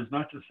whose job is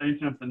not to say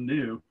something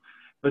new,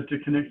 but to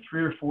connect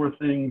 3 or 4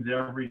 things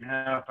every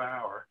half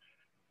hour.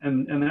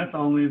 And that's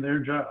only their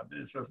job.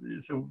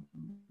 So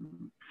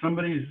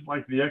somebody's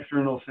like the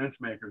external sense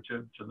maker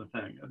to the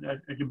thing.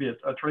 It could be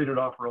a traded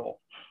off role.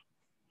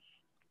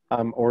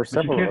 Or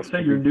several. But you can't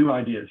say your new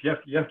ideas. You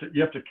have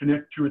to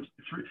connect to it.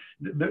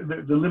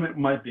 The limit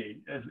might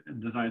be as a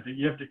design thing.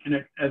 You have to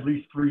connect at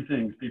least 3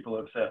 things people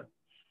have said.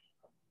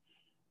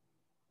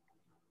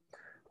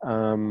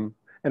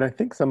 And I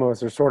think some of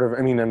us are sort of,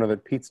 I know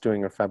that Pete's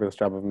doing a fabulous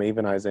job of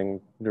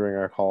mavenizing during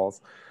our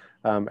calls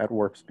at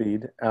warp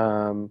speed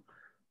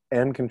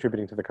and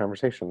contributing to the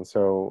conversation.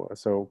 So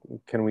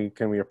can we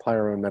apply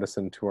our own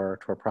medicine to our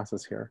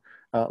process here?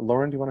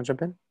 Lauren, do you want to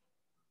jump in?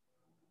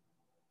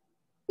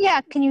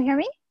 Yeah, can you hear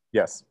me?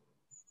 Yes.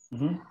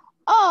 Mm-hmm.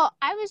 Oh,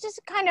 I was just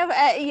kind of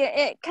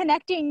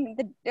connecting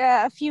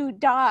the few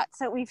dots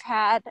that we've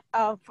had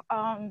of,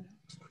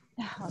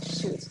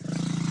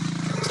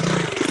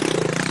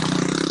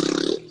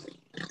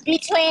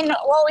 between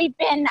what we've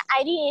been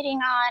ideating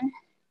on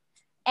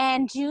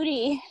and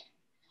Judy,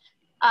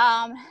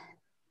 to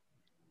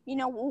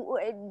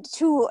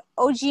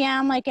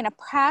OGM, like in a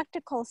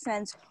practical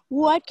sense,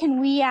 what can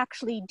we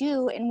actually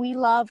do? And we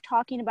love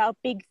talking about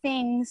big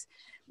things,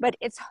 but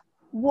it's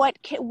what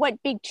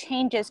big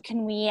changes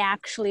can we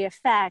actually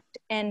affect?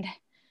 And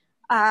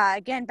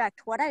again, back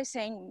to what I was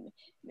saying,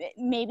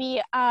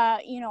 maybe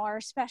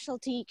our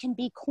specialty can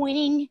be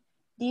coining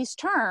these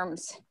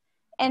terms,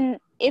 and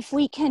if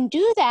we can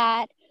do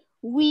that,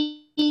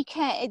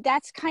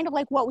 that's kind of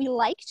like what we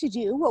like to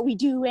do, what we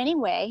do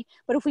anyway.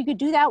 But if we could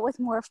do that with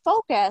more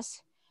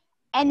focus,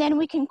 and then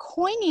we can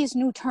coin these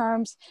new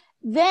terms,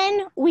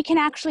 then we can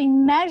actually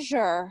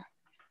measure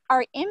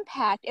our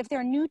impact. If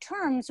they're new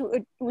terms,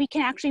 we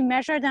can actually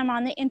measure them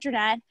on the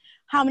internet.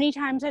 How many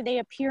times are they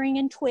appearing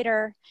in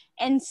Twitter,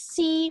 and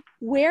see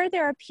where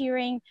they're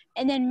appearing,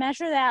 and then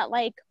measure that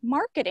like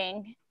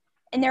marketing.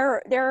 And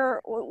there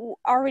are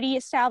already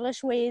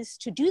established ways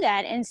to do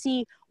that, and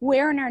see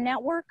where in our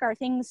network are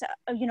things,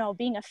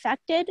 being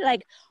affected,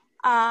 like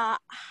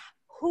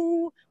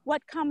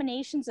what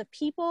combinations of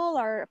people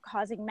are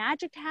causing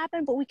magic to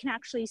happen. But we can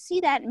actually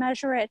see that,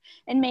 measure it,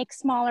 and make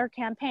smaller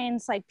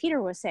campaigns like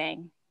Peter was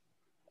saying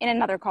in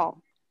another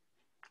call.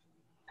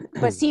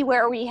 But see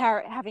where we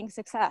are having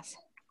success.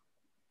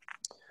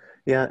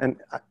 Yeah,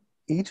 and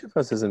each of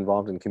us is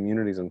involved in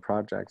communities and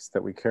projects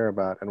that we care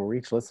about, and we're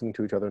each listening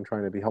to each other and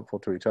trying to be helpful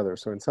to each other.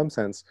 So in some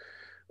sense,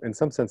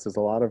 there's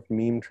a lot of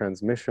meme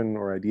transmission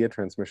or idea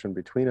transmission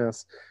between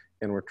us,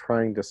 and we're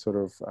trying to sort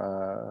of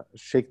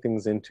shake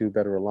things into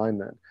better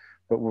alignment.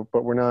 But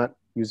we're not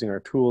using our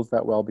tools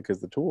that well because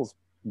the tools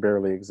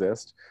barely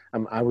exist.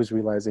 I was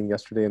realizing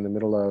yesterday in the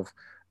middle of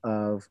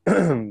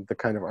the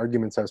kind of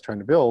arguments I was trying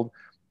to build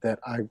that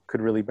I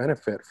could really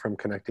benefit from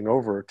connecting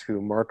over to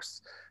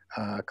Mark's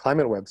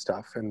climate web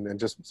stuff and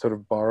just sort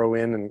of borrow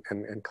in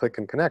and click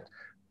and connect,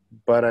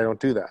 but I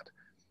don't do that.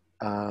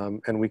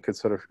 And we could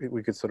sort of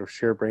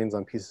share brains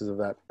on pieces of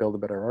that, build a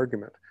better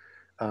argument.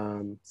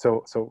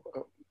 So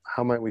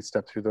how might we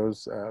step through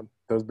those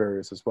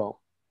barriers as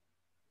well?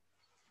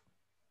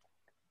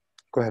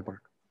 Go ahead,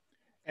 Mark.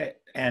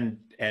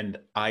 And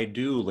I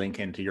do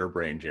link into your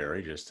brain,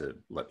 Jerry, just to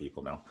let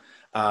people know.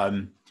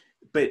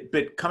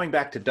 But coming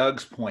back to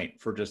Doug's point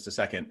for just a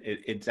second,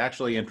 it's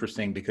actually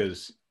interesting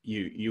because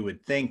you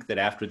would think that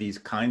after these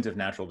kinds of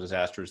natural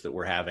disasters that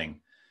we're having,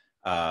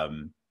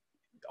 from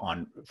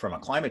a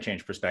climate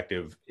change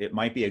perspective, it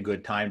might be a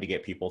good time to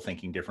get people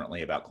thinking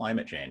differently about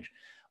climate change.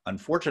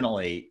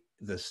 Unfortunately,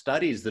 the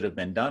studies that have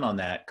been done on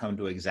that come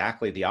to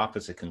exactly the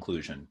opposite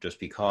conclusion, just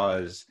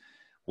because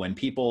when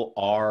people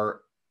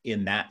are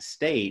in that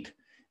state,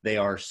 they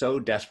are so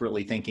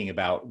desperately thinking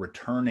about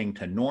returning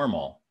to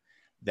normal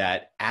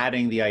that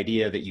adding the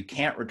idea that you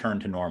can't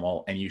return to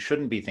normal and you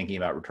shouldn't be thinking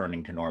about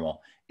returning to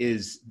normal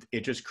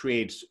it just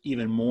creates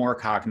even more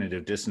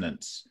cognitive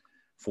dissonance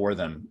for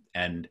them,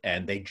 and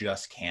they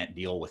just can't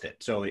deal with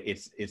it. So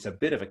it's a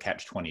bit of a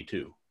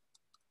catch-22.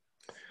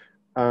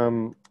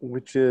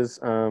 Which is,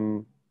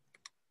 hold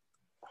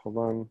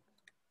on,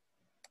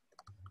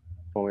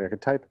 if only I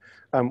could type,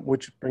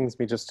 which brings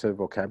me just to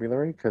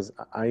vocabulary, because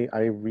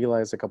I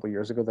realized a couple of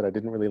years ago that I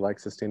didn't really like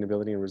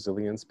sustainability and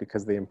resilience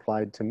because they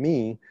implied to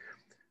me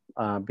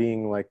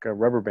being like a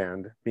rubber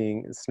band,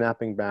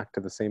 snapping back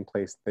to the same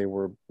place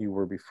you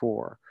were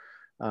before,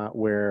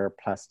 where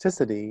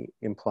plasticity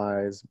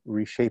implies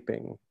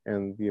reshaping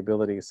and the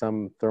ability,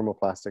 some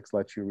thermoplastics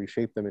let you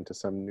reshape them into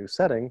some new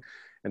setting.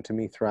 And to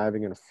me,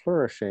 thriving and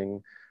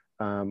flourishing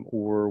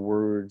were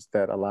words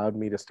that allowed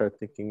me to start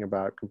thinking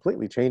about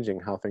completely changing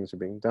how things are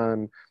being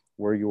done,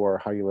 where you are,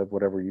 how you live,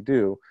 whatever you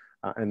do,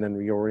 and then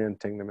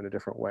reorienting them in a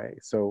different way.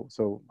 So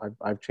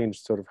I've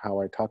changed sort of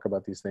how I talk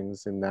about these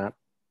things in that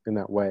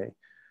way,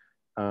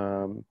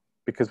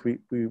 because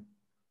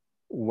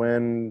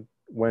when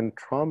when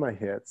trauma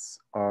hits,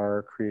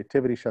 our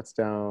creativity shuts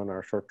down,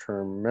 our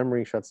short-term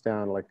memory shuts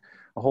down, like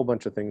a whole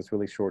bunch of things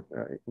really short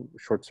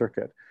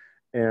circuit.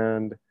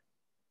 And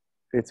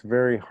it's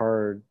very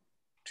hard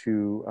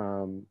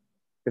to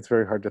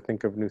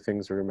think of new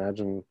things or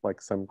imagine like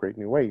some great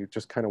new way. You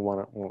just kind of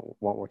want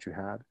what you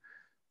had.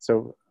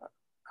 So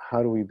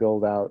how do we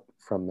build out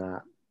from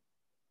that?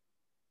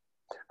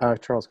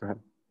 Charles, go ahead.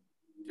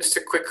 Just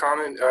a quick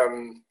comment,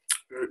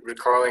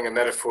 recalling a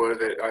metaphor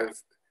that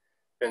I've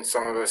and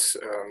some of us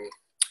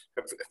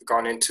have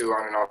gone into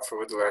on and off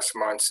over the last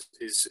months,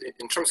 is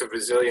in terms of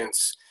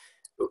resilience.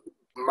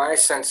 My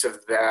sense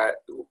of that,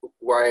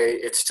 why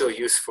it's still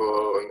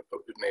useful and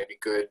maybe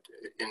good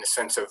in the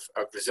sense of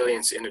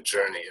resilience in a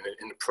journey,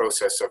 in the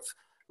process of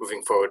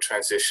moving forward,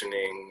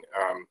 transitioning,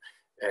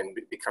 and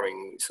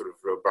becoming sort of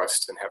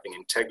robust and having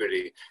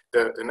integrity.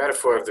 The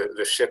metaphor of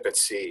the ship at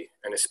sea,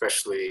 and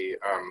especially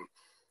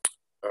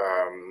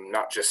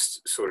not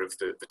just sort of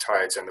the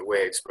tides and the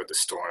waves, but the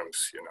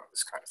storms,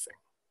 this kind of thing.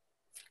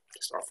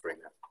 Just offering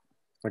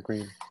that.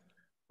 Agreed.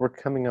 We're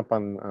coming up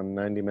on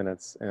 90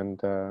 minutes, and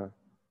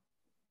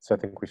so I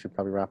think we should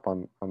probably wrap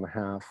on the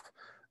half.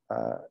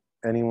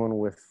 Anyone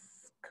with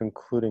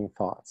concluding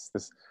thoughts?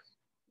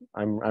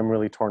 I'm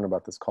really torn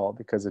about this call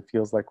because it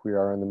feels like we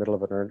are in the middle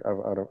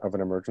of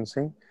an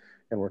emergency,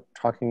 and we're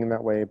talking in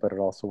that way, but it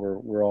also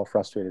we're all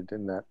frustrated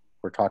in that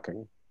we're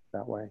talking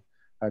that way.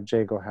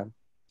 Jay, go ahead.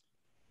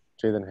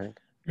 Jay, then Hank.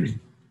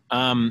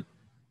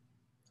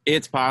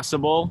 It's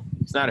possible.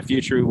 It's not a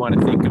future we want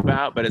to think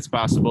about, but it's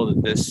possible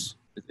that this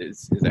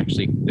is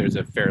actually, there's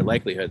a fair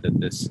likelihood that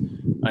this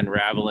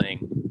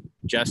unraveling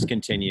just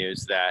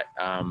continues, that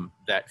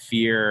that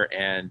fear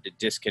and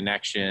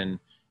disconnection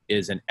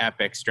is an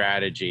epic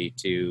strategy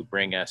to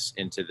bring us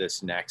into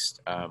this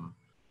next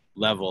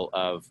level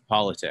of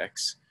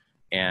politics.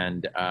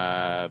 And,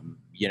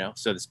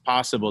 so it's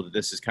possible that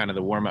this is kind of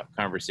the warm-up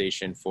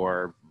conversation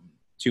for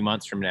 2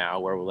 months from now,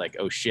 where we're like,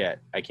 oh shit,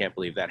 I can't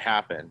believe that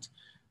happened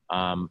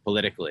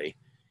politically.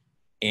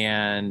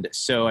 And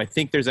so I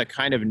think there's a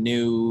kind of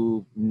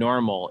new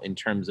normal in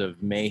terms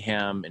of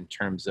mayhem, in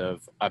terms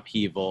of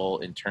upheaval,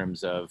 in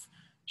terms of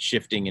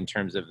shifting, in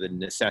terms of the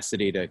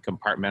necessity to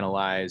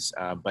compartmentalize,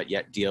 but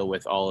yet deal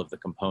with all of the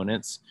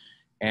components.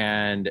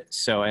 And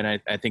so, and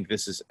I think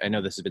I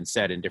know this has been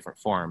said in different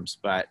forms,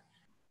 but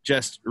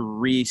just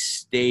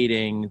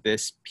restating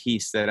this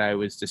piece that I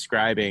was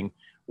describing,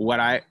 what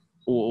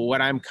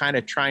I'm kind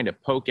of trying to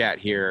poke at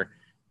here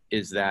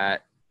is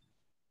that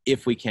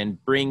if we can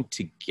bring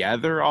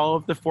together all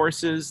of the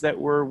forces that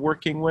we're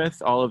working with,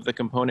 all of the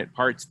component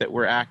parts that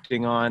we're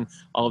acting on,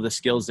 all of the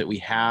skills that we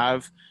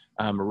have,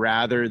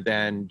 rather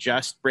than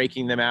just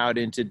breaking them out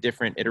into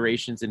different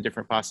iterations and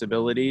different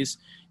possibilities,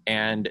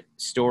 and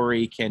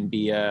story can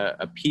be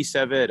a piece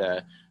of it,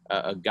 a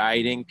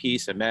guiding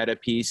piece, a meta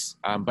piece,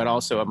 but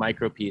also a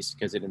micro piece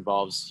because it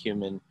involves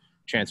human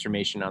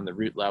transformation on the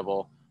root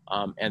level.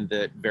 And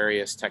the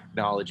various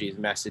technologies,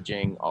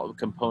 messaging, all the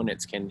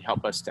components can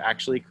help us to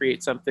actually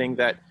create something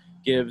that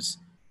gives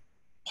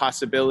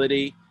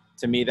possibility.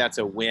 To me, that's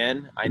a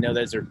win. I know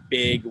those are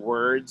big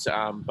words,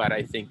 but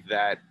I think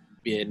that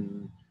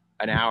in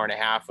an hour and a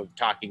half of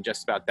talking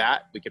just about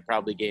that, we could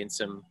probably gain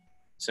some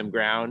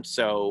ground.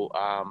 So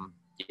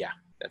yeah,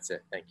 that's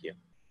it. Thank you.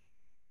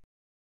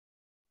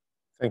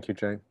 Thank you,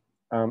 Jay.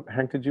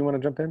 Hank, did you want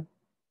to jump in?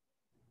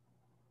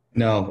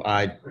 No,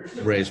 I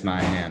raised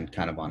my hand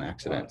kind of on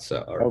accident,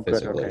 or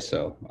physically. Okay.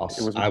 So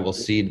I will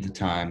cede the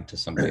time to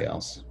somebody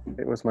else.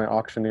 It was my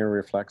auctioneer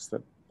reflex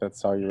that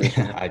saw you raise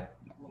your hand. I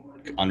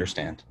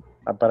understand.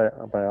 But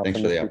thanks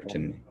for the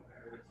opportunity.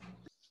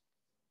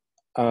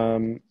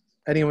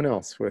 Anyone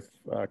else with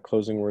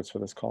closing words for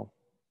this call?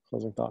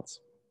 Closing thoughts?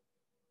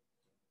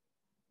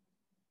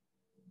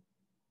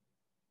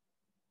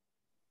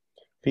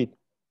 Pete.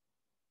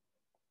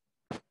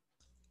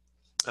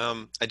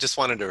 I just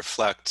wanted to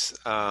reflect.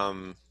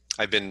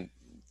 I've been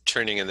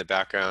churning in the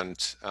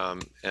background,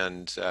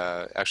 and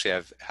actually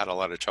I've had a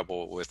lot of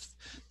trouble with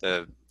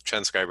the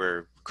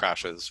transcriber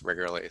crashes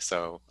regularly,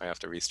 so I have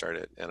to restart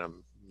it, and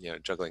I'm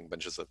juggling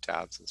bunches of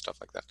tabs and stuff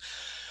like that.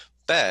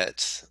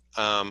 But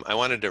I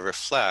wanted to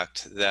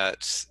reflect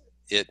that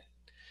it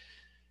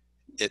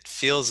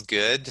feels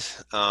good.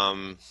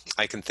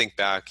 I can think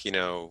back,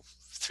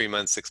 3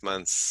 months, 6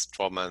 months,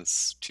 12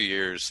 months, 2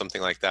 years,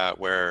 something like that,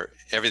 where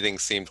everything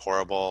seemed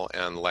horrible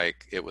and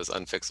like it was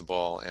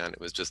unfixable and it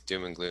was just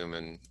doom and gloom,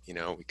 and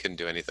we couldn't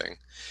do anything.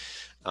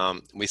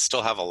 We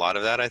still have a lot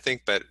of that, I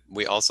think, but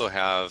we also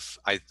have,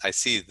 I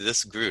see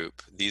this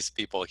group, these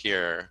people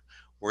here,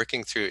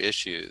 working through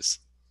issues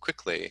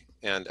quickly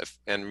and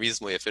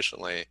reasonably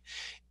efficiently,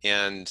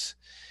 and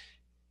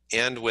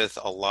with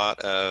a lot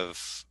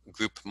of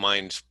group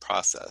mind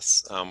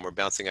process. We're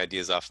bouncing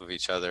ideas off of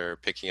each other,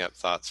 picking up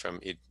thoughts from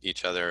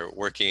each other,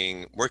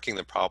 working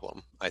the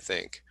problem, I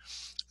think.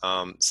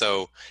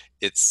 So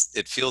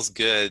it feels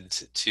good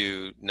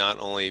to not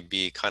only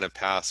be kind of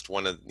past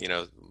one of,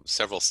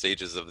 several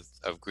stages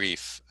of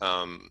grief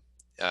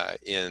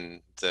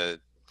in the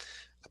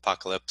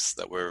apocalypse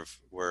that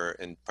we're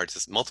in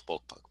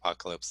multiple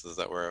apocalypses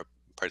that we're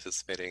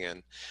participating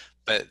in,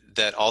 but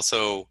that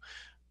also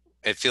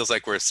it feels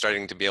like we're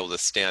starting to be able to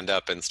stand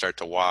up and start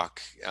to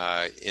walk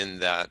in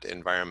that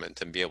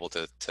environment and be able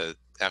to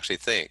actually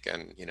think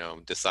and, you know,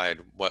 decide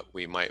what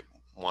we might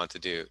want to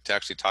do, to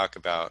actually talk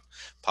about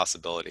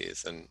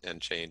possibilities and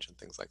change and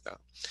things like that.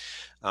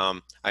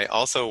 I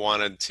also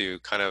wanted to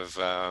kind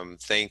of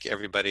thank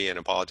everybody and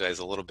apologize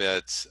a little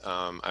bit.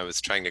 I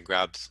was trying to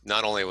grab,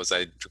 not only was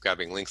I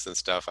grabbing links and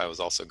stuff, I was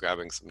also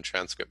grabbing some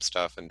transcript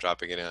stuff and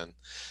dropping it in.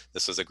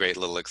 This was a great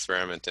little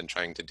experiment in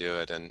trying to do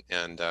it,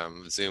 and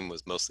Zoom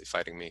was mostly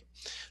fighting me.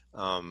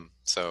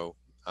 So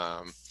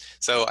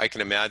I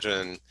can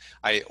imagine,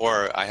 I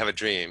have a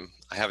dream.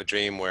 I have a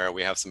dream where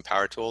we have some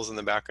power tools in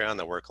the background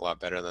that work a lot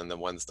better than the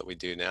ones that we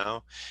do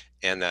now,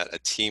 and that a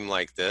team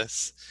like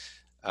this,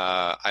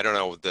 I don't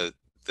know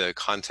the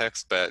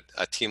context, but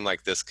a team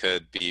like this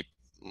could be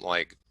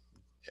like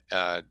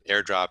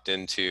airdropped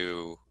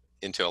into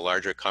a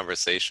larger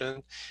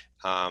conversation,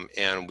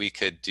 and we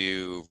could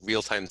do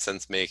real-time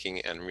sense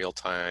making and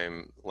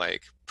real-time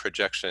like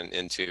projection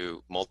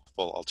into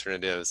multiple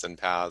alternatives and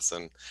paths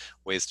and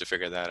ways to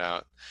figure that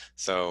out.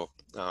 So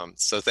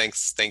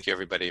thank you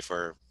everybody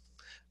for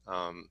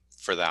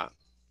that.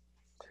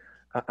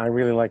 I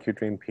really like your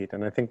dream, Pete,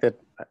 and I think that,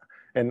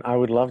 and I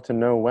would love to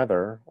know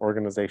whether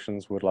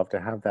organizations would love to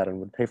have that and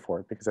would pay for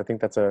it, because I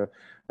think that's a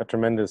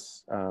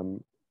tremendous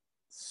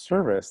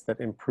service that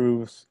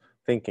improves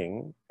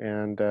thinking,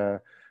 and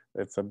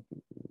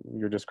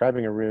you're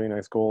describing a really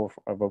nice goal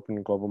of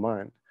Open Global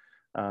Mind.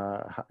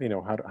 You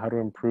know, how to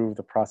improve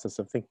the process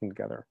of thinking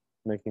together,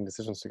 making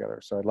decisions together.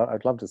 So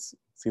I'd love to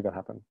see that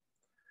happen.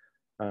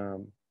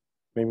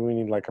 Maybe we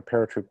need like a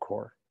paratroop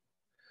corps.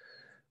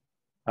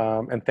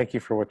 And thank you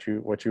for what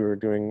you were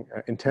doing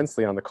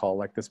intensely on the call.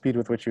 Like the speed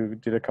with which you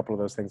did a couple of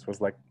those things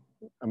was like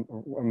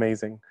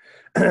amazing.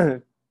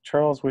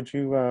 Charles, would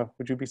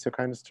you be so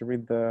kind as to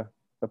read the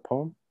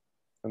poem,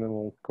 and then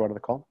we'll go out of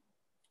the call?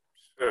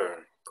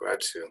 Sure,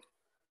 glad to.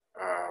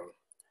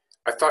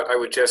 I thought I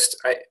would just,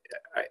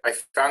 I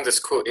found this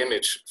cool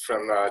image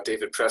from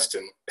David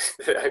Preston.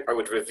 I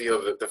would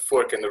reveal the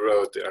fork in the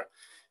road there.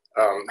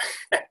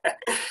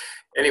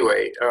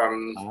 Anyway.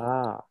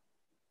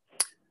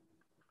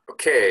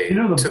 Okay. You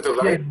know to the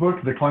kids' light.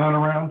 book, The Clown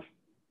Around?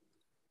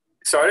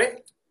 Sorry?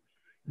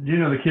 You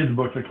know the kids'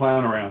 book, The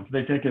Clown Around?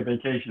 They take a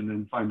vacation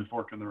and find the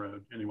fork in the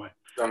road. Anyway.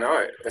 Don't know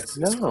it. It's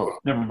cool.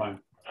 Never mind.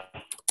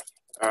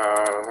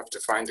 I'll have to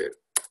find it.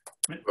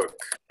 Book.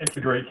 It's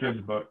a great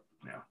kids' book.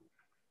 Yeah.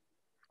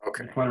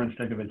 Okay. The Clown Around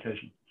take a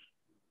vacation.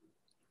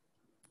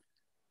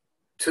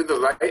 To the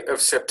light of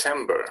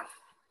September.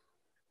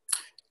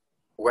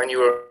 When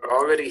you are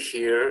already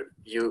here,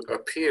 you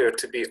appear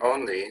to be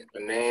only a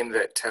name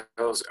that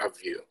tells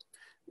of you,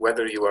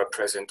 whether you are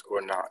present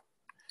or not.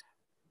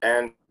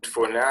 And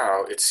for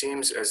now, it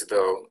seems as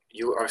though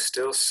you are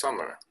still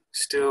summer,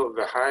 still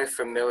the high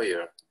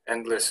familiar,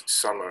 endless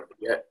summer,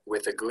 yet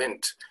with a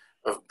glint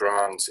of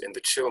bronze in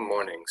the chill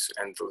mornings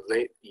and the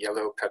late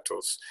yellow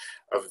petals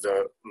of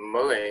the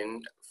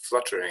mullein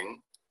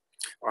fluttering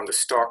on the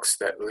stalks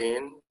that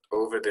lean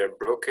over their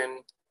broken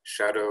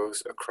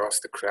shadows across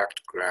the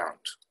cracked ground.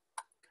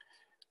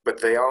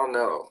 But they all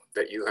know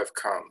that you have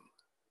come,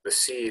 the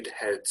seed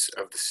heads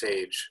of the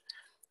sage,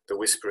 the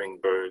whispering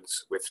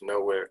birds with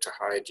nowhere to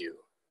hide you,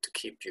 to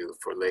keep you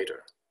for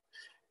later.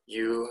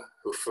 You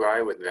who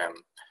fly with them,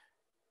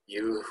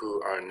 you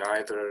who are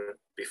neither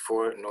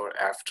before nor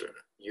after,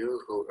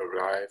 you who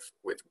arrive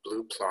with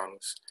blue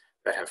plums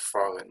that have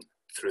fallen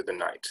through the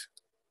night,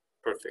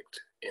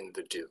 perfect in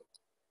the dew.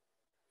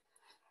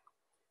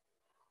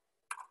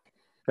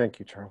 Thank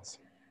you, Charles.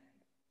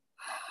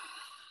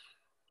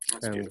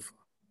 That's beautiful.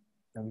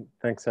 And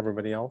thanks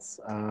everybody else.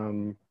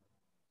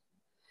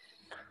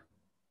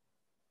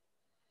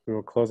 We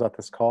will close out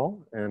this call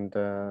and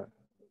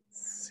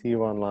see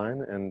you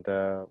online, and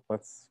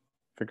let's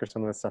figure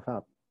some of this stuff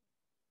out.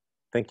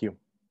 Thank you.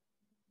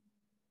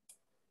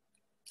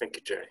 Thank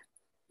you, Jerry.